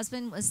my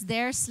husband was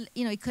there,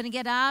 you know, he couldn't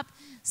get up.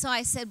 So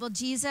I said, well,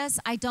 Jesus,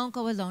 I don't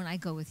go alone, I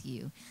go with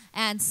you.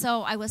 And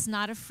so I was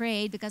not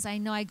afraid because I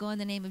know I go in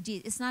the name of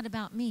Jesus. It's not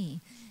about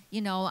me,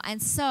 you know.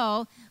 And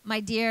so my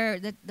dear,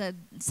 the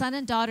son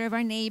and daughter of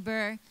our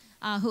neighbor,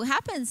 who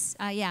happens,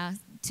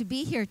 to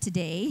be here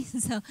today,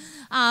 so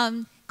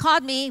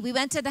called me. We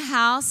went to the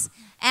house,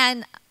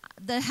 and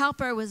the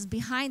helper was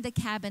behind the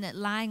cabinet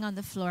lying on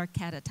the floor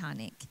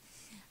catatonic.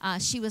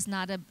 She was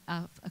not a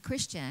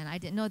Christian. I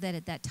didn't know that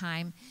at that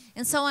time.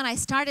 And so when I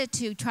started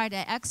to try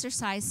to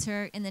exorcise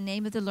her in the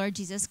name of the Lord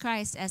Jesus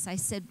Christ, as I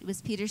said,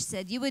 as Peter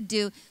said, you would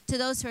do to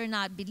those who are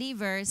not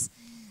believers,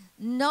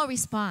 no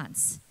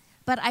response.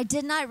 But I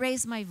did not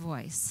raise my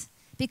voice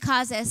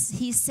because, as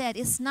he said,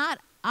 it's not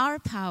our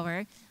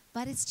power,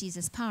 but it's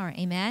Jesus' power.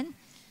 Amen?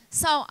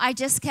 So I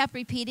just kept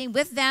repeating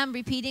with them,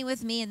 repeating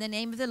with me in the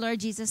name of the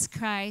Lord Jesus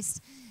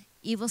Christ.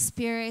 Evil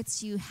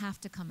spirits, you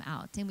have to come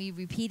out. And we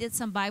repeated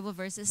some Bible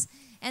verses.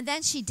 And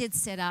then she did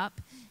sit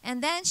up.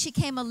 And then she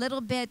came a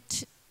little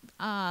bit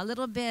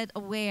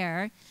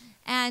aware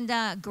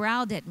and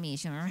growled at me.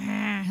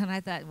 And I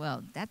thought,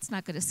 well, that's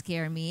not going to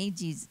scare me.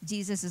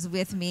 Jesus is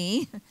with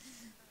me.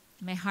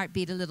 My heart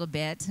beat a little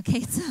bit.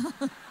 Okay, so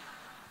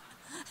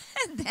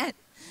and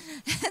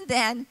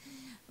then,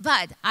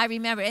 but I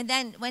remember, and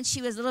then when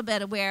she was a little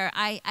bit aware,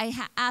 I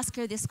asked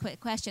her this quick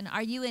question,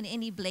 are you in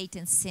any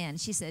blatant sin?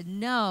 She said,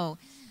 no.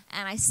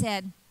 And I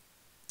said,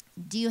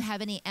 do you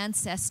have any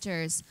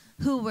ancestors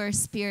who were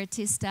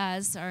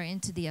spiritistas or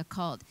into the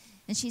occult?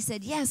 And she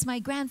said, yes, my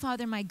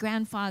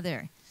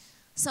grandfather.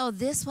 So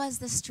this was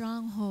the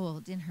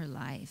stronghold in her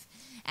life.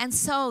 And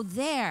so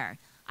there,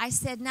 I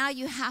said, now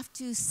you have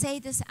to say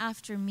this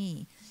after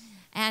me.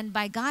 And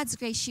by God's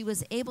grace, she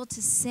was able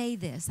to say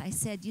this. I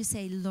said, you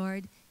say,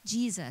 Lord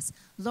Jesus,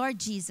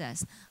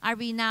 I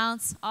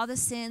renounce all the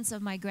sins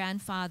of my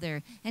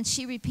grandfather. And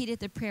she repeated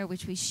the prayer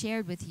which we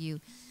shared with you.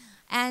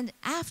 And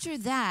after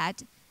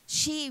that,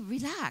 she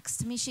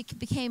relaxed. I mean, she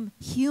became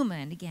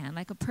human again,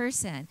 like a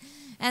person.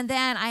 And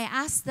then I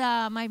asked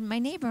my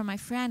neighbor, my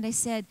friend, I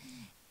said,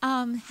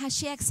 has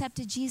she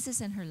accepted Jesus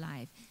in her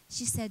life?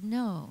 She said,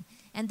 no.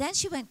 And then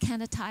she went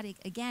catatonic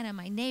again, and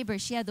my neighbor,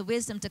 she had the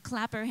wisdom to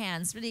clap her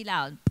hands really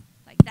loud,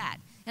 like that.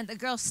 And the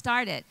girl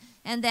started.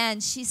 And then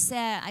she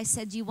said, I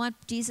said, do you want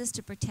Jesus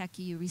to protect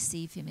you? You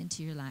receive him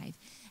into your life.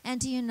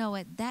 And do you know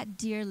what? That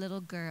dear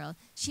little girl,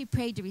 she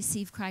prayed to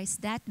receive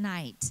Christ that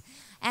night.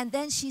 And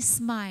then she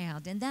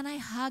smiled. And then I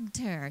hugged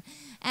her.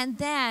 And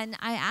then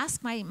I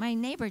asked my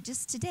neighbor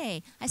just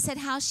today, I said,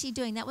 how's she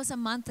doing? That was a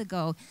month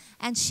ago.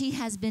 And she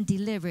has been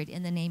delivered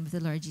in the name of the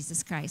Lord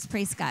Jesus Christ.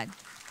 Praise God.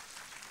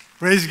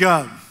 Praise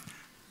God.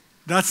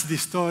 That's the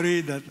story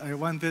that I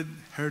wanted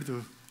her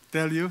to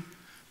tell you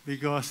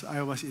because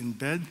I was in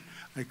bed.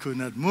 I could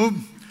not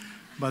move.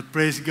 But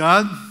praise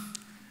God.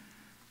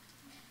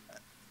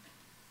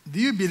 Do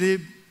you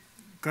believe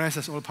Christ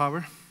has all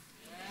power?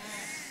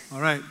 Yes.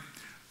 All right.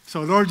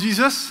 So, Lord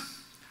Jesus,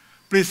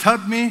 please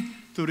help me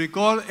to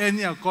recall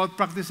any occult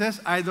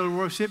practices, idol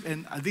worship,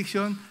 and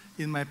addiction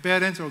in my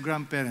parents or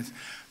grandparents.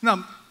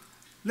 Now,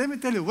 let me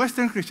tell you,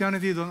 Western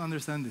Christianity don't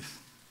understand this.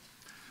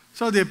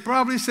 So they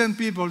probably send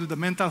people to the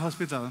mental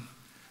hospital,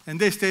 and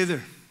they stay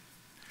there.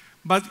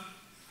 But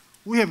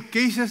we have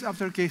cases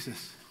after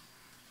cases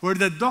where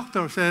the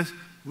doctor says,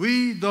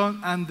 we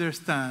don't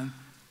understand,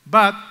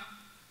 but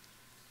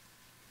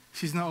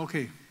she's not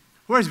okay.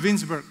 Where's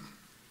Winsberg?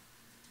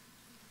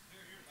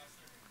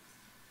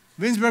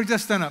 Winsberg,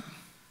 just stand up.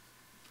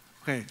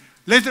 Okay.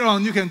 Later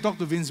on, you can talk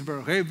to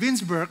Winsberg. Okay.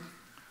 Winsberg's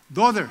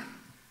daughter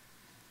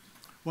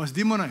was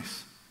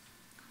demonized.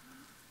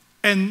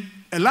 And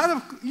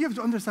you have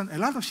to understand, a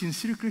lot of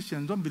sincere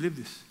Christians don't believe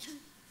this.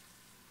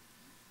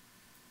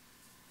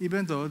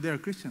 Even though they are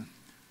Christian.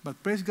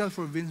 But praise God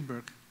for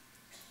Winsberg.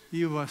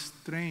 He was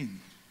trained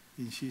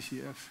in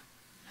CCF.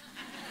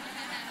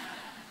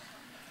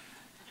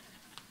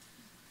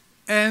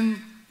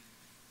 And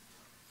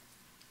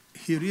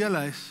he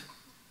realized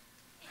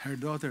her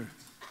daughter,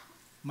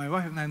 my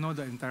wife and I know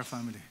the entire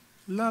family.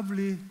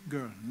 Lovely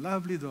girl,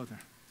 lovely daughter.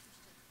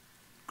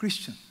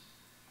 Christian,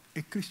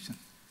 a Christian,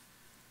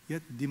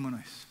 yet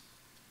demonized.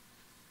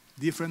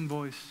 Different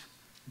voice,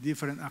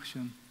 different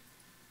action.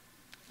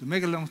 To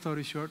make a long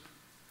story short,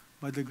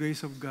 by the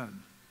grace of God,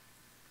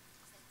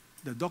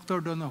 the doctor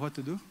don't know what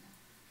to do.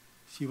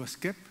 She was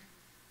kept,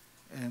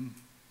 and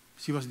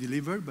she was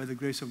delivered by the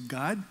grace of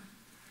God.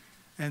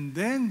 And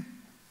then,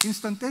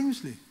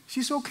 instantaneously,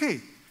 she's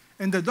okay.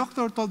 And the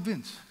doctor told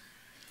Vince,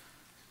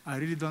 I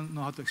really don't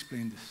know how to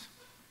explain this.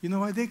 You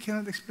know why they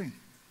cannot explain?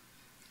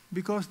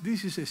 Because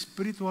this is a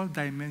spiritual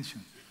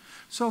dimension.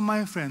 So,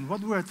 my friend, what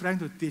we are trying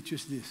to teach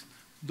is this.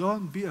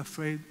 Don't be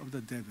afraid of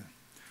the devil.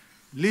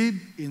 Live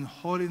in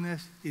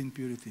holiness, in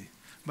purity.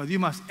 But you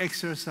must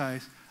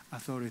exercise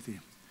authority.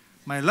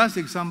 My last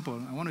example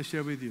I want to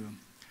share with you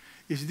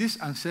is this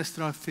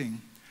ancestral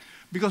thing.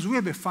 Because we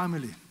have a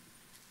family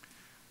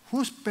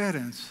whose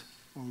parents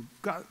or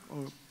God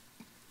or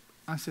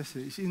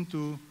ancestors is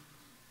into,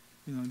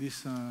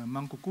 this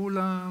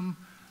mangkukulam,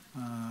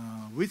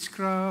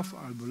 witchcraft,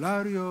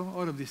 albulario,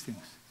 all of these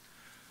things.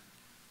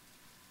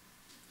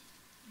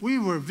 We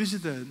were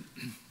visited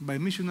by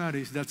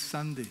missionaries that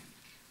Sunday.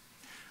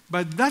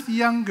 But that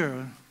young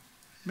girl,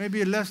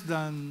 maybe less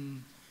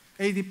than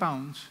 80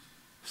 pounds,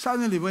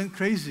 suddenly went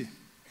crazy.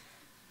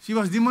 She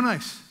was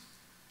demonized.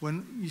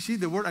 When you see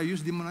the word I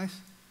use, demonized,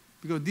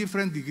 because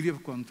different degree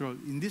of control.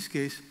 In this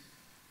case,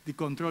 the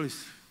control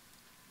is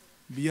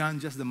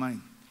beyond just the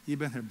mind,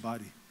 even her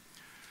body.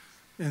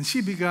 And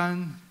she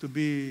began to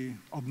be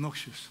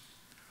obnoxious.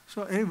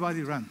 So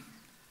everybody ran.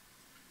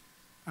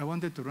 I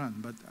wanted to run,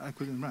 but I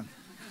couldn't run.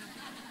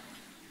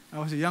 I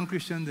was a young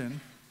Christian then,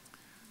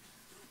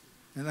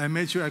 and I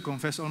made sure I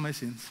confessed all my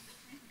sins.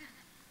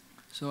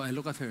 So I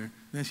look at her,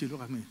 then she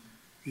looked at me.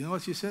 You know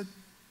what she said?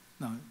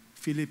 Now,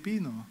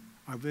 Filipino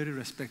are very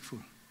respectful.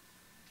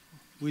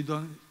 We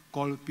don't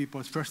call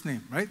people's first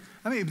name, right?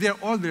 I mean, if they're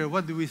older,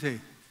 what do we say?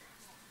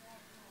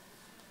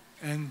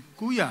 And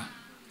kuya,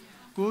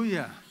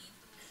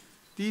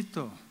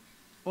 tito,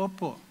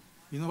 opo.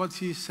 You know what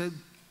she said?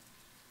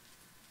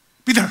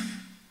 Peter!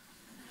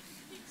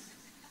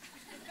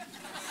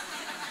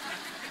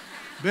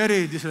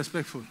 Very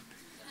disrespectful.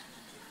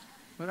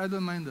 But I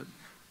don't mind that.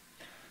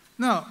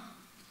 Now,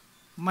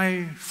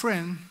 my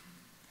friend,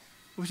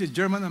 who's a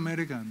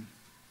German-American,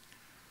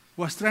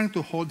 was trying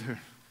to hold her.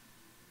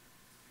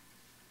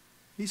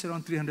 He's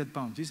around 300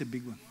 pounds. He's a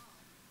big one.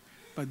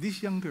 But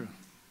this young girl,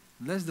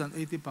 less than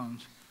 80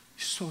 pounds,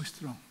 is so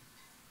strong.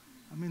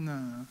 I mean,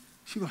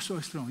 she was so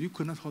strong. You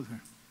could not hold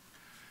her.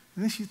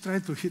 And then she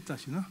tried to hit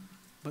us,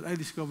 But I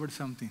discovered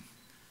something.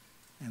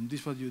 And this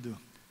is what you do.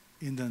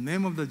 In the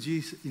name of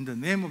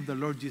the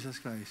Lord Jesus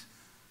Christ,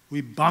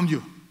 we bomb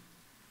you.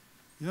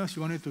 She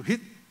wanted to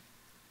hit.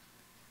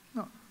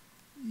 No,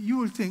 you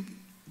will think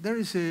there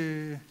is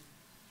a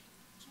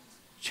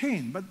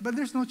chain, but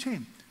there's no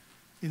chain.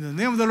 In the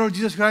name of the Lord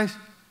Jesus Christ,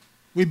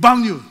 we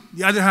bomb you.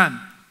 The other hand.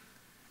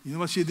 You know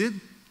what she did?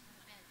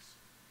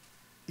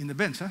 In the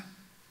bench, huh?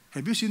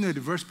 Have you seen a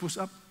reverse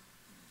push-up?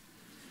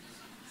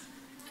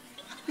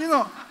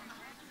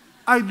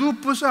 I do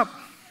push-up.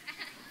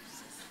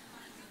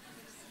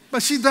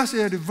 But she does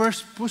a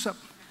reverse push-up.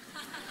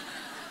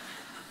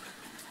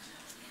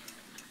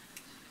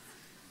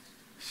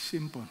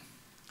 Simple.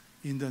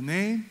 In the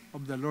name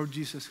of the Lord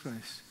Jesus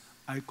Christ,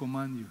 I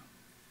command you,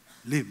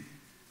 live.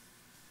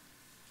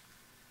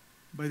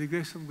 By the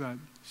grace of God,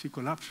 she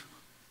collapsed.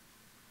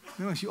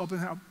 When she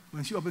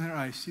opened her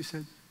eyes, she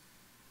said,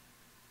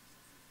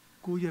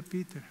 Kuya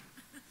Peter,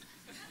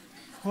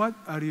 what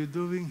are you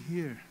doing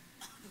here?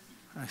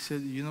 I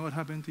said, you know what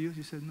happened to you?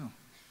 She said, no.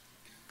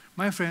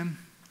 My friend,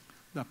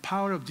 the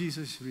power of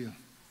Jesus is real.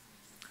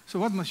 So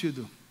what must you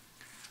do?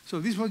 So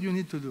this is what you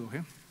need to do,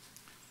 okay?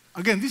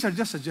 Again, these are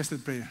just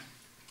suggested prayer.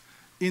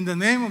 In the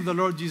name of the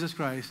Lord Jesus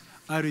Christ,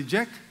 I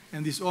reject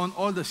and disown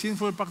all the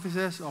sinful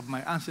practices of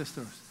my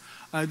ancestors.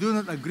 I do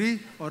not agree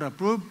or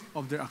approve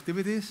of their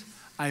activities.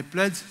 I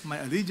pledge my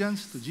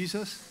allegiance to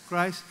Jesus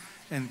Christ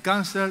and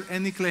cancel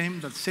any claim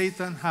that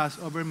Satan has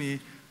over me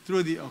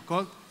through the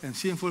occult and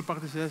sinful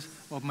practices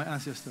of my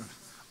ancestors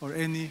or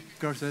any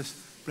curses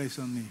placed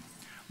on me.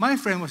 My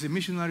friend was a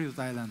missionary to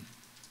Thailand,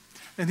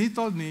 and he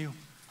told me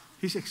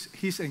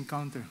his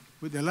encounter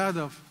with a lot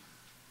of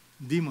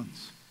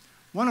demons.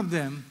 One of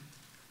them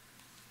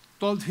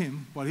told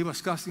him, while he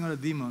was casting out the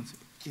demons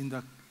in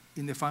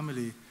the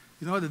family,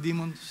 you know what the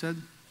demon said?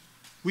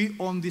 We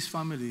own this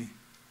family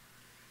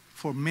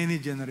for many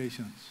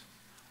generations.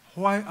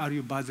 Why are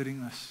you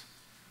bothering us?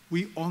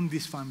 We own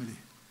this family.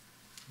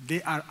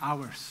 They are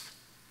ours.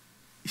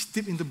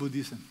 Steeped into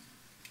Buddhism.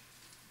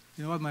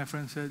 You know what my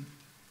friend said?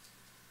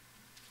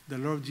 The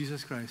Lord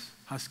Jesus Christ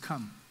has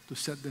come to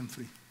set them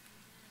free.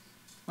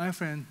 My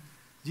friend,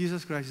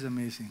 Jesus Christ is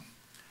amazing.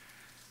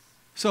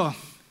 So,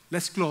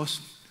 let's close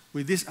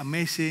with this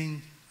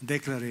amazing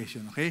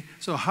declaration, okay?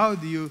 So how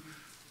do you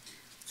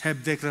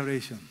have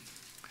declaration?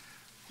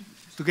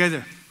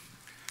 Together.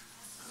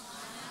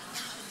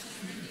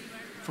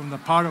 from the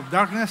power of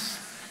darkness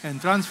and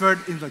transferred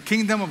into the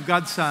kingdom of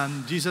God's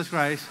Son, Jesus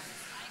Christ.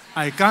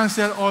 I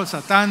cancel all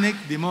satanic,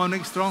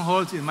 demonic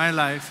strongholds in my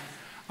life.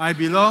 I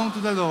belong to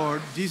the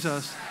Lord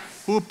Jesus,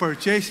 who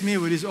purchased me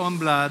with his own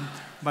blood.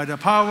 By the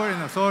power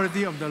and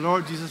authority of the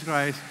Lord Jesus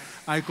Christ,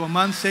 I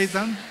command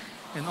Satan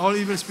and all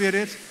evil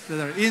spirits that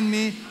are in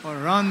me or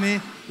around me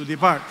to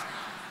depart.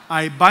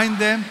 I bind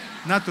them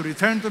not to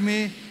return to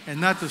me and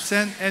not to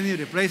send any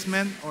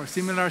replacement or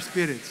similar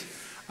spirits.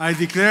 I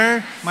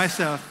declare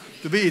myself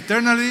to be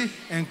eternally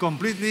and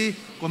completely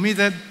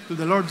committed to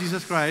the Lord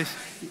Jesus Christ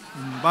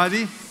in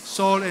body,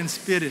 soul, and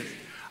spirit.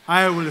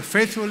 I will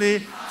faithfully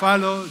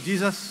follow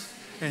Jesus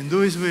and do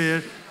his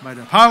will by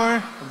the power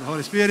of the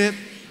Holy Spirit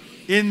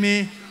in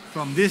me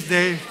from this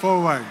day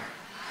forward.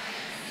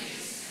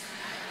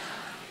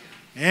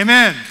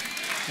 Amen.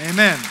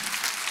 Amen.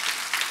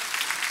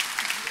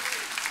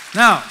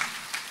 Now,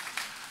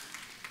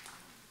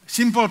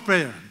 simple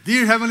prayer.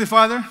 Dear Heavenly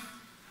Father,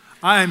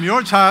 I am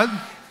your child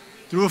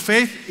through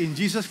faith in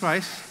Jesus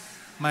Christ,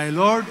 my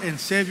Lord and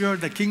Savior,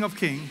 the King of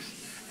Kings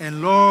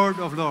and Lord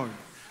of Lords.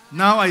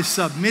 Now I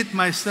submit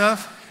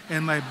myself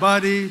and my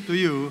body to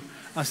you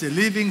as a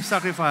living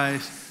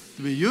sacrifice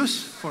to be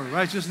used for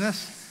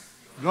righteousness.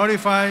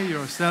 Glorify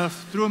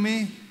yourself through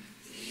me.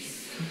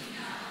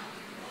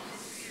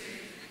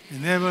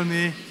 Enable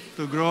me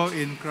to grow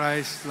in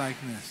Christ's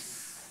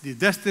likeness. The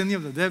destiny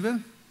of the devil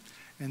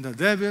and the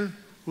devil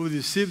who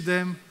deceived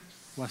them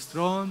was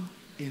thrown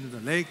into the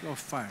lake of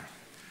fire.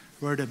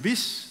 Where the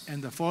beast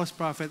and the false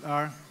prophet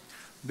are,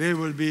 they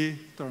will be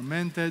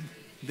tormented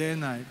day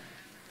and night,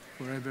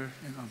 forever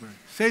and ever.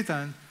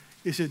 Satan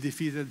is a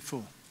defeated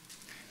foe.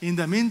 In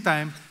the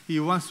meantime, he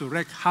wants to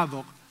wreak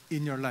havoc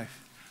in your life.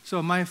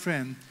 So, my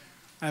friend,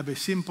 I have a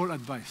simple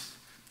advice.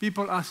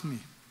 People ask me,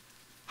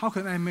 how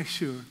can I make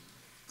sure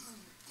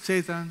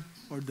Satan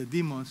or the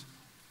demons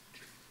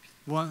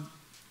won't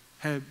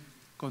have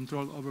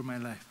control over my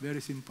life?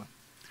 Very simple.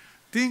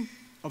 Think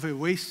of a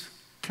waste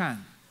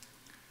can.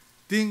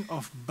 Think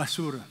of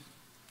basura.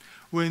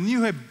 When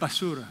you have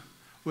basura,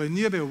 when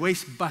you have a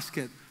waste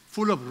basket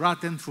full of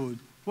rotten food,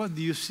 what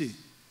do you see?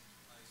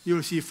 You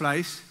will see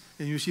flies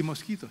and you see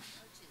mosquitoes.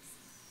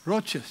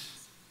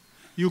 Roaches.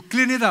 You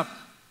clean it up.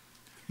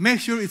 Make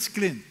sure it's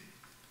clean.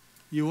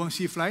 You won't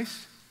see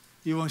flies,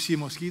 you won't see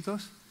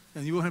mosquitoes,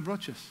 and you won't have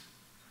roaches.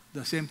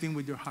 The same thing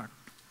with your heart.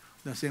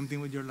 The same thing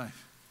with your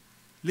life.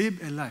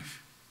 Live a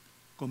life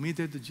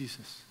committed to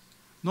Jesus.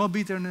 No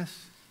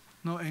bitterness,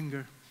 no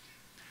anger.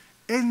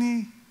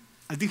 Any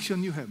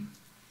addiction you have,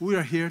 we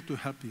are here to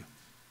help you.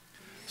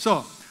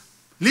 So,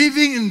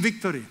 living in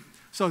victory.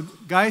 So,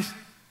 guys,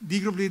 D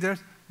group leaders,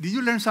 did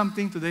you learn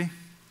something today?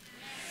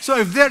 So,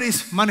 if there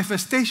is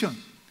manifestation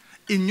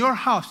in your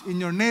house, in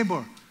your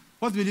neighbor,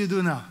 what will you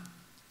do now?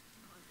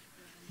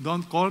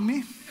 Don't call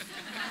me.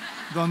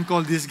 Don't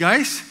call these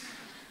guys.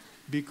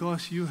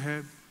 Because you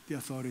have the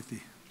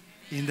authority.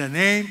 In the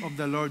name of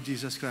the Lord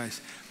Jesus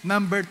Christ.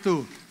 Number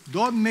 2,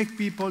 don't make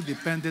people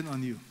dependent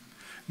on you.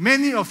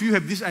 Many of you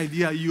have this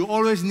idea, you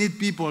always need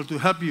people to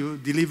help you,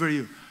 deliver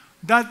you.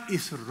 That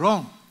is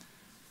wrong.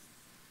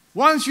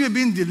 Once you have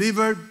been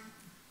delivered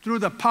through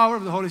the power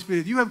of the Holy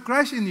Spirit, you have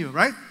Christ in you,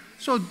 right?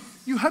 So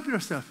you help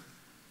yourself.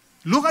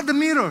 Look at the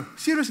mirror,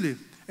 seriously,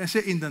 and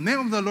say, in the name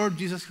of the Lord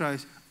Jesus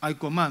Christ, I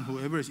command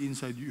whoever is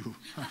inside you.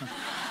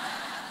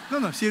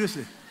 No,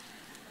 seriously.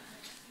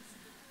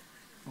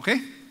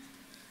 Okay?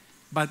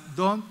 But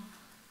don't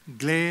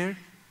glare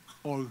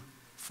or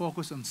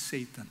focus on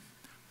Satan.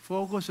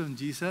 Focus on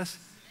Jesus.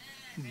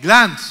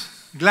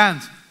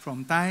 Glance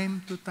from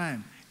time to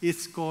time.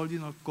 It's called,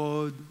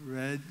 code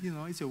red.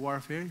 It's a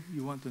warfare.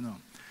 You want to know.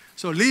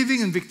 So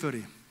living in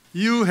victory.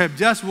 You have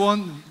just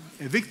won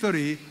a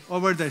victory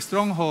over the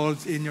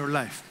strongholds in your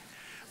life.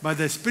 But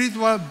the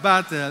spiritual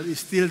battle is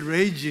still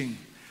raging.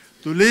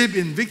 To live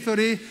in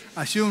victory,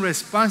 assume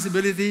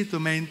responsibility to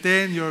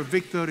maintain your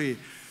victory.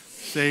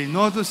 Say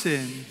no to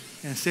sin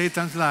and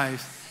Satan's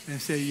lies and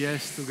say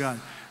yes to God.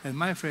 And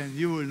my friend,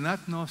 you will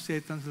not know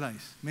Satan's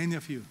lies, many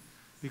of you,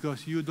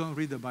 because you don't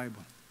read the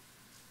Bible.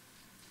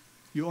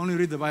 You only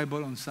read the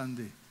Bible on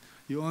Sunday.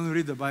 You only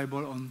read the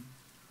Bible on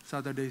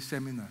Saturday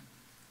seminar.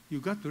 You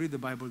got to read the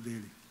Bible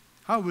daily.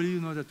 How will you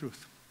know the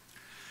truth?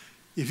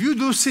 If you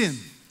do sin,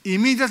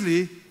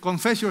 immediately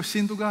confess your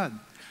sin to God.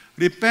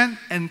 Repent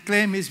and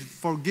claim His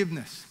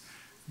forgiveness.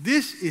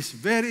 This is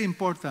very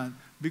important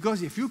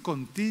because if you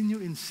continue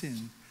in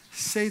sin,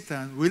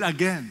 Satan will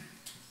again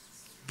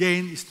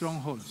gain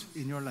strongholds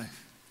in your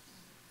life,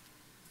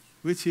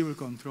 which he will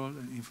control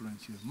and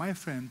influence you. My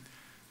friend,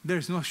 there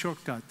is no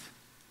shortcut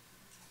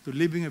to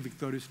living a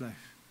victorious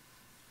life.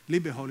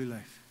 Live a holy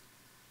life.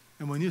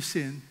 And when you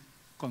sin,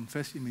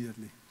 confess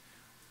immediately.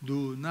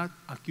 Do not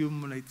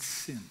accumulate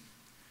sin.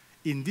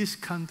 In this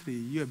country,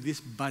 you have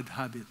this bad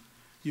habit.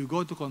 You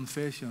go to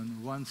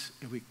confession once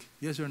a week.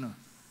 Yes or no?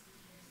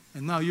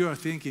 And now you are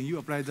thinking you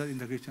apply that in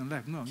the Christian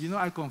life. No.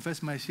 I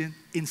confess my sin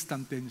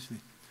instantaneously.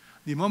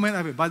 The moment I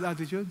have a bad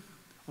attitude,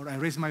 or I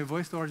raise my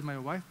voice towards my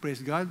wife,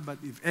 praise God, but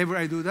if ever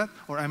I do that,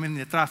 or I'm in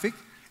the traffic,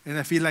 and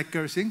I feel like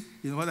cursing,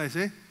 you know what I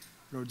say?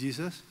 Lord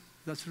Jesus,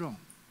 that's wrong.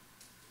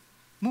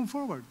 Move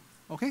forward,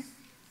 okay?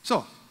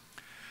 So,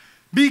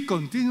 be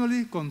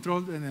continually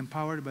controlled and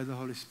empowered by the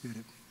Holy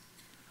Spirit.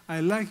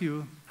 I'd like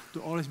you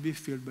to always be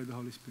filled by the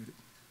Holy Spirit.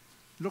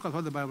 Look at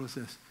what the Bible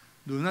says.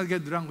 Do not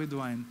get drunk with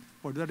wine,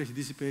 for that is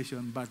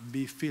dissipation, but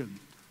be filled.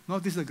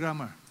 Notice the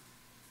grammar.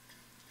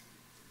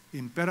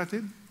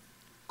 Imperative,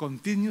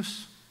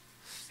 continuous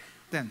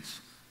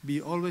tense. Be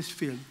always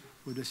filled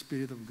with the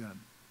Spirit of God.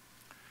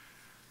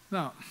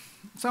 Now,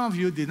 some of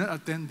you did not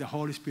attend the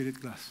Holy Spirit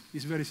class.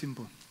 It's very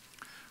simple.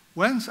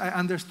 Once I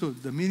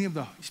understood the meaning of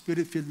the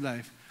Spirit-filled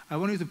life, I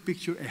want you to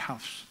picture a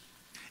house.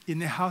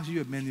 In a house, you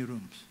have many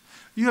rooms.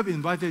 You have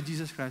invited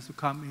Jesus Christ to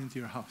come into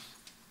your house.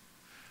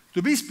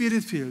 To be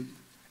Spirit-filled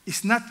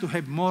is not to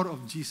have more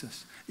of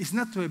Jesus. It's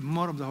not to have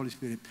more of the Holy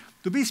Spirit.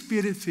 To be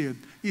Spirit-filled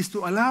is to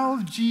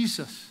allow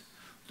Jesus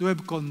to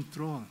have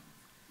control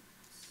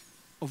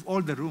of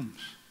all the rooms.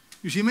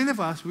 You see, many of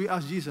us, we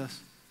ask Jesus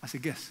as a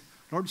guest,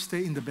 Lord,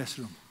 stay in the best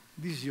room.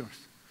 This is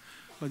yours.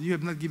 But you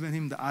have not given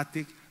him the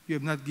attic. You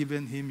have not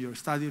given him your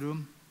study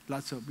room.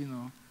 Lots of,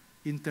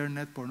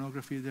 internet,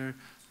 pornography there.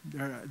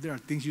 There are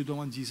things you don't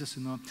want Jesus to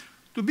know.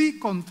 To be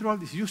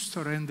controlled is you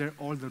surrender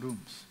all the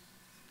rooms.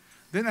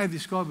 Then I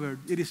discovered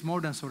it is more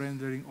than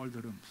surrendering all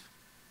the rooms.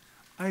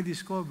 I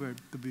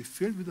discovered to be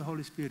filled with the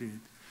Holy Spirit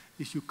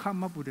is you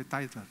come up with a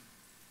title,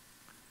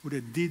 with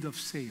a deed of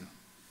sale.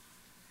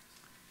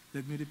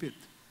 Let me repeat.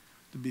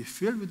 To be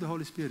filled with the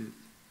Holy Spirit,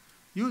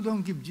 you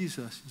don't give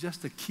Jesus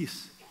just the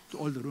keys to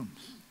all the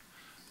rooms.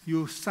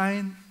 You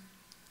sign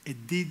a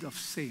deed of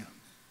sale,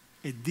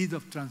 a deed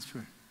of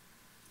transfer.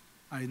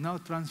 I now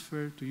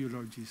transfer to you,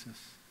 Lord Jesus.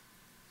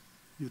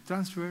 You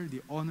transfer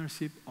the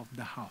ownership of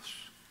the house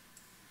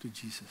to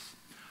Jesus.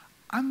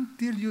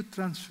 Until you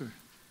transfer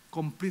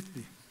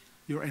completely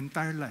your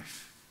entire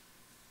life,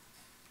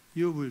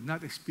 you will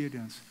not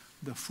experience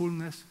the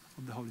fullness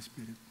of the Holy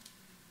Spirit.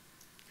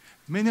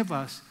 Many of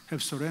us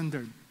have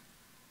surrendered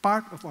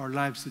part of our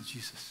lives to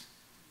Jesus,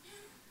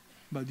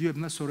 but you have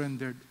not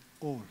surrendered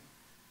all.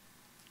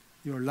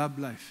 Your love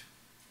life,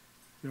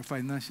 your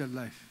financial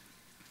life,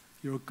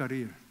 your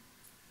career.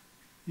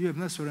 You have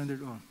not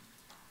surrendered all.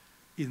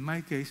 In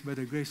my case, by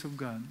the grace of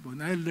God,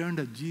 when I learned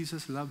that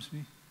Jesus loves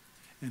me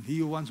and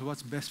he wants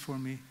what's best for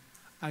me,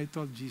 I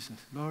told Jesus,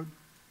 Lord,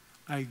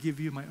 I give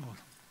you my all.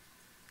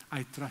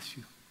 I trust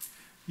you.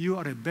 You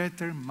are a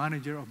better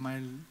manager of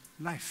my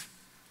life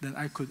than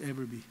I could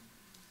ever be.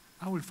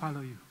 I will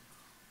follow you,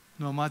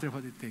 no matter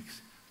what it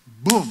takes.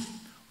 Boom!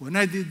 When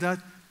I did that,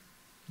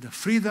 the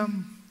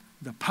freedom,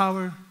 the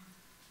power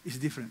is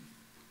different.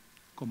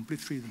 Complete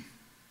freedom.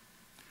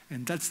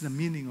 And that's the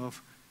meaning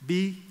of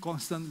be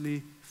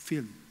constantly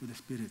filled with the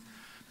Spirit.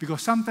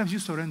 Because sometimes you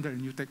surrender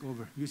and you take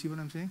over. You see what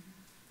I'm saying?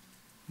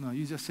 No,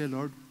 you just say,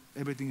 Lord,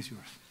 everything is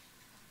yours.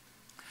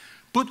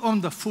 Put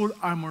on the full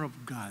armor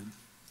of God.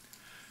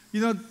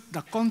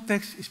 The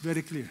context is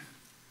very clear.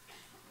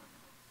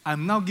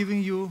 I'm now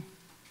giving you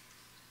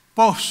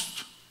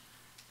post-process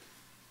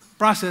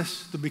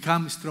to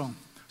become strong.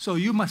 So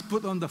you must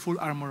put on the full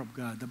armor of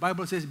God. The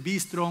Bible says, be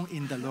strong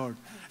in the Lord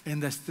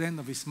and the strength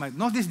of his might.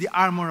 Notice the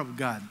armor of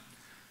God.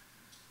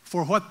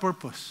 For what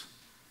purpose?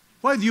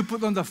 Why do you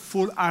put on the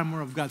full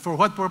armor of God? For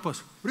what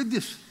purpose? Read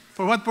this.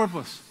 For what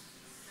purpose?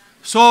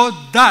 So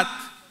that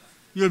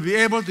you'll be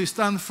able to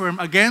stand firm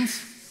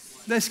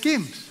against the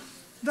schemes.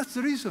 That's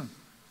the reason.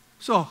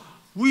 So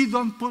we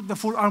don't put the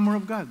full armor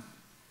of God.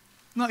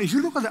 Now, if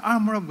you look at the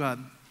armor of God,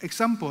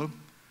 example,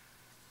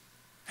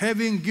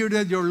 having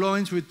girded your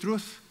loins with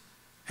truth,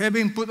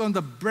 having put on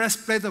the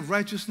breastplate of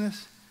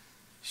righteousness,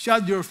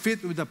 shod your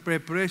feet with the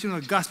preparation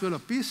of the gospel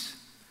of peace,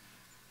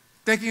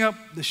 taking up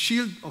the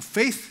shield of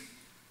faith,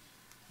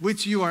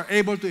 which you are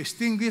able to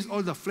extinguish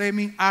all the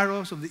flaming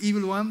arrows of the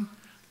evil one,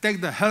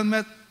 take the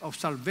helmet of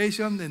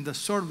salvation and the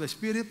sword of the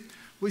Spirit,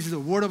 which is the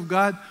word of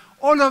God.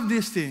 All of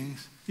these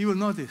things, you will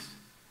notice,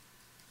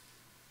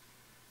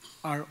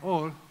 are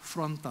all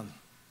frontal.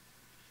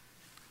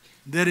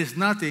 There is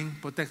nothing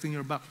protecting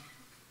your back.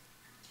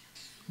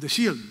 The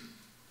shield,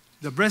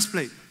 the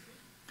breastplate.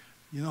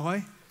 You know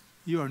why?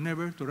 You are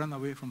never to run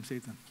away from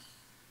Satan.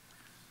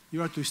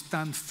 You are to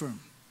stand firm.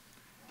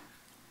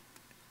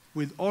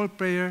 With all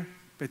prayer,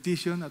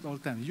 petition at all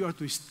times. You are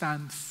to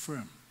stand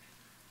firm.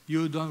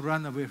 You don't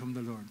run away from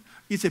the Lord.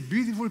 It's a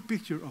beautiful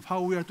picture of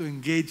how we are to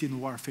engage in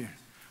warfare.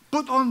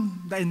 Put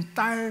on the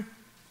entire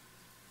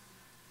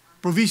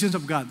provisions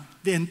of God.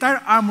 The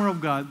entire armor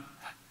of God,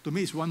 to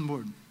me, is one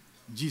word.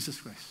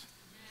 Jesus Christ.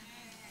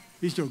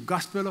 It's your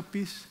gospel of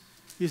peace.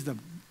 It's the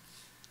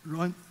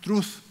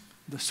truth,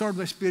 the sword of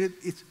the Spirit.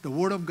 It's the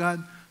word of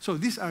God. So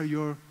these are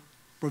your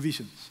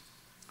provisions.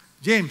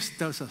 James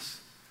tells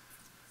us,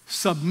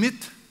 submit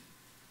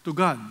to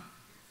God.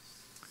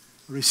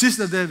 Resist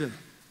the devil,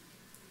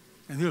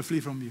 and he'll flee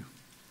from you.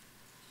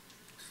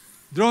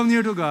 Draw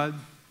near to God,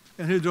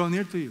 and he'll draw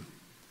near to you.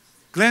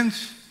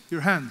 Cleanse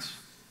your hands,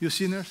 you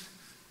sinners.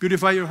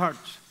 Purify your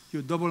hearts,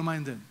 you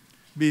double-minded.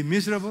 Be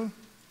miserable,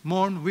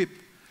 mourn, weep.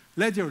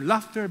 Let your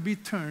laughter be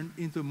turned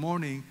into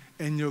mourning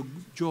and your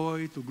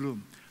joy to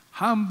gloom.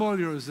 Humble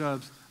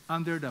yourselves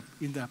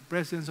in the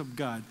presence of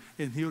God,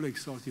 and He will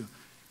exalt you.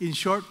 In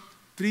short,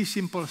 3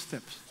 simple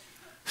steps.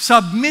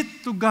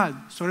 Submit to God.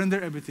 Surrender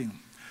everything.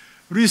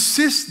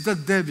 Resist the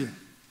devil,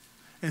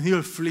 and he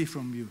will flee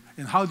from you.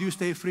 And how do you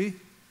stay free?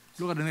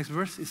 Look at the next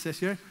verse. It says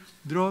here,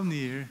 draw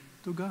near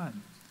to God.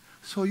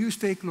 So you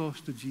stay close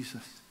to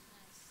Jesus.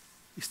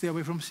 You stay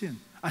away from sin.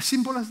 As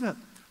simple as that.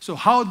 So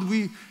how do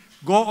we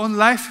go on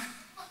life?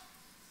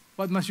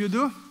 What must you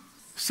do?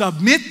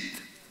 Submit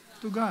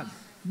to God.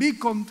 Be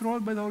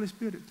controlled by the Holy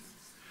Spirit.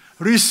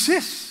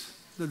 Resist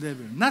the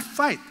devil. Not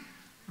fight.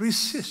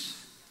 Resist.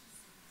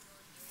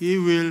 He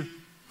will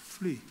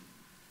flee.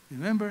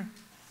 Remember,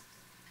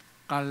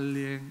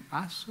 kalyeng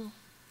aso,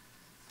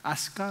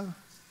 askal.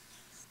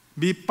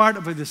 Be part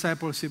of a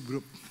discipleship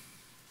group.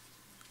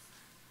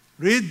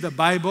 Read the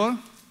Bible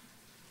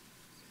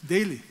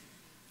daily.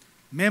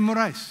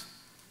 Memorize.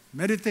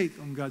 Meditate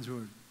on God's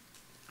Word.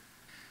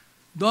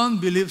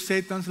 Don't believe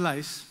Satan's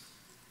lies.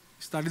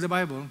 Study the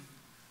Bible.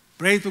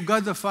 Pray to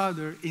God the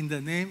Father in the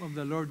name of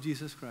the Lord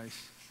Jesus Christ.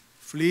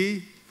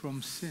 Flee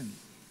from sin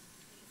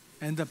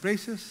and the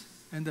places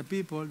and the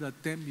people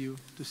that tempt you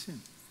to sin.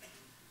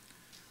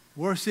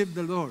 Worship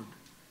the Lord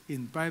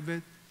in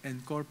private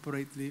and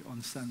corporately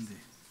on Sunday.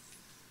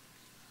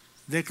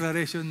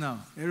 Declaration now.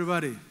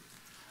 Everybody,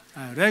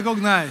 I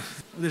recognize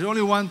there's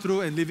only one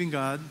true and living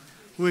God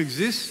who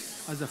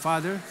exists as the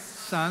Father,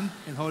 Son,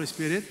 and Holy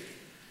Spirit.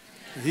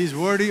 That He is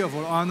worthy of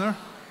all honor,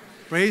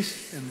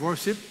 praise, and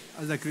worship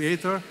as the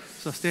Creator,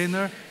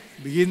 Sustainer,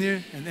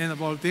 Beginner, and End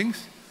of all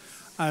things.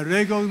 I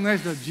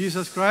recognize that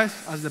Jesus Christ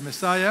as the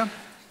Messiah,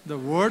 the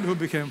Word who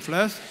became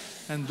flesh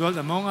and dwelt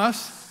among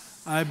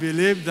us. I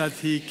believe that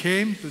He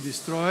came to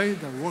destroy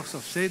the works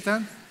of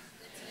Satan,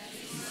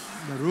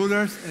 the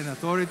rulers and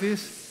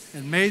authorities,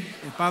 and made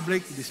a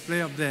public display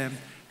of them,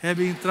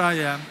 having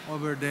triumphed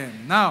over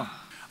them. Now,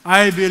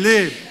 I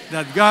believe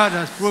that God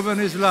has proven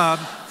His love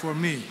for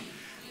me.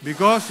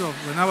 Because of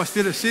when I was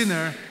still a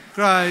sinner,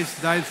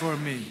 Christ died for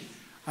me.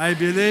 I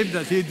believe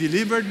that He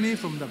delivered me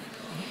from the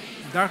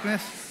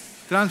darkness,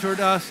 transferred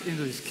us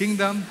into His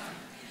kingdom,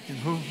 in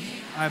whom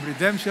I have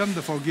redemption,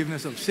 the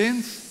forgiveness of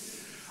sins.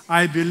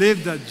 I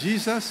believe that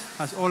Jesus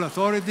has all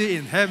authority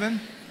in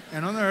heaven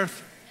and on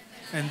earth,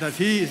 and that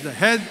He is the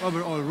head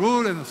over all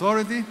rule and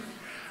authority.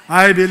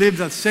 I believe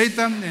that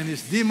Satan and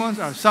his demons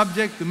are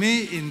subject to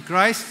me in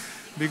Christ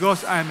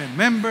because I am a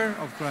member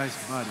of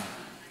Christ's body.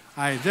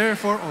 I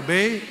therefore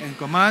obey and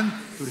command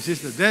to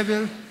resist the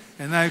devil,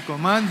 and I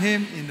command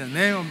him in the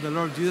name of the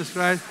Lord Jesus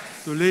Christ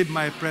to leave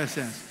my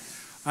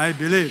presence. I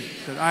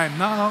believe that I am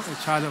now a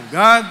child of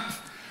God.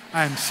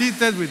 I am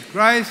seated with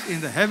Christ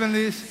in the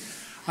heavenlies.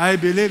 I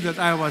believe that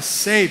I was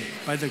saved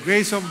by the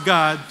grace of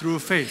God through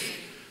faith.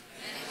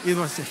 It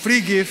was a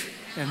free gift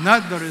and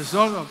not the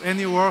result of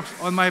any works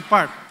on my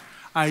part.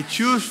 I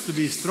choose to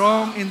be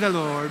strong in the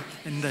Lord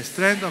and in the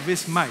strength of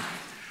His might.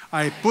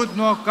 I put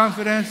no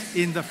confidence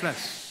in the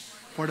flesh,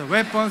 for the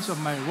weapons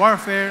of my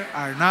warfare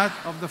are not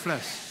of the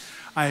flesh.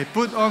 I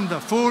put on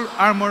the full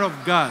armor of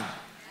God,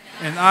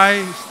 and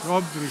I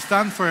strive to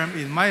stand firm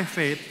in my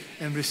faith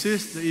and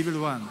resist the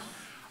evil one.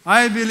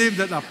 I believe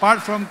that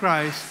apart from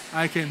Christ,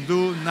 I can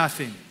do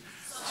nothing.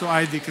 So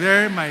I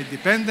declare my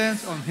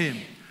dependence on Him.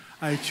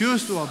 I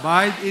choose to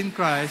abide in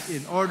Christ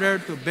in order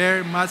to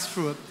bear much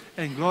fruit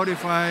and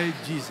glorify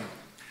Jesus.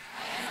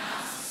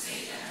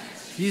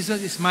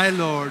 Jesus is my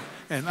Lord,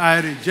 and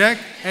I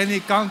reject any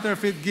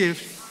counterfeit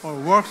gifts or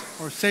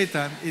works or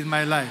Satan in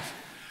my life.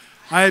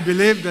 I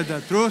believe that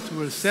the truth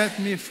will set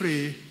me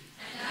free.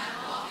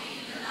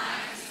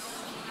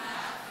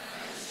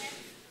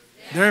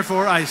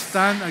 Therefore, I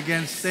stand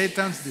against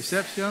Satan's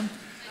deception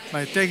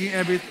by taking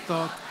every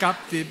thought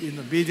captive in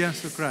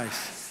obedience to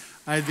Christ.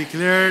 I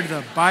declare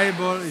the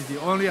Bible is the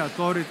only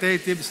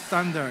authoritative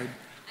standard.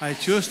 I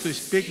choose to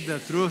speak the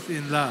truth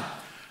in love.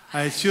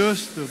 I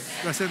choose to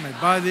present my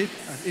body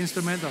as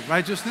instrument of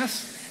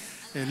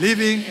righteousness, a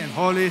living and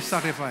holy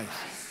sacrifice.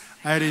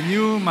 I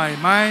renew my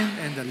mind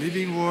and the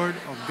living word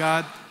of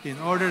God in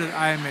order that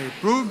I may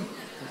prove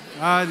that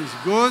God is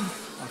good,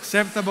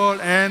 acceptable,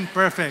 and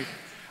perfect.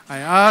 I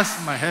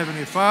ask my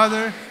Heavenly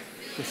Father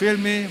to fill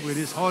me with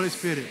His Holy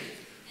Spirit,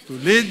 to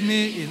lead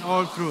me in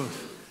all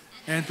truth,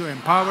 and to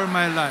empower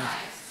my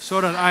life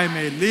so that I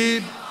may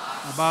live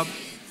above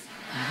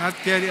and not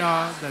carry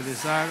out the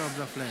desire of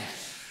the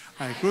flesh.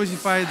 I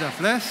crucify the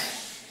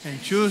flesh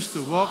and choose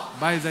to walk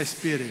by the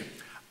Spirit.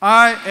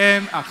 I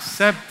am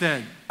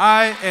accepted.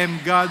 I am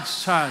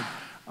God's child.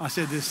 As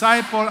a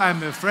disciple, I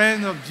am a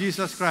friend of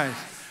Jesus Christ.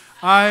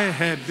 I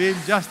have been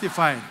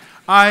justified.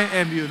 I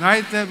am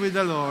united with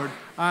the Lord.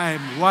 I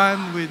am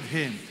one with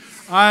Him.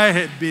 I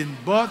have been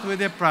bought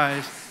with a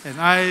price,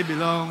 and I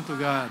belong to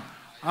God.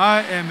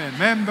 I am a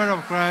member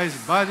of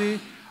Christ's body.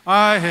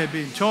 I have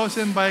been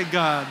chosen by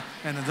God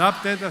and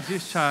adopted as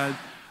His child.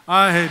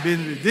 I have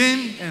been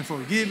redeemed and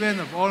forgiven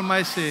of all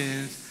my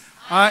sins.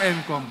 I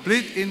am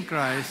complete in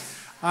Christ.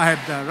 I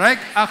have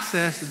direct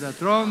access to the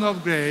throne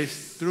of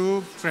grace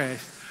through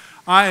Christ.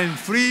 I am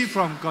free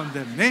from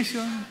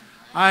condemnation.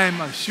 I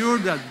am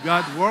assured that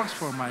God works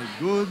for my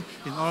good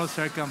in all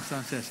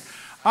circumstances.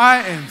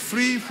 I am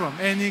free from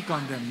any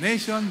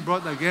condemnation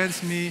brought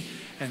against me,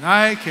 and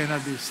I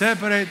cannot be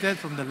separated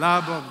from the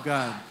love of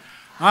God.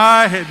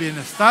 I have been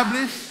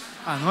established,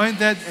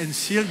 anointed, and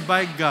sealed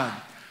by God.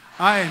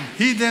 I am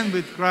hidden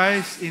with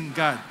Christ in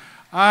God.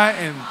 I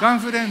am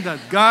confident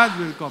that God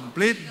will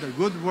complete the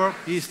good work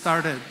He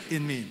started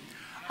in me.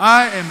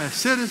 I am a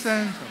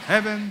citizen of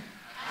heaven.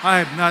 I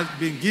have not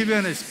been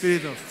given a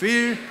spirit of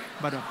fear,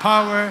 but of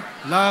power,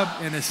 love,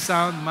 and a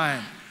sound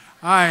mind.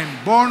 I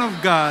am born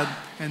of God,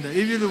 and the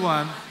evil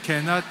one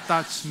cannot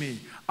touch me.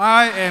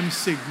 I am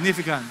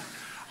significant.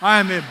 I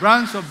am a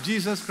branch of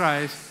Jesus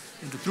Christ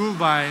in the true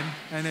vine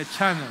and a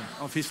channel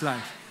of His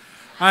life.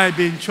 I have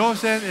been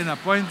chosen and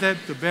appointed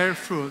to bear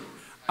fruit.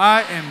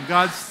 I am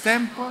God's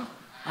temple.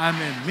 I am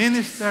a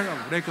minister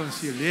of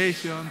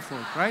reconciliation for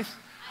Christ.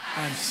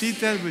 I am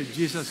seated with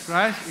Jesus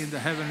Christ in the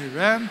heavenly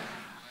realm.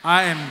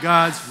 I am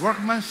God's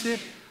workmanship.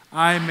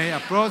 I may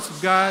approach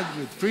God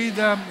with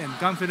freedom and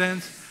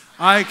confidence.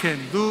 I can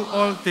do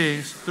all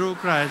things through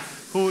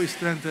Christ who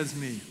strengthens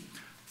me.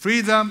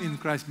 Freedom in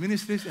Christ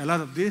Ministries, a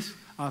lot of this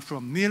are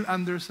from Neil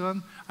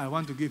Anderson. I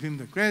want to give him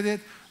the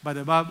credit. But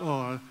above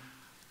all,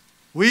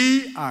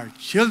 we are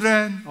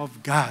children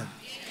of God.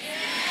 Amen.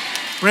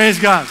 Praise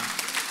God.